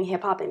people viewing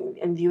hip-hop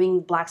and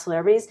viewing black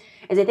celebrities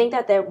is they think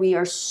that we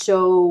are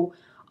so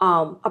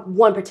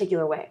one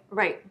particular way.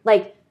 Right.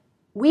 Like,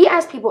 we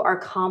as people are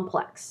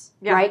complex,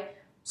 right?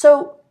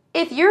 So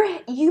if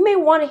you may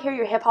want to hear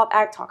your hip-hop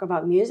act talk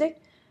about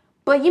music,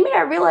 but you may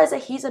not realize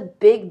that he's a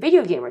big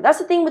video gamer. That's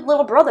the thing with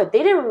Little Brother.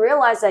 They didn't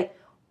realize, like,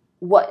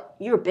 what,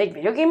 you're a big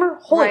video gamer?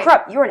 Holy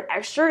crap, you're an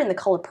extra in The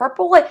Color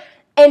Purple? Like,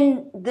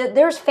 and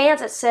there's fans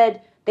that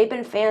said, they've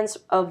been fans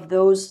of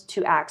those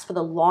two acts for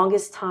the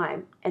longest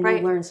time, and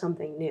they learn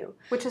something new.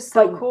 Which is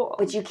so cool.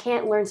 But you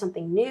can't learn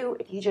something new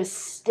if you just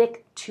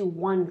stick to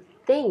one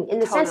thing. In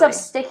the sense of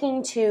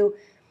sticking to,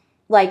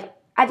 like,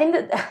 I think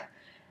that...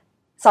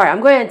 Sorry,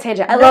 I'm going on a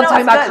tangent. I love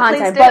talking about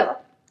content,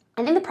 but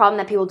I think the problem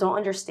that people don't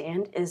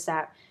understand is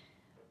that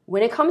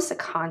when it comes to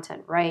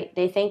content, right,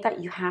 they think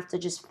that you have to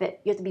just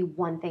fit, you have to be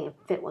one thing and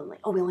fit one lane.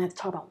 Oh, we only have to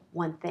talk about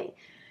one thing.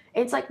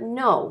 And it's like,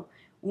 no.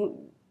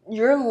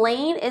 Your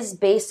lane is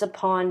based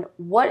upon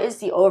what is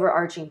the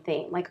overarching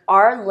thing. Like,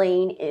 our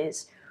lane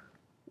is,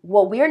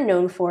 what we are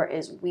known for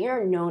is we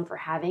are known for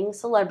having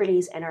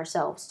celebrities and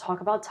ourselves talk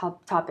about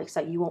topics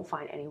that you won't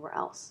find anywhere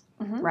else,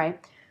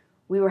 right?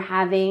 We were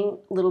having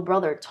Little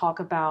Brother talk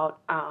about,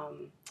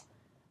 oh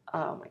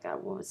my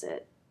God, what was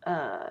it?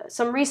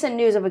 Some recent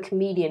news of a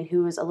comedian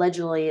who is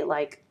allegedly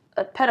like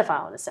a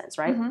pedophile in a sense,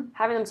 right?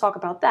 Having them talk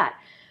about that.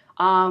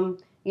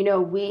 You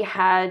know, we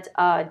had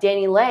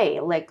Danny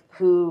Lay, like,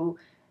 who...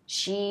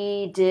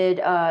 She did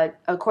a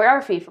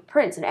choreography for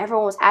Prince, and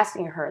everyone was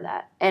asking her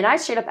that. And I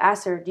straight up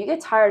asked her, do you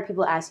get tired of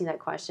people asking that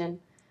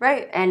question?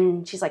 Right.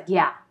 And she's like,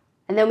 yeah.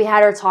 And then we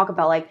had her talk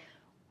about, like,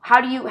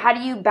 how do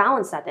you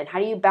balance that then? How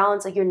do you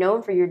balance, like, you're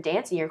known for your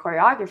dancing, your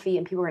choreography,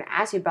 and people are going to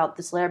ask you about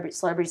the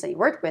celebrities that you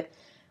worked with.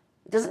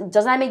 doesn't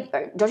that make,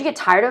 don't you get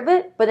tired of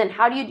it? But then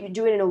how do you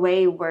do it in a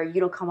way where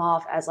you don't come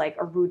off as like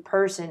a rude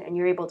person and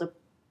you're able to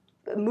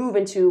move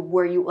into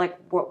where you like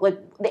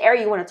the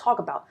area you want to talk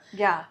about?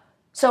 Yeah.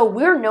 So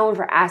we're known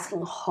for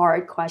asking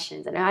hard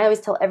questions. And I always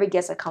tell every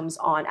guest that comes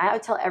on, I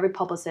always tell every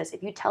publicist,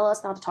 if you tell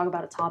us not to talk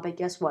about a topic,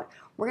 guess what?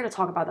 We're going to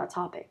talk about that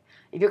topic.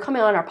 If you're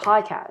coming on our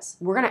podcast,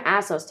 we're going to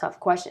ask those tough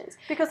questions.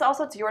 Because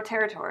also it's your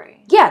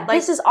territory. Yeah, like,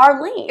 this is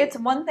our lane. It's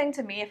one thing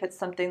to me if it's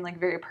something like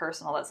very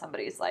personal that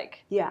somebody's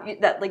like,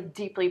 that like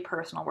deeply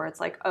personal where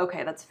it's like,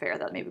 okay, that's fair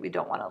that maybe we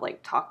don't want to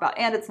like talk about,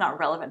 and it's not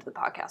relevant to the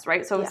podcast,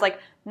 right? So it's like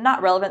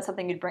not relevant,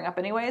 something you'd bring up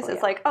anyways.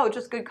 It's like, oh,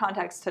 just good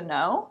context to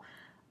know.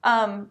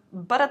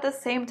 But at the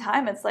same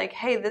time, it's like,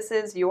 hey, this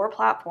is your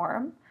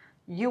platform.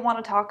 You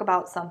want to talk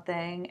about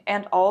something,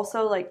 and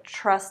also like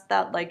trust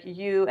that like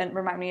you, and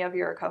remind me of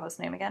your co-host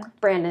name again.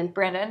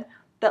 Brandon.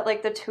 That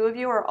like the two of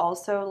you are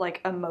also like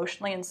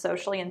emotionally and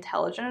socially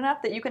intelligent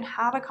enough that you can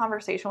have a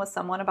conversation with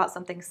someone about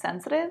something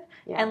sensitive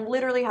and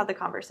literally have the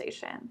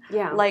conversation.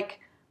 Yeah. Like,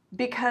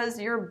 because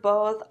you're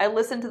both, I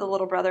listened to the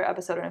Little Brother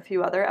episode and a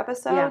few other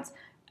episodes,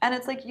 and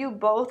it's like you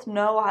both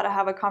know how to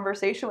have a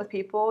conversation with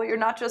people. You're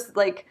not just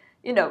like,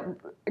 you know,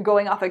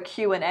 going off a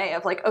Q&A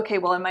of like, okay,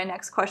 well, and my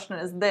next question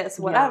is this,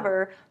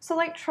 whatever. Yeah. So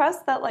like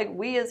trust that like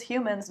we as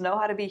humans know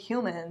how to be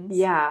humans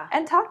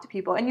and talk to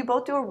people. And you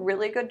both do a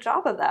really good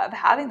job of that, of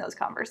having those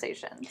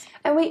conversations.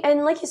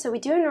 And like you said, we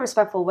do it in a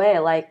respectful way.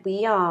 Like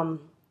we,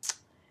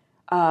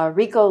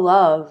 Rico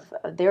Love,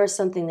 there was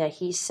something that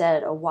he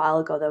said a while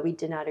ago that we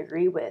did not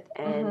agree with.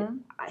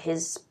 And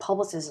his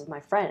publicist is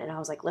my friend. And I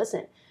was like,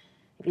 listen,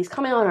 if he's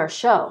coming on our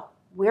show,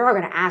 we're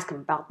going to ask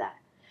him about that.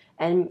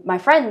 And my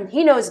friend,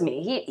 he knows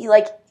me. He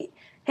like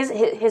his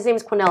name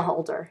is Quinnell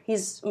Holder.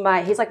 He's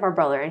like my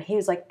brother, and he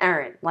was like,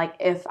 Aaron, like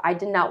if I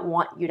did not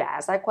want you to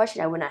ask that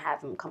question, I would not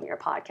have him come to your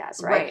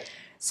podcast, right?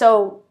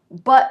 So,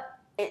 but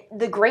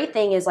the great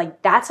thing is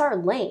like that's our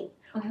lane.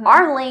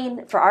 Our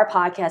lane for our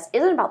podcast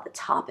isn't about the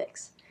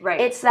topics. Right.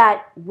 It's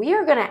that we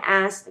are going to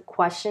ask the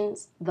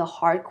questions, the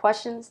hard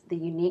questions, the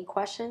unique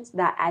questions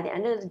that at the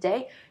end of the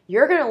day,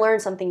 you're going to learn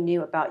something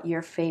new about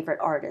your favorite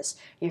artist,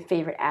 your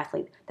favorite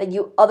athlete that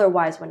you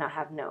otherwise would not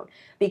have known.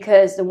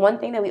 Because the one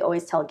thing that we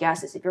always tell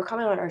guests is if you're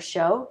coming on our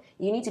show,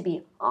 you need to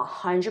be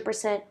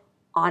 100%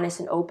 honest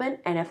and open.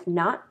 And if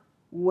not,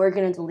 we're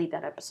going to delete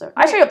that episode.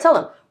 I straight up tell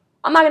them,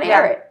 I'm not going to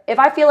air it. If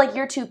I feel like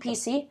you're too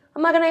PC,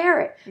 I'm not going to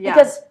air it.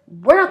 Because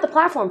we're not the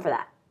platform for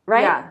that.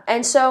 Right? Yeah.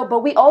 And so, but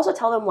we also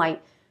tell them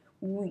like,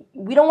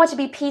 we don't want to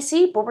be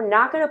PC, but we're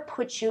not going to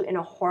put you in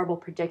a horrible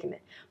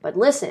predicament. But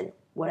listen,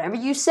 whatever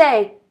you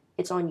say,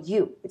 it's on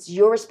you. It's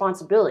your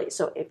responsibility.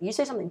 So if you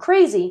say something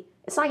crazy,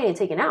 it's not getting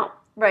taken out.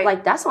 Right.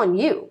 Like, that's on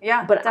you.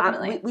 Yeah, but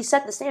definitely. We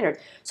set the standard.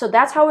 So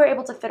that's how we're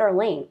able to fit our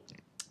lane.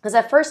 Because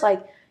at first,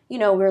 like, you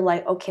know, we're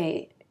like,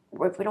 okay,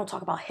 if we don't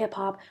talk about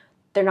hip-hop,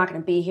 they're not going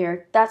to be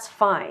here. That's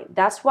fine.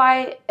 That's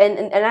why,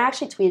 and I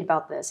actually tweeted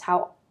about this,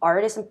 how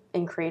artists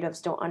and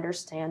creatives don't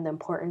understand the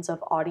importance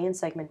of audience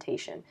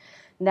segmentation.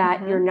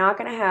 That you're not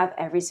going to have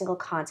every single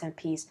content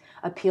piece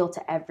appeal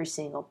to every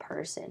single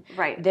person.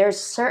 Right. There's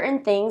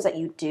certain things that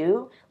you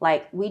do,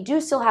 like we do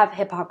still have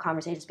hip-hop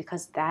conversations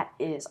because that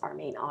is our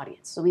main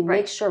audience. So we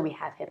make sure we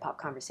have hip-hop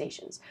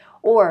conversations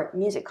or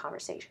music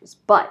conversations.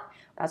 But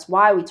that's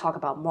why we talk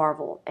about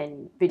Marvel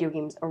and video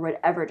games or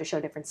whatever to show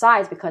different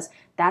sides, because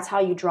that's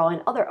how you draw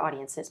in other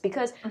audiences.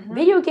 Because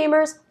video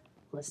gamers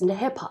listen to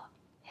hip-hop.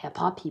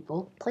 Hip-hop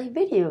people play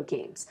video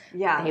games.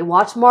 Yeah. They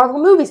watch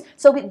Marvel movies.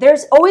 So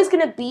there's always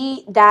going to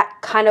be that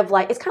kind of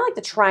like, it's kind of like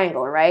the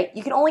triangle, right?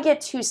 You can only get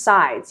two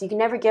sides. You can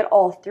never get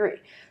all three.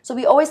 So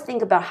we always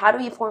think about how do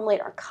we formulate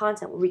our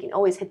content where we can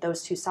always hit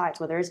those two sides,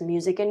 whether it's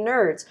music and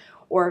nerds,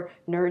 or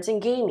nerds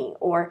and gaming,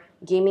 or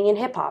gaming and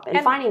hip-hop,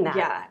 and finding that.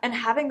 Yeah, and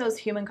having those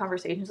human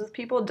conversations with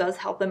people does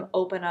help them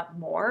open up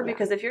more,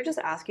 because if you're just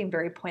asking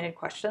very pointed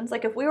questions,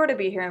 like if we were to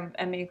be here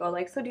and me go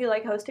like, so do you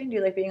like hosting? Do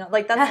you like being on?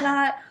 Like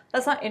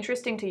that's not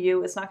interesting to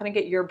you. It's not going to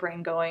get your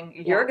brain going.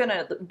 You're going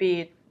to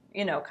be,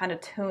 you know, kind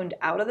of tuned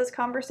out of this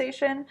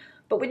conversation.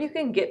 But when you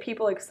can get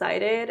people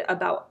excited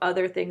about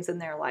other things in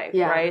their life,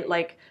 right?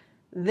 Like,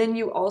 then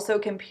you also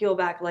can peel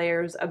back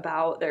layers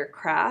about their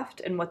craft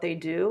and what they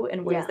do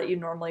in ways that you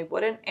normally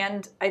wouldn't.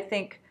 And I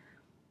think,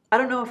 I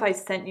don't know if I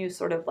sent you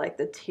sort of like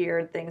the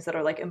tiered things that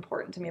are like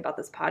important to me about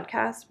this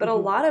podcast, but a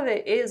lot of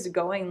it is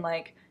going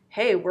like,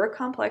 hey, we're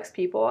complex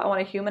people. I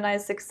want to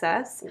humanize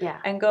success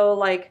and go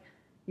like,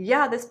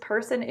 yeah, this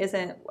person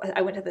isn't,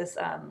 I went to this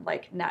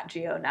like Nat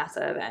Geo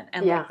NASA event,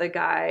 and like the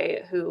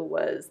guy who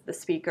was the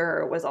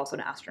speaker was also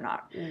an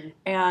astronaut.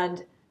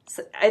 And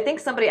so I think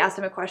somebody asked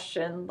him a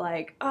question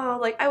like, oh,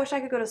 like, I wish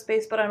I could go to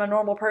space, but I'm a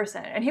normal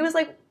person. And he was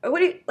like, what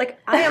do you, like,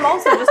 I am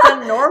also just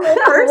a normal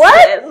person.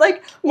 What?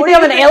 Like, you think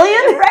I'm an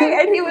alien?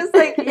 Right. And he was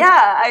like,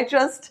 yeah,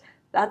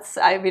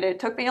 I mean, it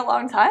took me a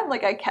long time.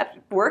 Like, I kept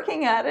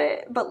working at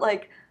it, but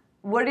like,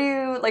 what do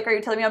you, like, are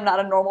you telling me I'm not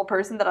a normal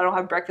person, that I don't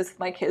have breakfast with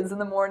my kids in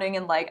the morning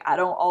and like, I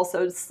don't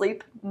also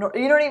sleep? You know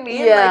what I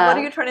mean? Yeah. Like, what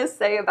are you trying to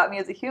say about me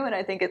as a human?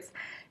 I think it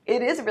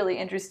is really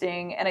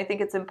interesting. And I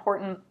think it's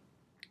important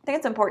I think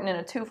it's important in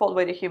a twofold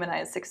way to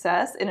humanize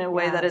success, in a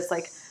way that it's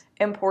like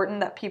important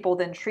that people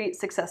then treat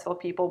successful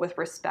people with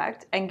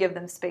respect and give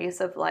them space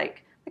of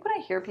like when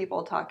I hear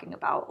people talking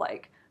about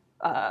like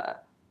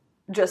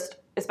just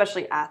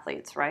especially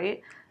athletes,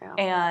 right? Yeah.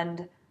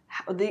 And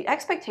the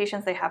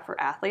expectations they have for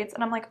athletes,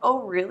 and I'm like,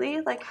 oh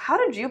really? Like, how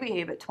did you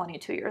behave at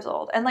 22 years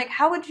old? And like,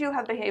 how would you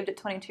have behaved at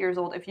 22 years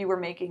old if you were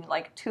making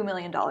like $2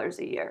 million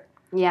a year?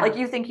 Yeah. Like,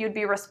 you think you'd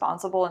be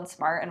responsible and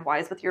smart and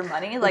wise with your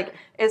money? Like,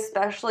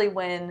 especially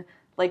when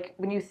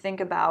you think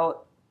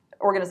about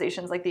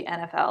organizations like the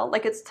NFL,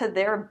 like it's to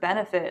their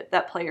benefit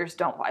that players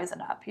don't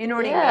wisen up. You know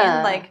what I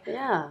mean? Like,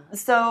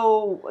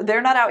 so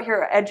they're not out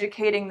here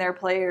educating their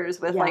players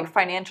with like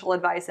financial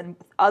advice and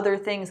other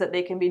things that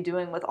they can be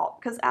doing with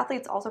because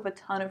athletes also have a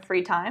ton of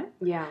free time.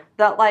 Yeah.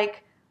 That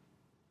like,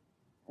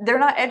 they're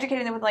not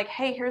educating them with like,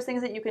 hey, here's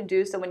things that you can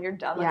do so when you're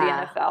done with the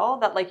NFL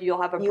that like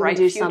you'll have a bright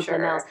future.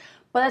 Something else.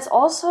 But there's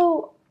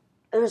also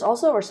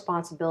a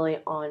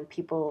responsibility on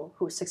people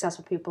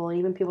successful people, and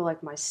even people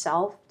like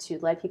myself, to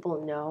let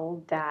people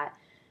know that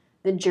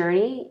the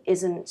journey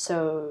isn't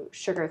so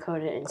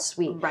sugar-coated and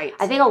sweet. Right.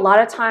 I think a lot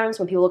of times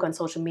when people look on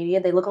social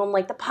media, they look on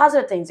like the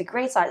positive things, the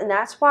great side, and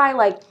that's why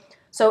like,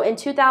 so in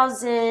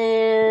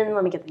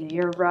let me get the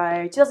year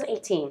right,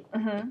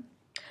 2018,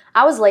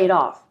 I was laid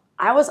off.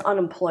 I was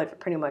unemployed for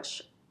pretty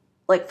much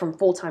like from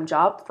full-time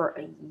job for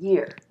a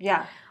year.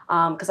 Yeah.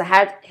 Because I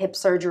had hip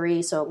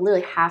surgery, so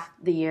literally half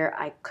the year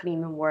I couldn't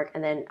even work.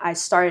 And then I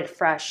started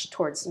fresh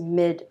towards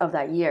mid of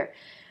that year.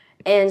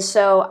 And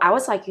so I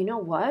was like, you know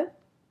what?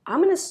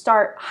 I'm going to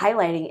start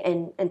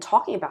highlighting and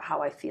talking about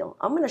how I feel.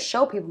 I'm going to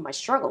show people my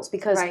struggles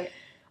because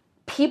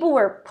people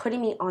were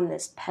putting me on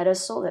this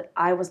pedestal that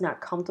I was not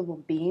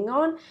comfortable being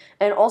on.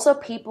 And also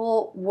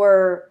people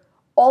were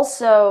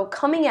also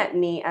coming at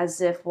me as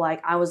if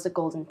like I was the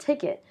golden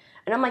ticket.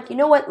 And I'm like, you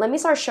know what? Let me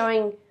start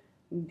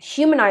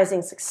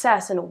humanizing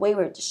success in a way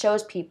where it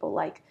shows people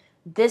like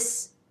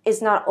this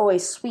is not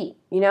always sweet,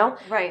 you know?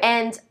 Right.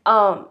 And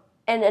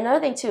another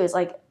thing too is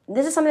like,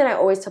 this is something that I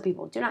always tell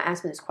people, do not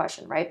ask me this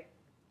question, right?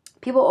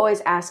 People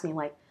always ask me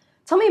like,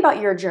 tell me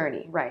about your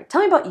journey, right? Tell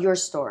me about your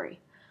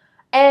story.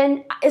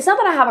 And it's not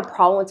that I have a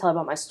problem with telling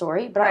about my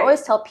story, but I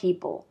always tell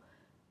people,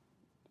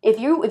 if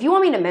you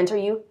want me to mentor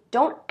you,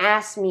 don't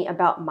ask me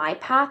about my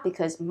path,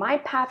 because my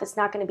path is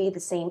not going to be the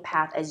same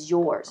path as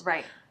yours.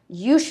 Right.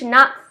 You should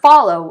not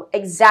follow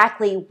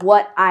exactly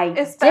what I did.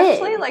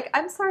 Especially, like,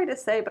 I'm sorry to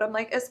say, but I'm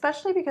like,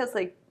 especially because,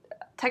 like,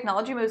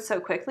 technology moves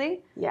so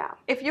quickly. Yeah.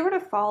 If you were to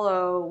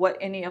follow what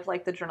any of,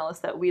 like, the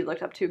journalists that we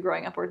looked up to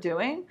growing up were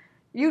doing,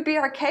 you'd be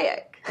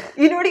archaic.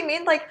 You know what I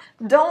mean? Like,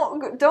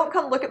 don't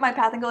come look at my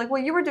path and go like,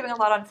 well, you were doing a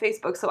lot on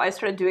Facebook, so I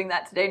started doing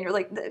that today. And you're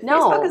like,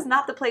 Facebook is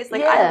not the place.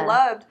 Like, I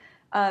loved...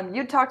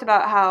 you talked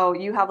about how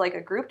you have like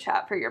a group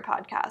chat for your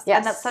podcast. Yes.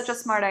 And that's such a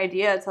smart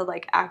idea to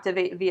like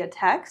activate via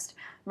text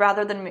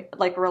rather than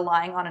like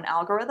relying on an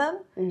algorithm,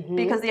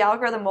 because the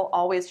algorithm will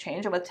always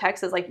change. And with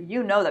text is like,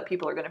 you know that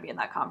people are going to be in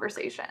that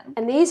conversation.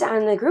 And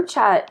the group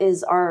chat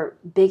is our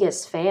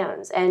biggest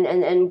fans.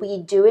 And we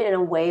do it in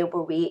a way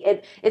where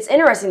it's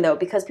interesting though,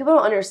 because people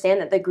don't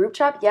understand that the group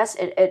chat, yes,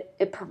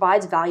 it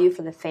provides value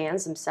for the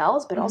fans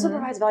themselves, but also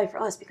provides value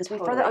for us because we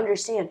further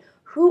understand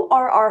who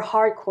are our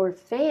hardcore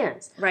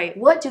fans? Right.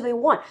 What do they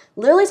want?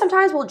 Literally,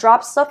 sometimes we'll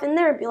drop stuff in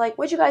there and be like,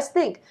 what did you guys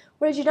think?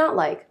 What did you not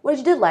like? What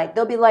did you like?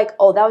 They'll be like,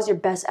 oh, that was your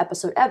best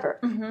episode ever.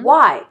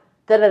 Why?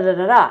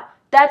 Da-da-da-da-da.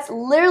 That's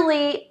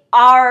literally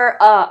our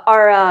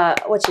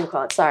what you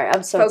call it? Sorry,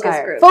 I'm so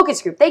tired. Group.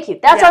 Focus group. Thank you.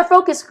 That's our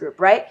focus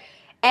group, right?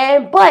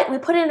 But we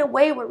put it in a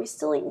way where we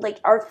still, like,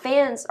 our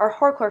fans, our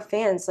hardcore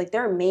fans, like,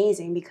 they're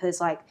amazing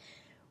because, like,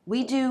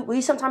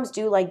 we sometimes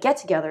do like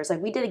get-togethers. Like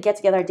we did a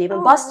get-together at Dave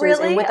 & Buster's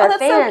and with our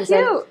fans,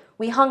 so and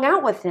we hung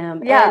out with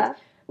them. Yeah. And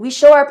we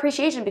show our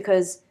appreciation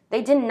because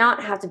they did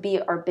not have to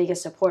be our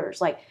biggest supporters.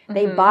 Like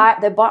they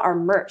bought our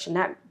merch, and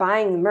that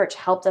buying the merch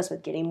helped us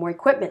with getting more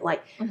equipment.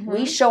 Like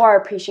we show our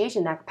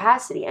appreciation in that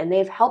capacity, and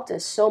they've helped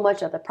us so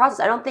much of the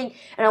process. I don't think,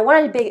 and I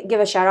wanted to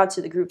give a shout out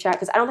to the group chat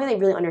because I don't think they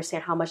really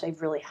understand how much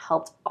they've really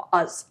helped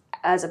us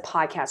as a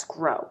podcast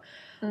grow.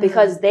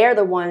 Because they're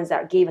the ones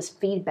that gave us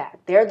feedback.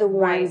 They're the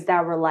ones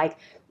that were like,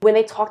 when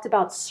they talked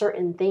about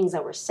certain things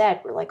that were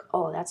said, we're like,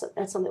 oh, that's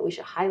something we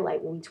should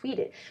highlight when we tweet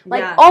it.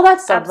 Like all that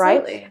stuff,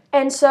 absolutely. Right?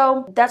 And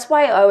so that's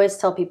why I always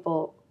tell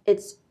people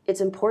it's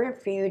important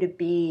for you to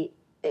be,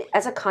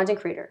 as a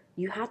content creator,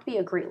 you have to be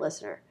a great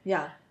listener.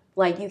 Yeah.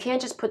 Like, you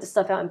can't just put the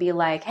stuff out and be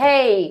like,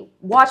 hey,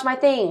 watch my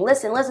thing,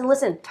 listen.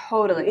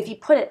 Totally. If you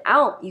put it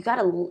out, you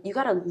gotta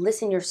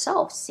listen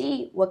yourself,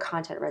 see what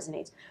content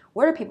resonates.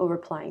 What are people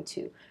replying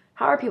to?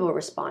 How are people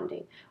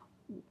responding?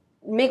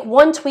 Make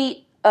one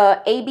tweet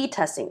A/B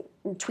testing.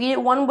 Tweet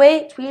it one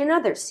way, tweet it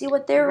another. See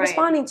what they're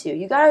responding to.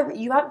 You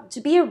have to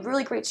be a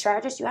really great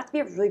strategist. You have to be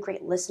a really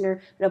great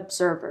listener and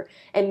observer,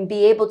 and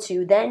be able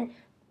to then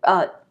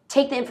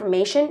take the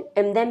information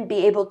and then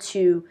be able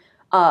to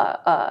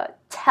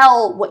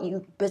tell what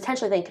you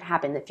potentially think could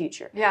happen in the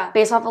future. Yeah.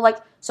 Based off of, like,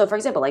 so for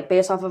example, like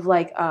based off of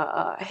like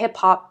hip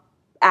hop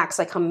acts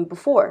like coming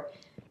before.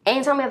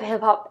 Anytime we have a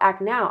hip hop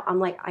act now, I'm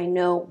like, I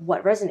know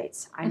what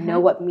resonates. I know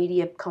what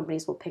media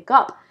companies will pick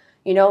up.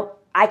 You know,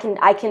 I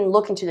can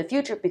look into the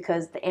future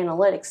because the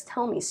analytics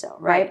tell me so,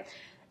 right?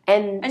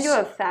 And you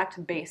have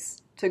fact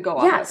base to go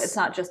off of. It's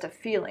not just a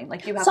feeling.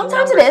 Like you have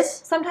sometimes numbers. it is.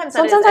 Sometimes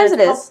it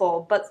is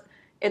helpful, but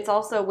it's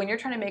also when you're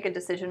trying to make a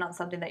decision on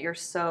something that you're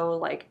so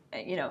like,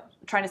 you know,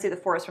 trying to see the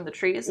forest from the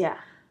trees. Yeah.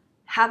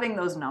 Having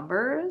those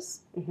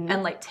numbers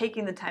and like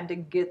taking the time to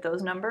get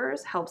those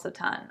numbers helps a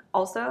ton.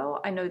 Also,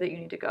 I know that you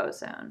need to go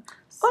soon.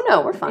 Oh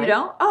no, we're fine. You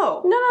don't?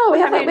 Oh. No, we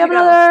have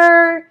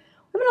another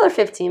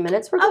 15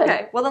 minutes. We're good.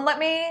 Okay. Well then let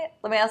me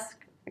ask.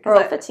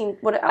 Or 15.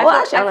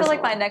 I feel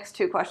like my next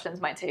two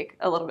questions might take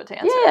a little bit to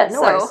answer. Yeah,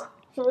 no worries.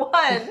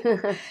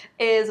 One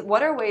is,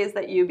 what are ways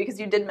that you, because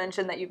you did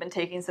mention that you've been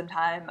taking some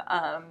time,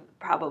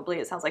 probably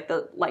it sounds like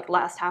the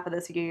last half of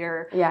this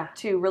year,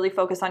 to really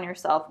focus on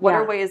yourself. What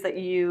are ways that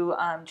you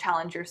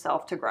challenge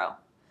yourself to grow?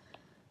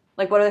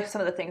 Like, what are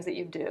some of the things that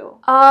you do?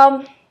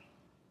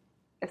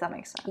 If that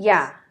makes sense.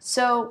 Yeah.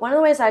 So one of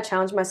the ways I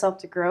challenge myself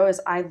to grow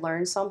is I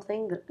learn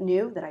something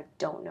new that I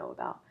don't know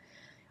about.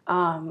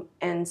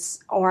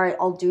 Or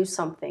I'll do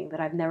something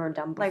that I've never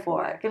done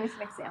before. Like what? Give me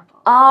some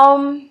examples.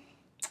 I'm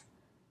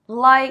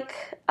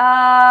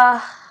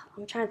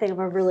trying to think of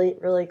a really,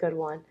 really good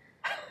one.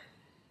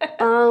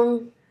 I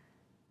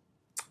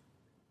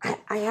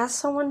asked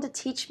someone to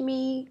teach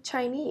me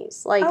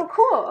Chinese. Like, oh,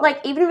 cool.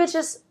 Like, even if it's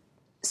just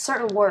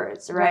certain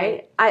words,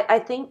 right? I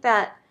think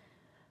that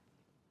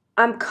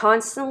I'm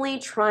constantly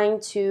trying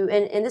to,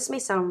 and this may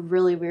sound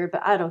really weird,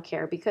 but I don't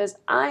care because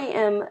I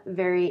am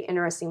very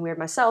interesting weird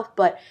myself,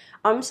 but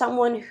I'm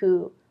someone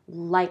who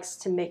likes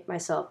to make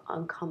myself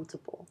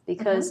uncomfortable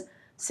because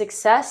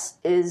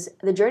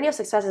the journey of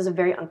success is a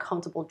very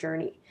uncomfortable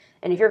journey.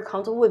 And if you're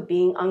comfortable with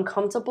being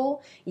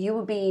uncomfortable, you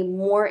will be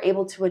more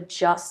able to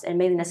adjust and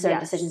make the necessary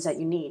decisions that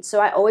you need. So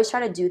I always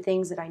try to do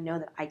things that I know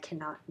that I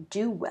cannot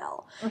do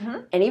well.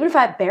 And even if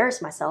I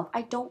embarrass myself,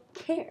 I don't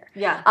care.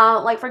 Yeah.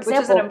 Like, for example.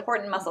 Which is an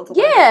important muscle to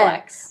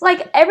flex.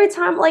 Like, every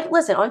time, like,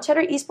 listen, on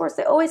Cheddar Esports,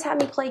 they always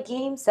have me play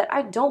games that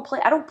I don't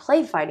play. I don't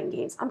play fighting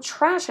games. I'm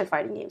trash at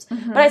fighting games.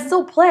 But I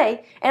still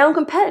play, and I'm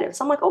competitive.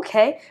 So I'm like,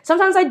 okay.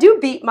 Sometimes I do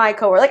beat my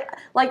coworker.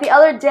 Like the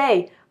other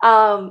day,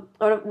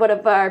 one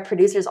of our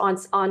producers,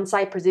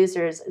 on-site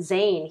producers,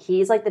 Zane,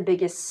 he's like the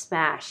biggest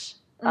Smash,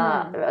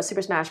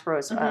 Super Smash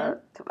Bros.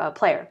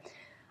 Player.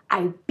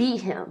 I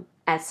beat him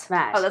at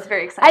Smash. Oh, that's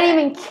very exciting. I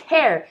didn't even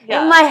care.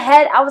 Yeah. In my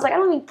head, I was like, I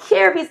don't even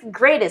care if he's the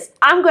greatest.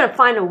 I'm gonna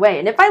find a way,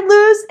 and if I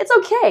lose, it's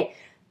okay.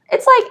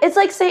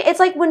 It's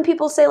like when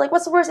people say, like,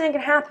 what's the worst thing that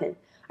can happen?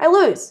 I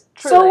lose.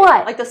 Truly. So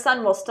what? Like, the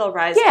sun will still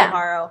rise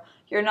tomorrow.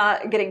 You're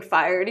not getting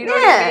fired. You know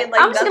what I mean?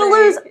 Like, I'm just going to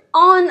lose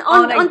on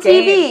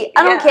TV.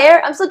 I don't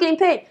care. I'm still getting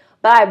paid.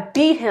 But I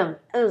beat him.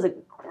 It was the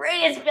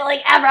greatest feeling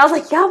ever. I was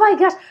like, oh my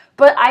gosh.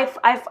 But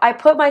I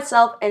put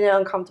myself in an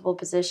uncomfortable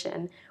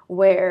position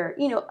where,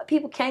 you know,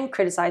 people can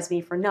criticize me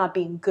for not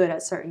being good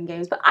at certain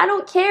games. But I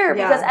don't care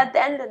because at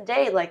the end of the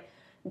day, like,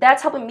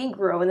 that's helping me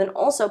grow. And then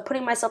also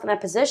putting myself in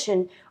that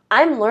position,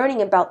 I'm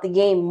learning about the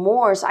game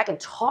more so I can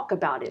talk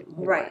about it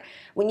more. Right.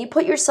 When you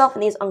put yourself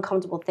in these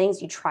uncomfortable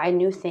things, you try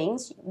new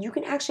things, you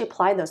can actually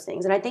apply those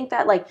things. And I think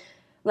that like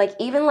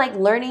even like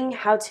learning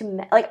how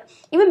to, like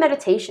even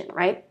meditation,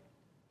 right?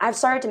 I've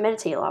started to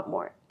meditate a lot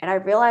more. And I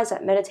realized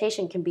that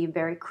meditation can be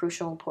very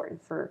crucial and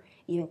important for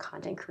even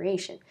content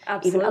creation.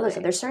 Absolutely. Even other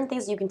stuff. There's certain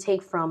things you can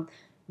take from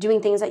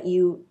doing things that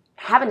you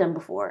haven't done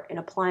before and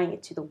applying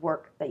it to the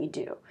work that you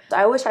do. So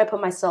I always try to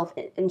put myself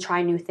in and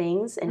try new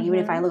things, and even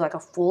if I look like a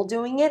fool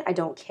doing it, I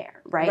don't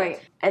care,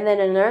 right? And then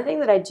another thing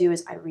that I do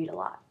is I read a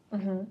lot.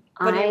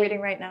 What are you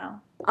reading right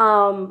now?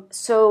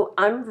 So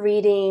I'm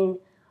reading,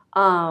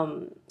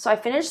 so I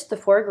finished The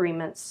Four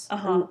Agreements,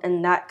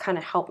 and that kind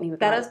of helped me with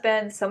that. Has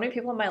been so many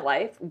people in my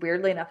life,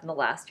 weirdly enough, in the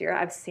last year.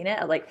 I've seen it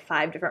at like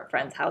 5 different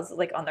friends' houses,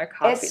 like on their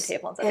coffee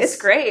table and stuff. It's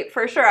great,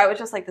 for sure. I was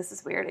just like, this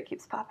is weird. It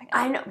keeps popping up.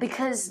 I know,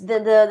 because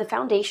the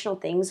foundational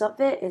things of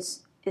it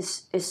is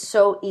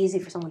so easy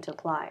for someone to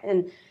apply.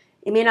 And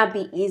it may not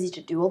be easy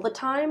to do all the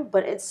time,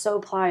 but it's so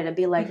applied to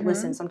be like,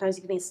 listen, sometimes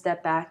you need to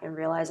step back and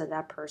realize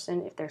that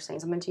person, if they're saying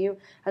something to you,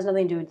 has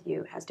nothing to do with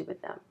you, has to do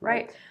with them.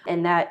 Right?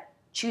 And that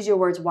choose your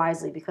words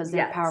wisely because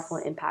they're powerful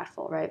and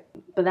impactful, right?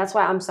 But that's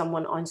why I'm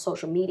someone on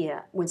social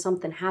media, when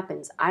something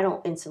happens, I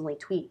don't instantly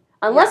tweet.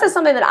 Unless it's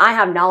something that I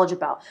have knowledge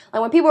about.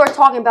 Like when people are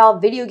talking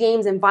about video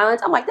games and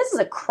violence, I'm like, this is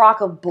a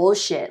crock of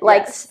bullshit.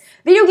 Like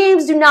video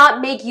games do not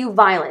make you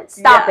violent.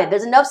 Stop it.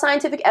 There's enough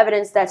scientific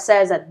evidence that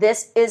says that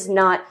this is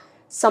not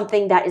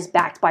something that is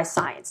backed by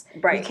science.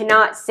 Right. You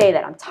cannot say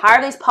that. I'm tired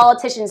of these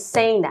politicians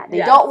saying that. They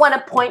don't want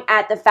to point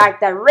at the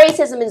fact that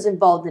racism is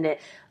involved in it.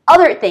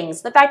 Other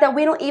things, the fact that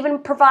we don't even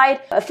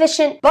provide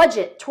efficient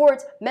budget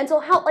towards mental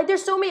health. Like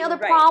there's so many other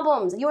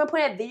problems. You want to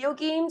point at video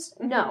games?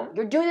 No.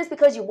 You're doing this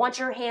because you want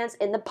your hands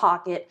in the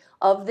pocket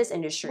of this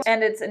industry.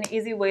 And it's an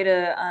easy way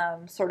to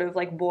sort of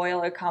like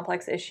boil a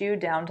complex issue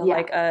down to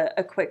like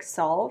a quick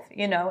solve,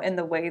 you know, in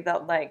the way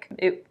that like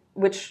it,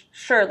 which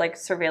sure, like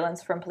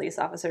surveillance from police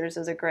officers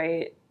is a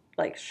great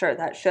like, sure,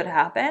 that should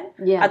happen.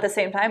 Yeah. At the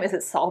same time, is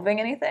it solving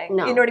anything?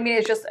 No. You know what I mean?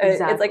 It's just,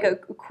 Exactly. it's like a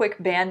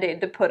quick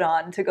Band-Aid to put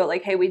on to go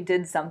like, hey, we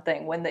did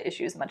something when the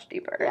issue is much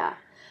deeper.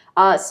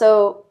 Yeah.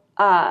 So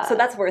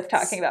that's worth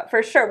talking about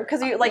for sure.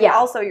 Because you like,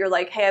 also you're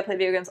like, hey, I play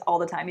video games all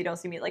the time. You don't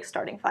see me like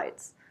starting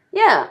fights.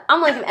 Yeah.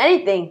 I'm like, if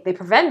anything, they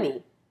prevent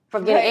me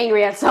from getting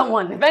angry at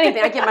someone. If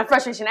anything, I get my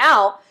frustration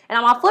out, and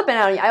I'm not flipping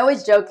out on you. I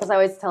always joke, because I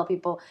always tell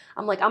people,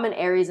 I'm like, I'm an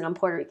Aries and I'm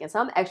Puerto Rican,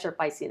 so I'm extra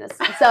feistiness.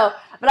 So,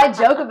 but I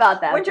joke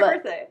about that. When's your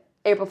birthday?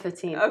 April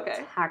 15th.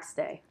 Okay. Tax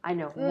day. I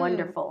know.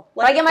 Wonderful.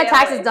 Like but I get my family.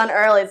 taxes done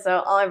early,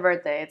 so on my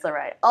birthday, it's all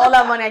right. All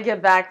that money I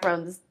get back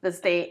from the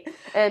state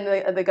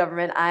and the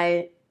government,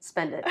 I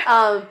spend it.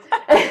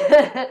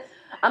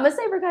 I'm a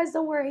saver, guys.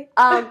 Don't worry.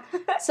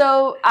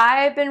 So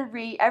I've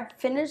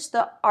finished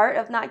The Art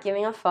of Not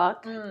Giving a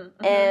Fuck,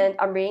 and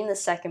I'm reading the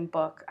second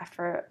book.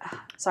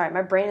 Sorry,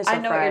 my brain is so I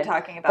know fried. what you're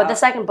talking about. But the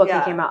second book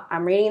that came out,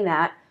 I'm reading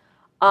that.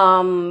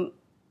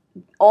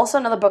 Also,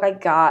 another book I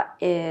got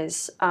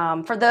is,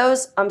 for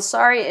those, I'm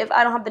sorry if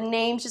I don't have the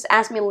names, just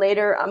ask me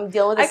later. I'm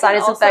dealing with a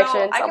sinus infection.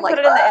 So I can I'm like, put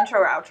it in the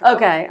intro or outro.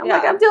 Okay. I'm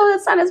like, I'm dealing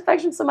with a sinus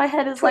infection, so my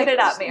head is Tweet like, it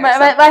at me or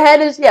my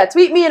head is,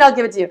 tweet me and I'll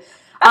give it to you.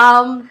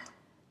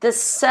 The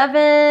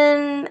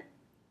 7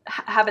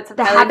 Habits of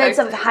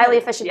highly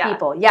efficient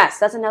people. Yes,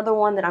 that's another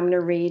one that I'm going to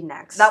read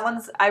next. That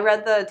I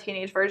read the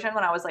teenage version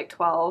when I was like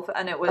 12,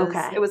 and it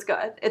was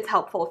good. It's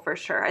helpful for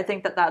sure. I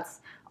think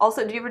that's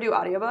also, do you ever do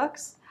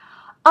audiobooks?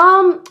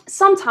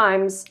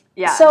 Sometimes.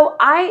 Yeah. So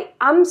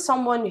I'm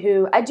someone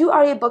who, I do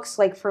audiobooks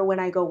like for when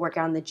I go work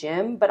out in the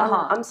gym, but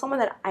I'm someone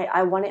that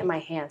I want it in my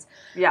hands.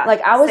 Yeah. Like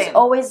I'm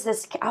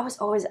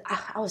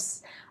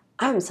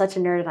such a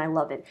nerd and I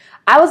love it.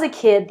 I was a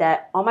kid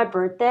that on my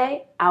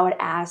birthday, I would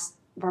ask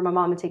for my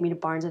mom to take me to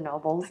Barnes &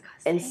 Noble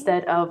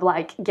instead of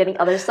like getting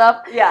other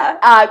stuff.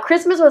 Yeah.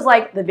 Christmas was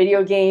like the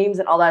video games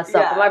and all that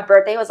stuff. Yeah. But my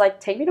birthday was like,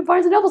 take me to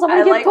Barnes & Noble. I'm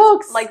going to get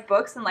books. Like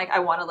books and like I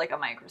wanted like a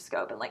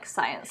microscope and like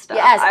science stuff.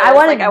 Yes, I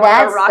wanted that I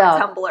wanted a rock stuff.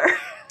 tumbler.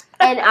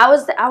 And I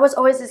was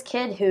always this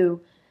kid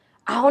who,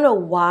 I don't know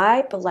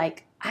why, but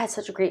like I have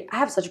such a great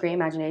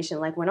imagination.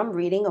 Like when I'm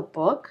reading a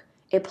book,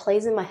 it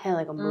plays in my head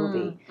like a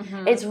movie.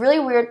 Mm-hmm. It's really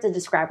weird to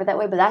describe it that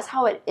way, but that's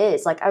how it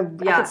is. Like I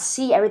can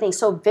see everything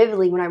so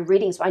vividly when I'm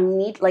reading. So I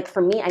need, like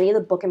for me, I need the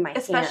book in my hand.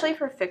 Especially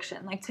for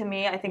fiction. Like to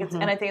me, I think it's,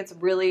 and I think it's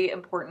really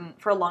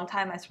important. For a long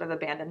time, I sort of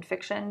abandoned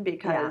fiction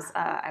because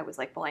I was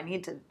like, well,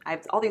 I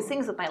have all these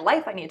things in my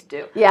life I need to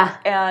do. Yeah.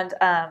 And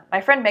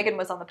my friend Megan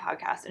was on the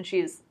podcast, and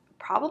she's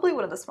probably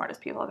one of the smartest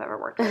people I've ever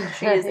worked with.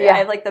 I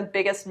have like the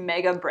biggest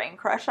mega brain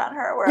crush on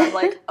her where I'm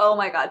like, oh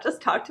my God,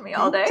 just talk to me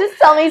all day. Just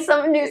tell me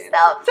some new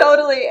stuff.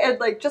 Totally. And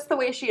like just the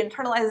way she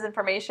internalizes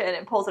information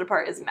and pulls it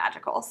apart is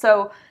magical.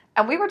 So,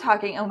 and we were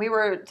talking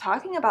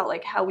about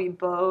like how we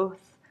both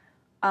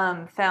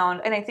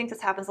found, and I think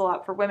this happens a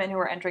lot for women who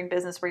are entering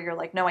business where you're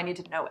like, no, I need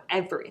to know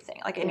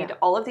everything. Like I need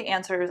all of the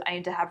answers. I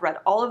need to have read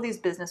all of these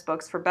business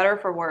books for better,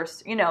 for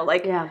worse,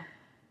 like,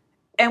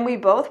 and we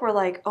both were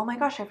like, oh my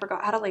gosh, I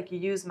forgot how to like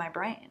use my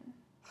brain.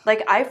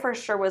 Like I for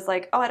sure was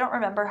like, oh, I don't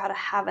remember how to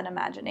have an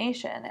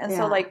imagination. And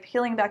so like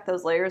peeling back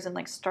those layers and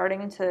like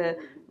starting to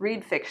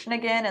read fiction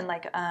again and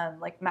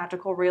like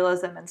magical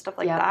realism and stuff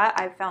like that,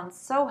 I found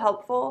so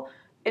helpful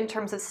in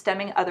terms of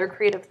stemming other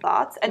creative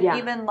thoughts and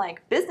even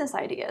like business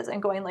ideas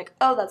and going like,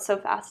 oh, that's so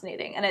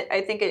fascinating. And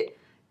I think it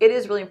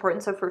is really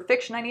important. So for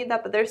fiction, I need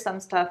that, but there's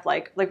some stuff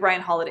like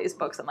Ryan Holiday's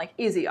books. I'm like,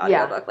 easy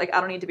audiobook. Like I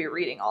don't need to be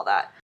reading all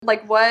that.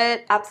 Like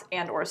what apps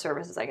and or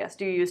services, I guess,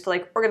 do you use to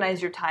like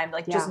organize your time,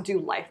 like just do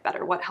life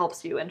better? What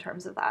helps you in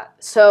terms of that?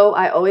 So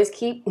I always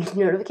keep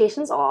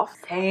notifications off.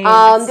 Same.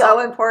 It's so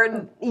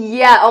important.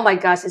 Yeah. Oh my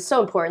gosh, it's so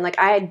important. Like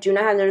I do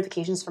not have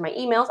notifications for my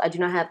emails. I do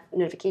not have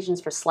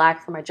notifications for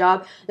Slack for my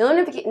job. The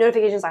only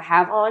notifications I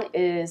have on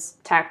is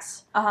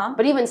texts.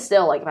 But even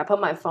still, like if I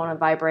put my phone on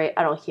vibrate,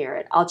 I don't hear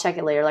it. I'll check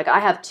it later. Like I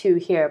have 2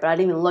 here, but I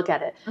didn't even look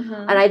at it.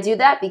 And I do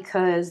that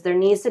because there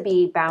needs to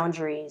be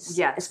boundaries,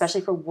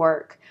 especially for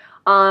work.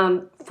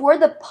 For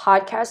the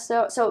podcast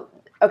though, so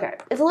okay,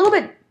 it's a little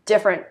bit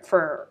different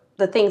for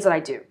the things that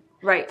I do.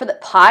 Right. For the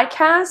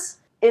podcast,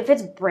 if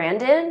it's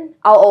Brandon,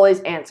 I'll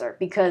always answer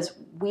because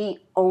we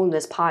own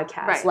this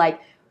podcast. Right. Like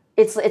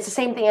it's the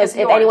same thing as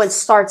if anyone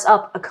starts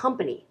up a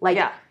company. Like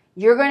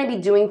you're going to be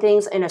doing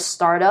things in a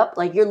startup.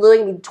 Like you're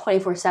literally going to be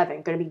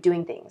 24/7 going to be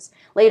doing things.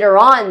 Later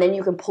on, then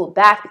you can pull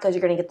back because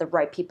you're going to get the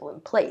right people in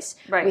place.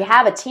 Right. We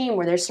have a team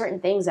where there's certain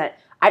things that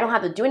I don't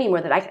have to do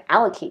anymore that I can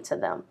allocate to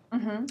them.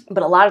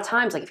 But a lot of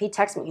times, like if he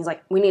texts me, he's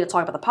like, we need to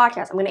talk about the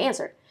podcast. I'm going to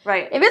answer.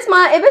 Right. If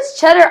it's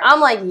Cheddar, I'm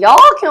like, y'all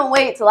can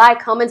wait till I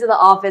come into the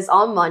office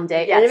on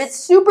Monday. Yes. And if it's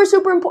super,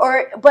 super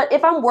important, but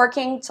if I'm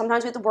working,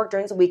 sometimes we have to work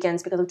during the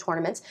weekends because of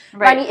tournaments.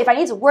 Right. If I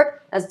need to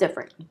work, that's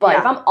different. But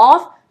if I'm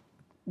off,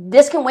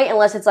 this can wait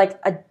unless it's like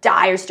a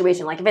dire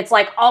situation. Like if it's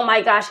like, oh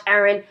my gosh,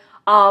 Aaron,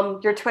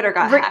 your Twitter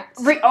got hacked.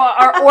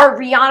 Or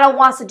Rihanna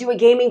wants to do a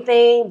gaming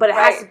thing, but it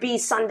has to be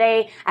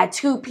Sunday at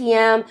 2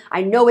 p.m.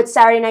 I know it's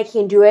Saturday night,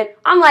 can't do it.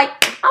 I'm like,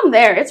 I'm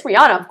there. It's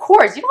Rihanna, of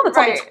course. You don't have to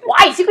tell me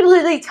twice. You could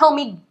literally tell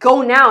me,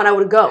 go now, and I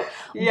would go.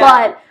 Yeah.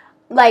 But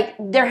like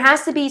there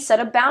has to be set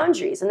of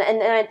boundaries,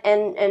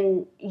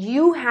 and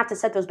you have to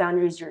set those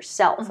boundaries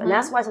yourself, and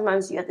that's why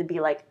sometimes you have to be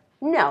like,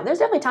 no. There's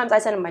definitely times I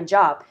set in my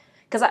job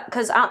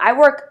because I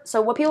work.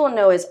 So what people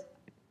know is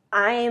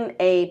I'm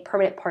a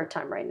permanent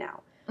part-time right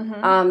now.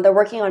 They're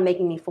working on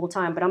making me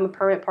full-time, but I'm a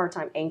permanent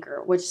part-time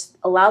anchor, which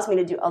allows me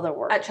to do other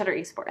work At Cheddar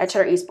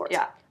Esports.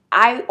 Yeah,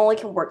 I only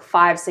can work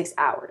 5-6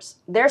 hours.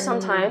 There's some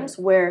times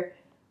where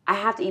I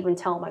have to even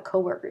tell my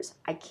coworkers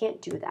I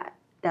can't do that.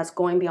 That's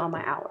going beyond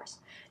my hours.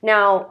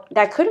 Now,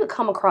 that could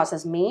come across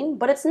as mean,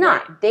 but it's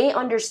not. Right. They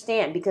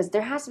understand because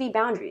there has to be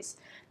boundaries.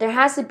 There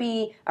has to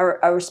be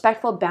a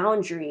respectful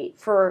boundary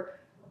for,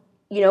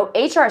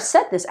 HR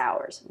set this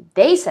hours.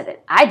 They said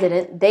it. I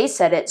didn't. They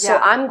said it. So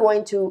I'm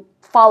going to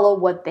follow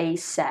what they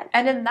said.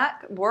 And in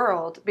that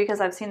world,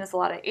 because I've seen this a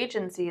lot of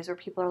agencies where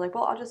people are like,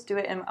 well, I'll just do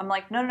it. And I'm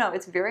like, no.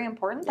 It's very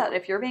important that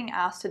if you're being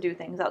asked to do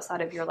things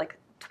outside of your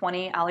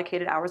 20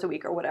 allocated hours a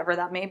week or whatever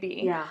that may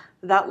be,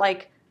 that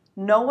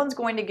no one's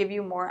going to give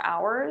you more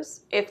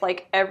hours if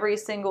every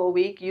single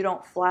week you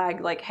don't flag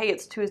hey,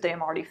 it's Tuesday,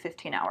 I'm already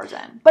 15 hours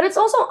in. But it's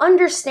also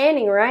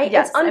understanding, right?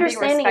 Yes, it's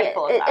understanding. And being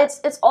respectful of that.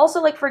 It's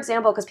also for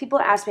example, because people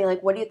ask me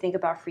what do you think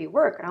about free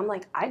work? And I'm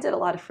like, I did a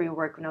lot of free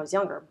work when I was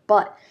younger,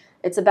 but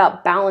it's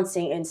about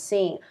balancing and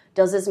seeing,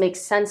 does this make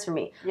sense for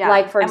me?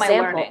 Yeah. For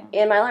example,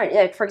 am I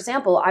learning? For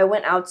example, I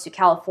went out to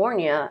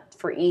California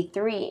for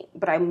E3,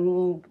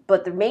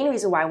 but the main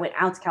reason why I went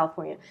out to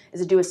California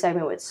is to do a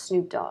segment with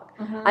Snoop Dogg.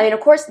 I mean, of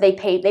course, they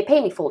pay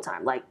me full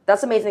time.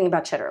 That's the amazing thing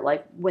about Cheddar.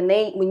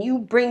 When you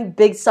bring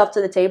big stuff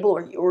to the table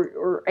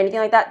or anything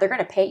like that, they're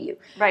gonna pay you.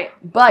 Right.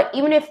 But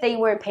even if they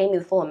weren't paying me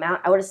the full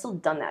amount, I would have still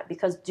done that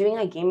because doing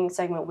a gaming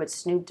segment with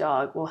Snoop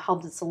Dogg will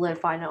help to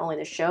solidify not only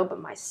the show but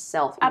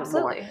myself even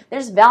more.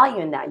 There's value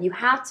in that. You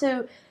have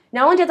to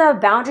not only do you have to have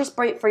boundaries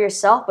for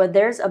yourself, but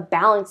there's a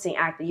balancing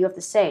act that you have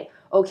to say,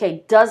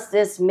 okay, does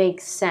this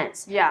make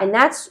sense? Yeah. And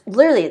that's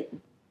literally,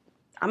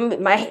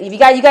 if you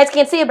guys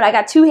can't see it, but I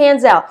got 2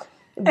 hands out.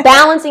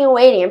 Balancing and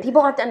waiting. And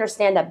people have to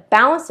understand that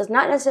balance does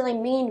not necessarily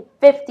mean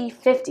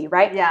 50-50,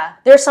 right? Yeah.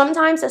 There's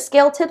sometimes the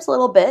scale tips a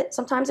little bit.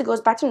 Sometimes it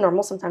goes back to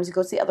normal. Sometimes it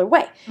goes the other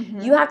way.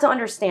 You have to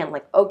understand,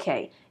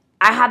 okay,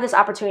 I have this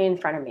opportunity in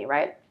front of me,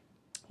 right?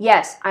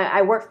 Yes,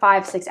 I work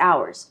 5-6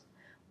 hours.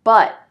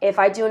 But if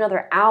I do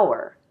another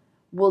hour,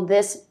 will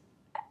this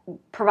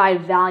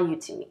provide value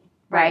to me,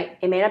 right?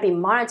 It may not be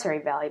monetary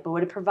value, but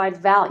would it provide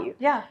value?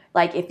 Yeah.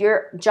 If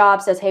your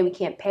job says, hey, we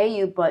can't pay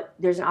you, but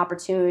there's an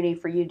opportunity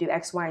for you to do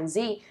X, Y, and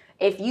Z,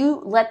 if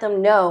you let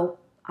them know,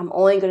 I'm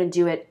only going to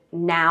do it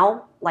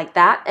now, like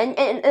that. And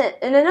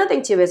another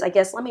thing, too, is, I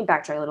guess, let me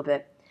backtrack a little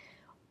bit.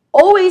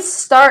 Always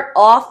start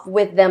off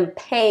with them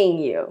paying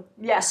you.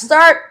 Yes.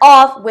 Start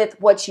off with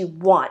what you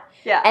want.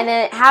 Yeah.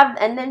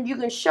 And then you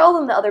can show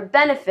them the other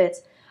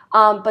benefits,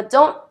 but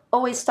don't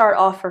always start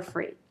off for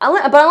free.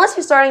 Unless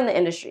you're starting in the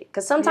industry.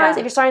 Because sometimes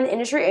if you're starting in the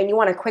industry and you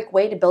want a quick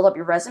way to build up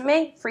your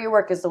resume, free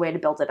work is the way to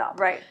build it up.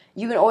 Right.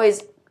 You can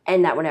always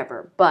end that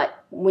whenever.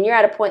 But when you're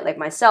at a point like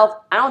myself,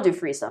 I don't do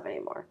free stuff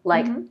anymore.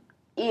 With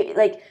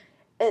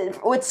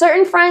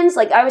certain friends,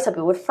 I always tell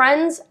people, with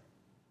friends,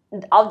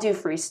 I'll do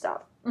free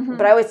stuff.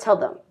 But I always tell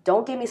them,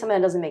 don't give me something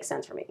that doesn't make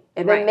sense for me.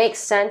 If it makes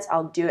sense,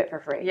 I'll do it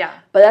for free. Yeah.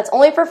 But that's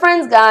only for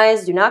friends,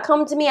 guys. Do not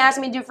come to me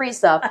asking me to do free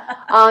stuff.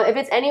 If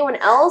it's anyone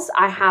else,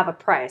 I have a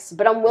price.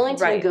 But I'm willing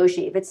to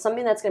negotiate. If it's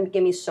something that's going to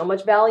give me so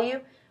much value,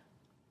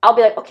 I'll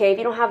be like, okay, if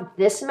you don't have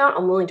this amount,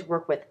 I'm willing to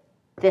work with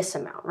this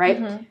amount,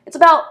 right? It's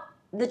about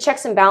the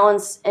checks and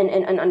balance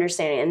and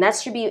understanding. And that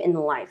should be in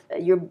life.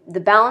 The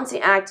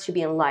balancing act should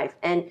be in life.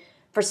 And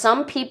for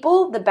some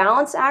people, the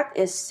balance act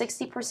is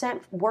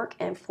 60% work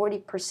and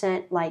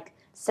 40%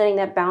 setting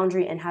that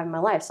boundary and having my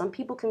life. Some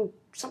people can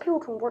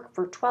work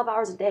for 12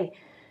 hours a day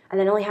and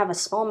then only have a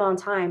small amount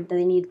of time that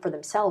they need for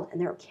themselves,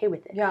 and they're okay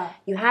with it. Yeah.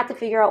 You have to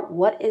figure out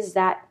what is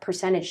that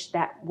percentage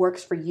that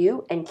works for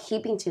you and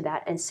keeping to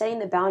that and setting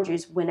the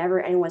boundaries whenever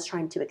anyone's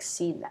trying to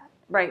exceed that.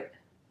 Right.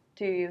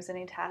 Do you use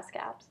any task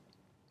apps?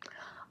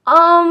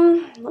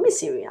 Let me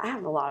see. I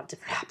have a lot of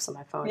different apps on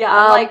my phone.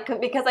 Yeah,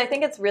 because I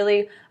think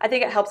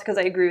it helps because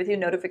I agree with you.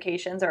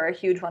 Notifications are a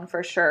huge one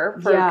for sure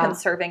for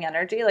conserving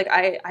energy.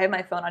 I have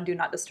my phone on Do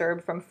Not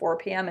Disturb from 4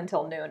 p.m.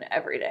 until noon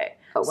every day.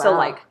 Oh, wow.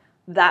 So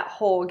that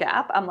whole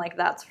gap, I'm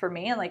that's for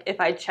me. And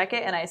if I check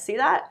it and I see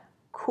that,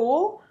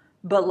 cool.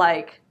 But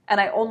and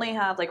I only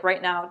have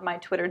right now my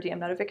Twitter DM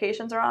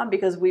notifications are on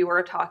because we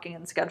were talking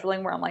and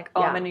scheduling where I'm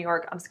I'm in New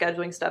York, I'm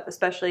scheduling stuff,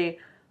 especially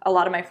a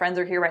lot of my friends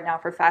are here right now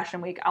for Fashion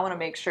Week. I want to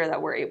make sure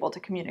that we're able to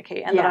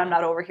communicate and that I'm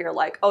not over here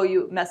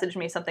you messaged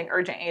me something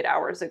urgent 8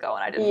 hours ago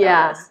and I didn't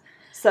notice.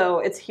 So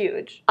it's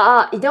huge.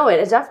 It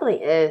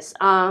definitely is.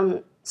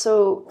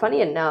 So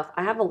funny enough,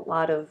 I have a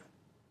lot of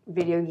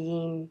video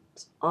games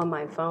on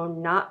my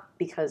phone, not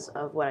because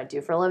of what I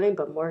do for a living,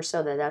 but more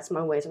so that that's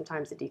my way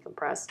sometimes to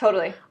decompress.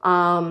 Totally.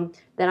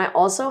 Then I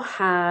also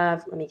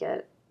have,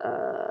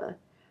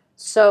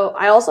 So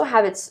I also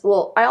have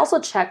I also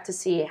check to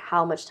see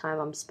how much time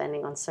I'm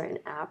spending on certain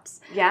apps.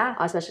 Yeah.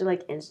 Especially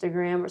like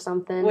Instagram or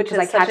something. Which is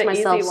I catch such an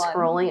myself easy one.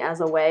 scrolling as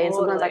a way, and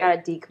sometimes I Totally.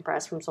 gotta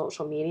decompress from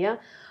social media.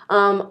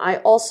 I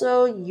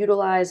also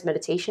utilize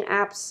meditation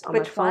apps on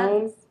my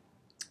phone.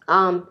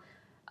 Ones?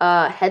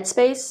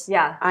 Headspace.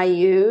 Yeah. I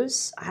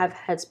have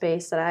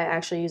Headspace that I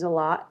actually use a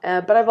lot.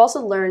 But I've also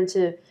learned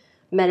to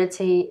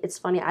meditate. It's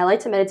funny. I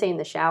like to meditate in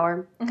the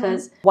shower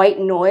because white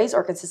noise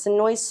or consistent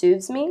noise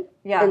soothes me.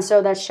 Yeah. And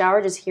so that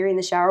shower, just hearing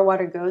the shower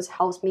water goes,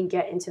 helps me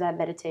get into that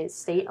meditative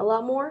state a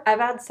lot more. I've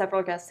had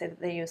several guests say that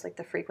they use like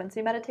the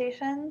frequency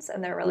meditations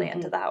and they're really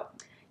into that.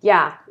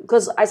 Yeah,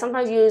 because I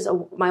sometimes use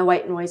my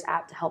white noise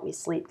app to help me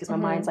sleep because my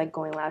mind's like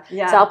going loud.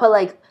 Yeah. So I'll put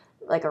like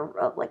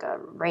a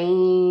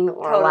rain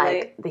or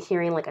like the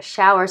hearing like a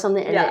shower or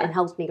something, and it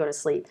helps me go to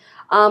sleep.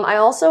 I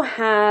also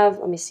have,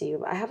 let me see,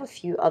 I have a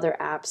few other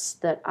apps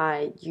that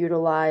I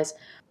utilize.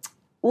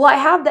 Well, I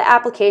have the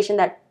application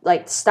that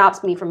like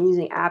stops me from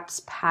using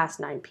apps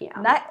past 9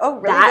 p.m. Oh,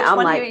 really? Which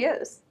one do you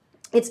use?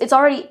 It's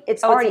already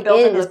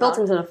built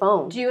into the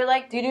phone. Do you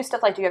do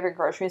stuff like, do you have your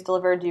groceries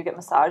delivered? Do you get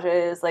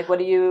massages? Like, what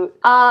do you?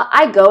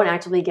 I go and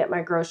actively get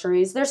my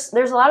groceries. There's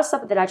a lot of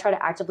stuff that I try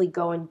to actively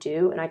go and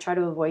do, and I try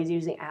to avoid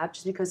using apps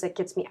just because it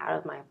gets me out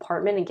of my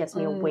apartment and gets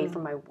me away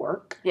from my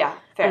work. Yeah,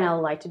 fair. And I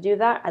like to do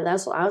that. I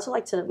also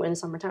like to, when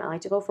it's summertime, I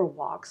like to go for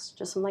walks,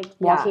 just some like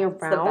walking around.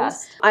 It's the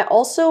best. I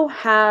also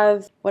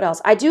have, what else?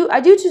 I do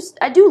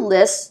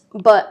lists,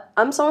 but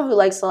I'm someone who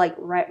likes to like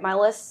write my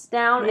lists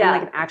down in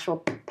like an actual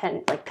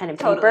pen and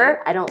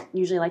paper. I don't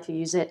usually like to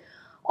use it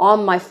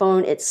on my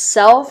phone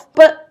itself,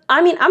 but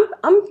I mean,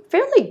 I'm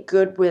fairly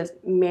good with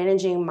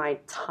managing my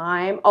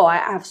time. Oh, I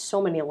have so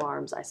many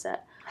alarms I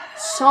set.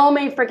 So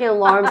many freaking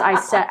alarms I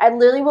set. I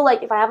literally will,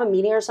 like, if I have a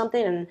meeting or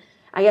something and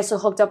I get so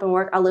hooked up in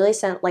work, I'll literally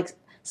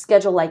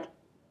schedule like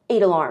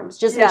 8 alarms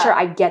just to make sure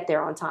I get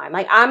there on time.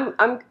 Like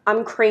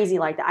I'm crazy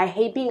like that. I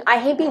hate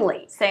being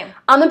late. Same.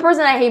 I'm the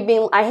person I hate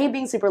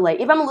being super late.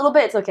 If I'm a little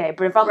bit, it's okay.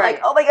 But if I'm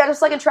like, oh my god, I'm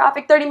stuck in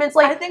traffic 30 minutes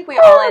late. I think we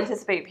all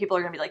anticipate people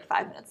are gonna be like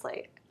 5 minutes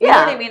late. You know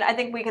what I mean? I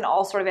think we can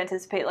all sort of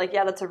anticipate like,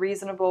 yeah, that's a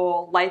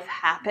reasonable, life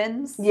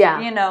happens. Yeah.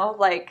 You know,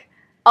 like,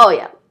 oh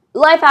yeah.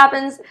 Life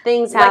happens,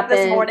 things happen. Like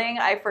this morning,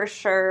 I for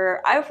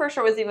sure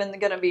was even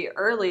going to be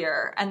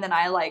earlier. And then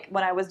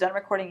when I was done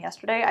recording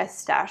yesterday, I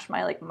stashed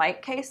my like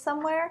mic case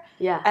somewhere.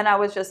 Yeah. And I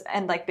was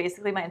like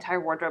basically my entire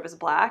wardrobe is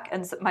black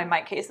and so my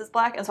mic case is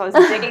black. And so I was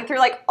digging through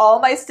like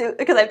all my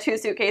because I have 2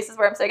 suitcases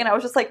where I'm staying. And I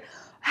was just like,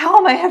 how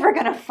am I ever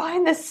going to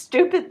find this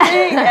stupid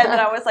thing? And then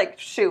I was like,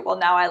 shoot, well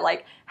now I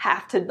like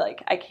have to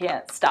like, I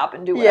can't stop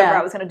and do whatever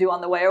I was going to do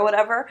on the way or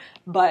whatever.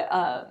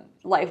 But,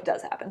 life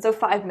does happen. So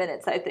 5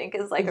 minutes, I think,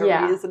 is like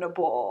a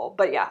reasonable.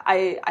 But yeah,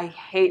 I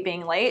hate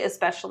being late,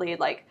 especially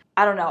like,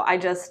 I don't know. I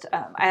just,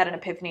 I had an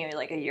epiphany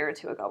like a year or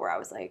 2 ago where I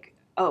was like,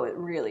 oh, it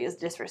really is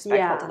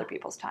disrespectful to other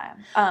people's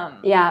time.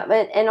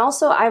 And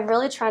also I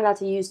really try not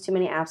to use too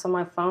many apps on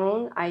my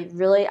phone. I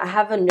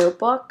have a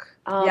notebook.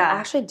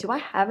 Actually, do I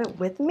have it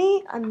with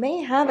me? I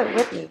may have it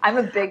with me. I'm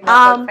a big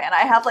notebook fan.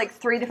 I have like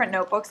 3 different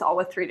notebooks, all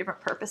with 3 different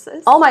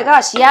purposes. Oh my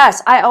gosh,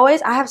 yes.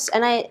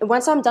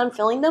 Once I'm done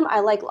filling them,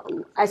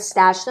 I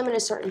stash them in a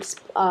certain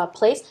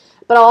place.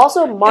 But I'll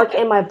also mark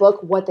in my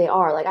book what they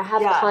are. Like I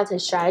have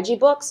content strategy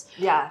books.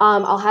 Yeah.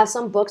 I'll have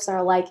some books that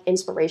are like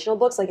inspirational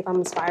books. Like if I'm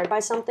inspired by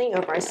something,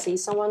 or if I see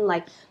someone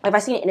like if I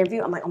see an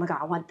interview, I'm like, oh my god,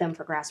 I want them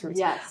for Grassroots.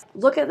 Yes.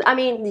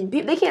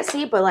 They can't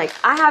see, but like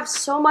I have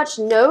so much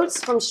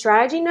notes from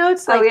strategy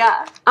notes. Like,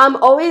 I'm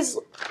always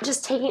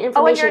just taking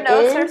information in. Oh,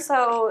 and your notes are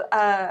so.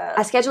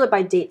 I schedule it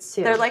by dates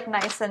too. They're like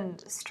nice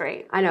and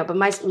straight. I know, but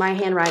my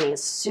handwriting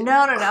is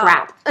no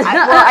crap.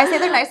 I say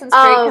they're nice and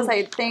straight because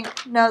I think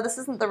this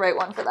isn't the right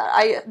one for that.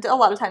 I a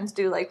lot of times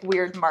do like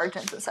weird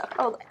margins and stuff.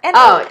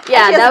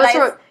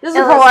 This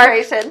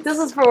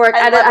is for work.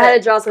 I had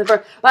to draw something for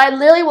work. But I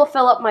literally will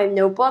fill up my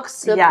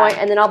notebooks to the point,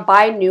 and then I'll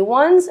buy new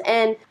ones,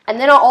 and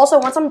then I'll also,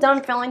 once I'm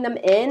done filling them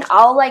in,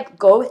 I'll like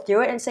go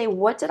through it and say,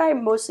 what did I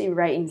mostly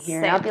write in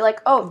here? And I'll be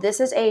like, oh, this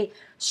is a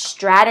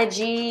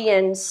strategy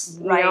and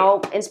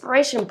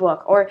inspiration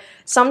book. Or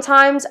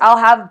sometimes I'll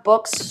have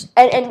books,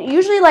 and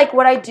usually like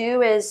what I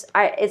do is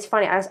it's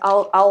funny.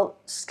 I'll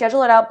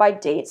schedule it out by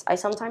dates. I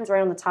sometimes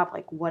write on the top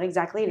like what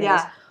exactly it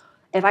is.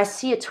 If I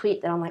see a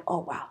tweet that I'm like, oh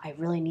wow, I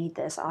really need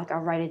this, I'll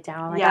write it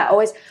down.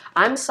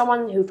 I'm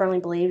someone who firmly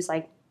believes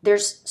like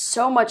there's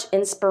so much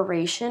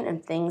inspiration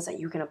and things that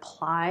you can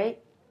apply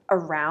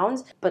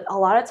around, but a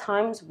lot of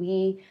times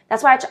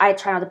that's why I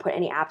try not to put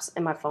any apps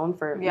in my phone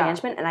for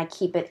management, and I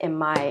keep it in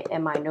my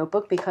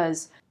notebook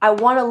because I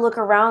want to look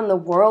around the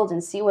world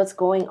and see what's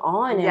going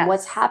on and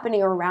what's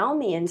happening around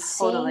me and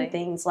seeing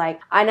things like.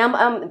 I'm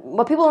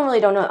what people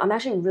don't know, I'm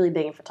actually really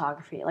big in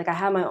photography. Like I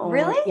have my own.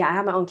 Really? Yeah, I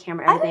have my own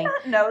camera. Everything. I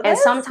did not know this. And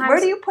sometimes, where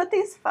do you put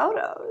these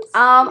photos?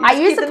 I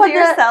used to put them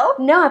yourself.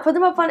 No, I put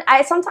them up on.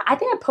 I think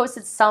I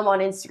posted some on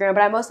Instagram,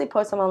 but I mostly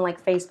post them on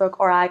like Facebook,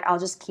 or I'll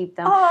just keep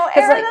them. Oh,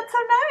 Erin, that's so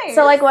nice.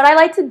 So like what I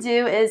like to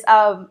do is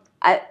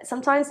I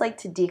sometimes like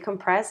to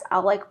decompress.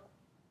 I'll like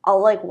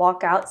I'll like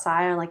walk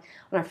outside on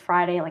a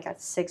Friday like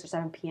at 6 or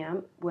 7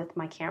 p.m. with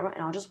my camera,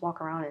 and I'll just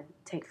walk around and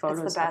take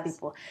photos of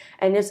people.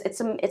 And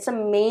it's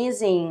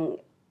amazing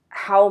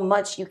how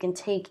much you can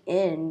take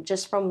in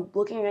just from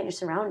looking at your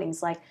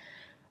surroundings. Like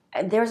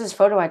there was this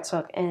photo I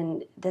took,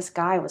 and this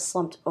guy was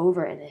slumped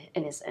over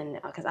because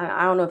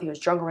I don't know if he was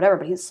drunk or whatever,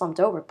 but he was slumped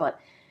over, but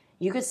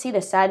you could see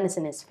the sadness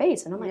in his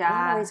face, and I'm like,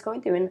 oh, he's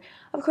going through. And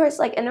of course,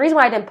 like, and the reason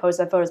why I didn't post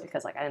that photo is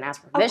because like I didn't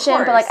ask for permission,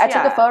 but like I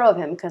took a photo of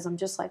him because I'm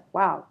just like,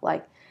 wow,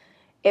 like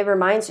it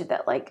reminds you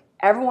that like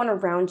everyone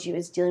around you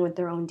is dealing with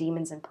their own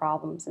demons and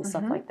problems and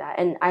stuff like that.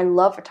 And I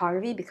love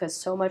photography because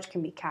so much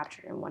can be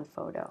captured in one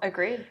photo.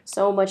 Agreed.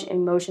 So much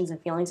emotions and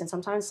feelings, and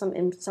sometimes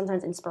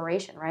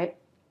inspiration, right?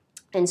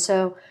 And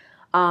so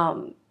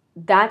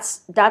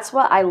that's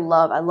what I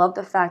love. I love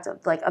the fact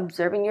of like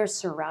observing your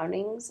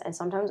surroundings, and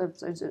sometimes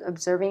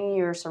observing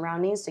your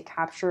surroundings to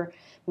capture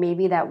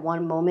maybe that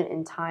one moment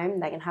in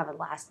time that can have a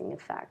lasting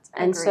effect.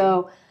 And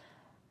so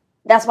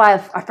that's why I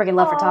freaking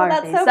love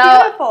photography. That's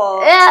so beautiful.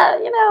 Yeah,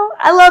 you know,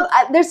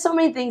 there's so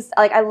many things.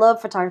 Like, I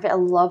love photography. I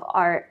love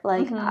art.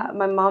 Like,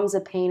 my mom's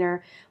a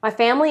painter. My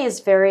family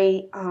is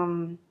very,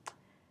 my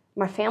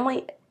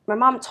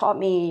mom taught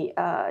me,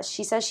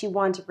 she says she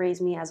wanted to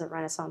raise me as a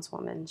Renaissance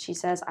woman. She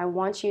says, I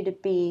want you to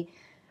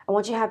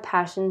have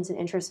passions and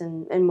interests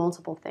in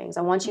multiple things.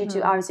 I want you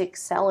to obviously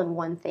excel in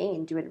one thing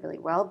and do it really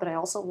well, but I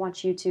also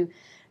want you to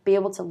be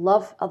able to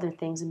love other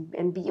things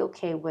and be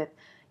okay with,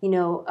 you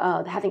know,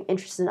 having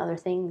interest in other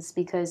things,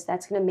 because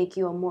that's going to make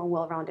you a more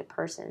well-rounded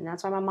person. And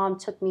that's why my mom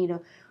took me to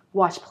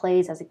watch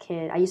plays as a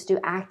kid. I used to do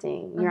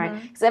acting,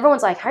 right? Because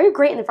everyone's like, how are you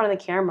great in front of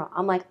the camera?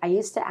 I'm like, I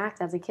used to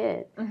act as a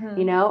kid.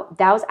 You know,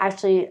 that was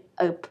actually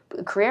a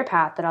career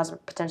path that I was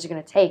potentially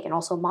going to take, and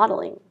also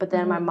modeling. But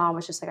then my mom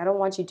was just like, I don't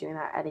want you doing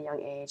that at a young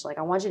age. Like,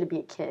 I want you to be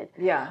a kid.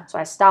 Yeah. So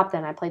I stopped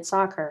then. I played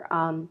soccer.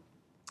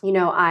 You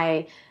know,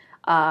 I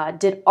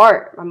did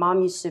art. My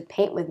mom used to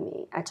paint with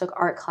me. I took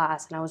art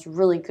class, and I was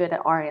really good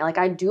at art. Like,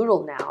 I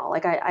doodle now.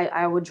 Like,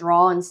 I would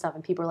draw and stuff,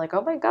 and people are like,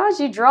 oh my gosh,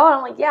 you draw? And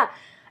I'm like, yeah.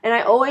 And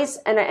I always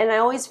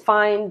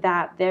find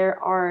that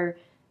there's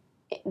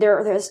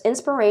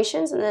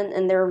inspirations,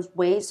 and there's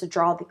ways to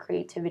draw the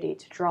creativity,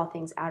 to draw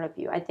things out of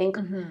you. I think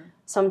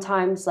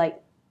sometimes,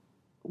 like,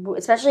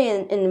 especially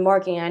in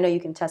marketing, I know you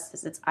can test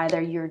this, it's either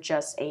you're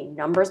just a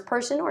numbers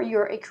person or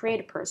you're a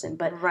creative person.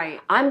 But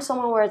I'm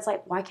someone where it's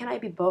like, why can't I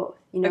be both?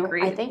 You know,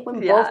 I think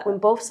when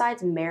both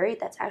sides marry,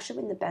 that's actually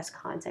when the best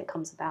content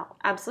comes about.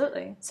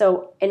 Absolutely.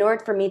 So in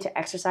order for me to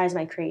exercise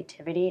my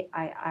creativity,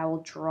 I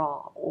will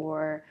draw,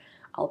 or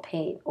I'll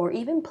paint, or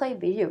even play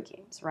video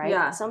games, right?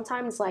 Yeah.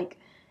 Sometimes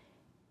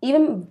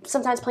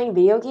playing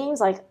video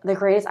games, like, the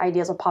greatest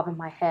ideas will pop in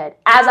my head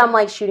as I'm,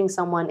 like, shooting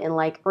someone in,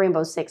 like,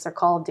 Rainbow Six or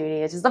Call of Duty.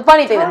 It's just the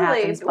funny thing that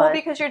happens. Well,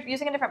 because you're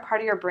using a different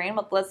part of your brain,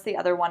 what lets the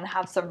other one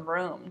have some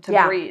room to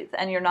breathe.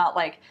 And you're not,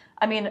 like,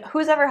 I mean,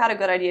 who's ever had a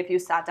good idea if you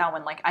sat down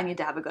when, like, I need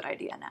to have a good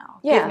idea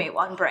now? Yeah. Give me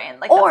one brain.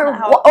 Like, or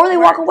they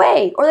walk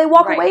away. Or they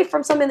walk away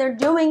from something they're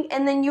doing,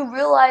 and then you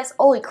realize,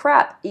 holy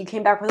crap, you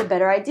came back with a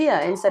better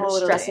idea instead of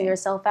stressing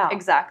yourself out.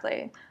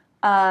 Exactly.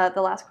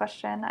 The last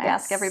question I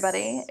ask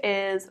everybody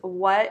is,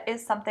 what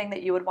is something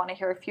that you would want to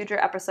hear a future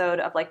episode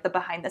of, like, the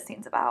behind the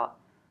scenes about?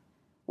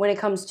 When it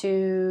comes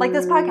to... like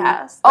this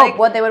podcast. Oh, like,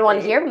 what they would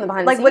want to hear from the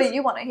behind the scenes? Like, what do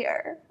you want to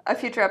hear a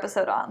future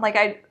episode on?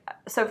 Like,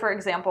 so for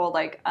example,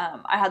 like,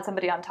 I had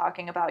somebody on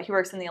talking about, he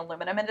works in the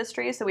aluminum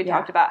industry, so we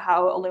talked about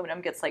how aluminum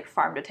gets, like,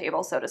 farm to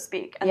table, so to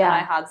speak. And then I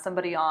had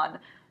somebody on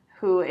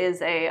who is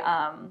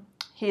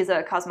he's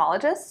a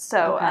cosmologist,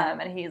 so,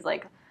 and he's,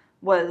 like,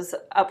 was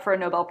up for a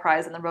Nobel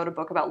Prize and then wrote a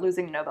book about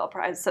losing a Nobel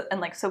Prize.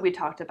 So we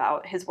talked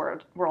about his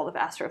world of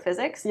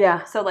astrophysics.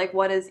 Yeah. So, like,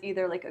 what is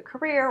either, like, a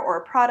career or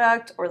a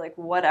product or, like,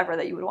 whatever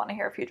that you would want to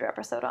hear a future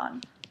episode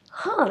on?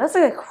 That's a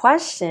good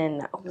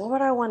question. What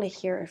would I want to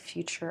hear a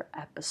future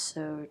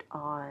episode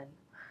on?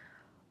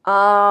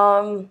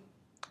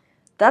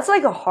 That's,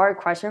 like, a hard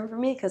question for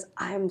me because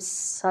I'm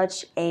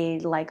such a,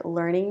 like,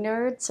 learning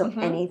nerd. So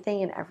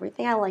anything and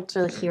everything I like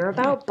to hear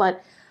about.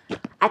 But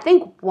I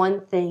think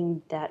one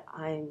thing that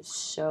I'm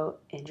so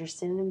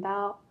interested in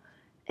about,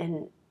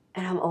 and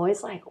I'm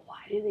always like, why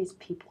do these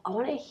people, I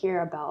want to hear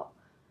about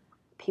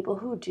people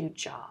who do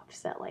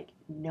jobs that, like,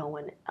 no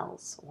one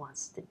else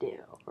wants to do,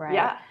 right?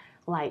 Yeah.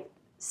 Like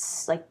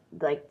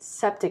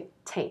septic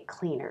tank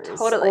cleaners.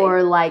 Totally.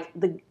 Or like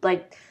the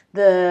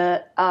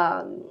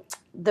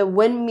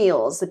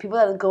windmills, the people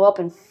that go up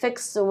and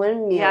fix the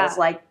windmills,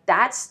 like,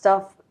 that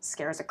stuff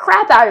scares the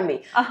crap out of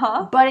me.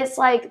 But it's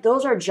like,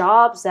 those are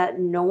jobs that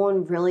no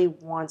one really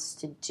wants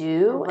to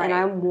do. And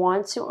I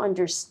want to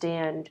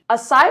understand,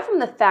 aside from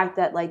the fact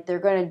that, like, they're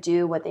going to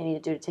do what they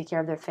need to do to take care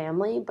of their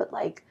family, but,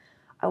 like,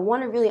 I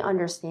want to really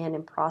understand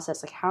and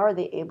process, like, how are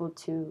they able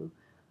to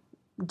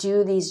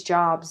do these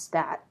jobs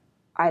that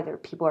either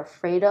people are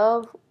afraid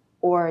of,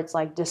 or it's,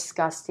 like,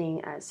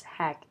 disgusting as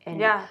heck.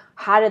 And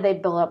how do they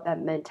build up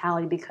that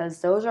mentality? Because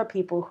those are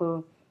people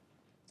who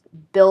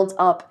build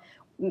up.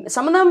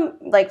 Some of them,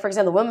 like, for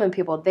example, the women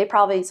people,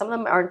 some of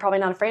them are probably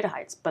not afraid of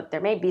heights, but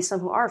there may be some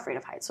who are afraid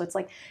of heights. So it's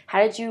like,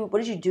 what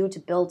did you do to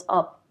build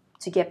up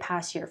to get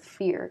past your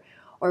fear?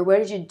 Or what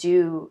did you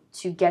do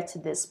to get to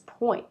this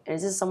point? And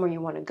is this somewhere you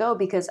want to go?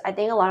 Because I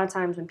think a lot of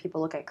times when people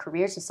look at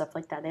careers and stuff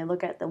like that, they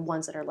look at the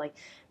ones that are like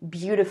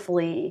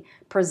beautifully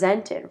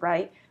presented,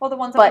 right? Well, the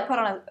ones that we put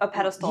on a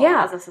pedestal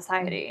as a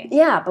society.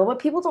 Yeah, but what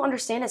people don't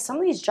understand is some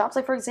of these jobs,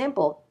 like for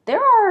example,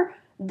 there are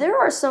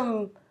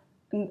some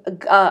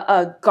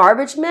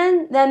garbage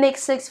men that make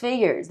six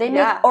figures. They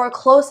make or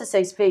close to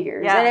six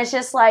figures, and it's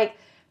just like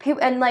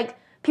people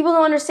People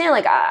don't understand,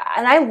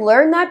 and I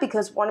learned that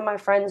because one of my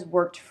friends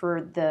worked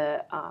for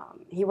the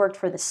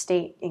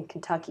state in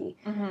Kentucky,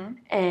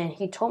 and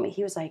he told me,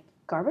 he was like,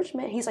 garbage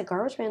men,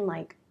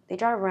 like, they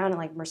drive around in,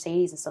 like,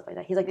 Mercedes and stuff like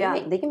that. He's like,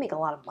 they can make a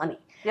lot of money.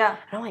 Yeah.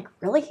 And I'm like,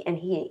 really? And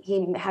he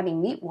had me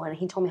meet one, and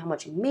he told me how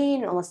much he made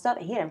and all this stuff,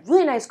 and he had a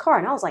really nice car,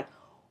 and I was like,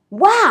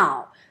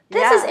 wow,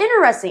 this is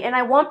interesting, and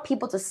I want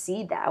people to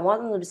see that. I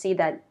want them to see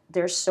that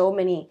there's so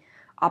many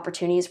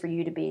opportunities for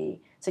you to be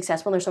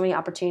successful. There's so many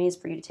opportunities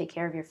for you to take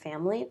care of your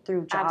family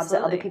through jobs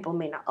that other people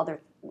may not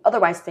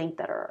otherwise think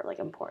that are like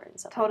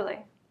important. So. Totally.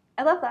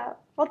 I love that.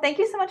 Well, thank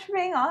you so much for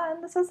being on.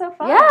 This was so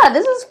fun. Yeah,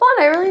 this was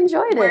fun. I really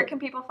enjoyed it. Where can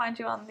people find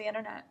you on the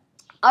internet?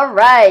 All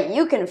right.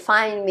 You can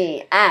find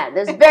me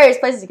there's various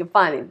places you can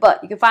find me,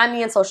 but you can find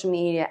me on social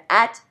media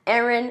at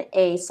Erin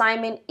A.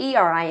 Simon,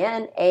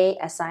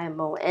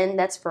 ERINASIMON.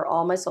 That's for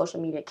all my social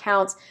media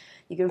accounts.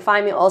 You can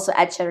find me also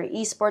at Cheddar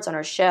Esports on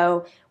our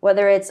show,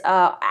 whether it's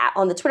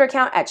on the Twitter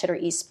account at Cheddar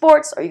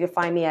Esports, or you can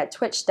find me at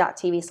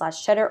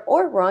twitch.tv/Cheddar,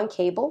 or we're on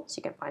cable, so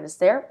you can find us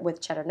there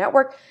with Cheddar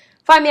Network.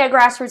 Find me at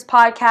Grassroots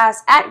Podcast,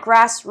 at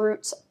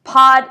Grassroots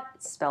Pod,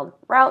 it's spelled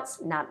routes,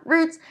 not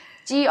roots,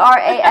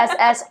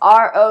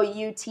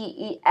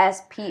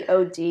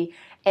 GRASSROUTESPOD.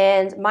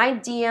 And my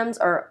DMs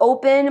are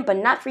open, but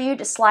not for you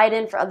to slide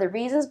in for other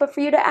reasons, but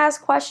for you to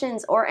ask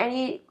questions or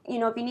if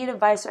you need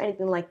advice or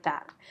anything like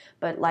that.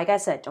 But like I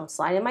said, don't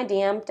slide in my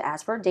DM to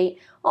ask for a date.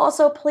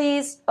 Also,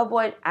 please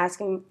avoid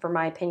asking for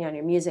my opinion on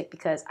your music,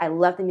 because I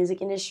left the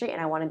music industry and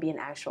I want to be an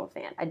actual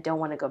fan. I don't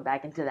want to go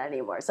back into that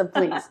anymore. So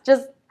please,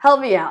 just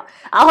help me out.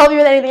 I'll help you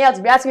with anything else.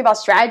 If you're asking me about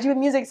strategy with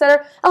music,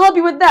 etc., I'll help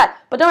you with that.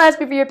 But don't ask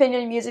me for your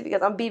opinion on music,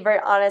 because I'm being very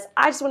honest.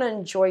 I just want to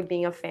enjoy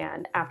being a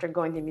fan after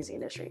going to the music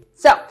industry.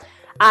 So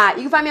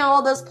you can find me on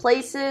all those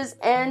places.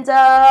 And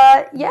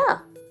yeah.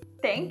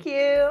 Thank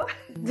you.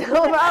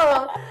 No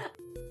problem.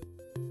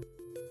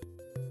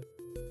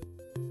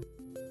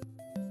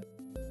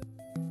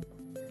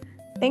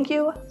 Thank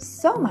you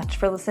so much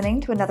for listening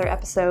to another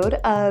episode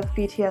of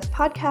BTS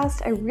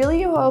Podcast. I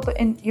really hope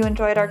you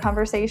enjoyed our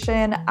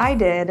conversation. I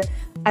did.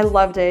 I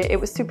loved it. It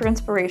was super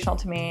inspirational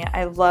to me.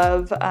 I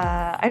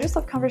just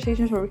love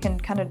conversations where we can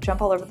kind of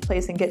jump all over the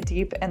place and get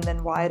deep and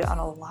then wide on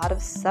a lot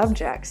of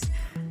subjects.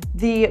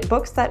 The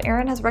books that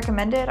Erin has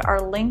recommended are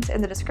linked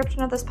in the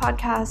description of this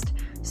podcast,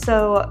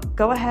 so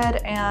go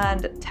ahead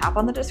and tap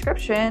on the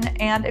description,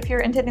 and if you're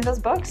into any of those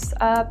books,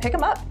 pick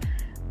them up.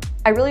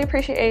 I really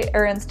appreciate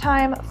Erin's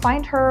time.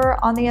 Find her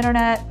on the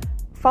internet,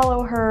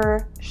 follow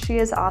her. She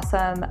is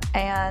awesome,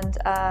 and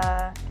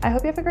I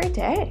hope you have a great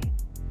day.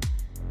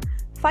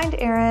 Find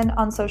Erin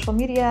on social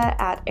media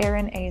at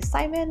Erin A.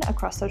 Simon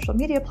across social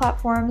media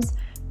platforms.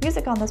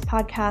 Music on this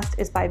podcast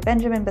is by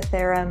Benjamin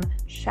Betherum.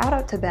 Shout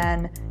out to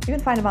Ben. You can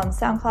find him on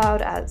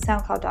SoundCloud at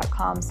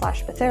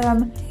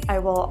soundcloud.com/Betherum. I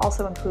will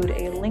also include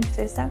a link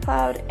to his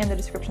SoundCloud in the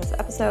description of this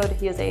episode.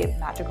 He is a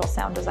magical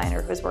sound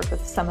designer who has worked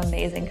with some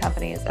amazing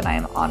companies, and I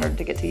am honored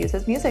to get to use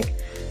his music.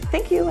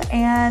 Thank you,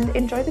 and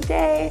enjoy the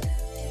day.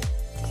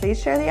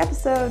 Please share the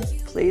episodes.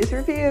 Please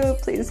review.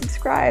 Please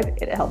subscribe.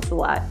 It helps a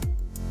lot.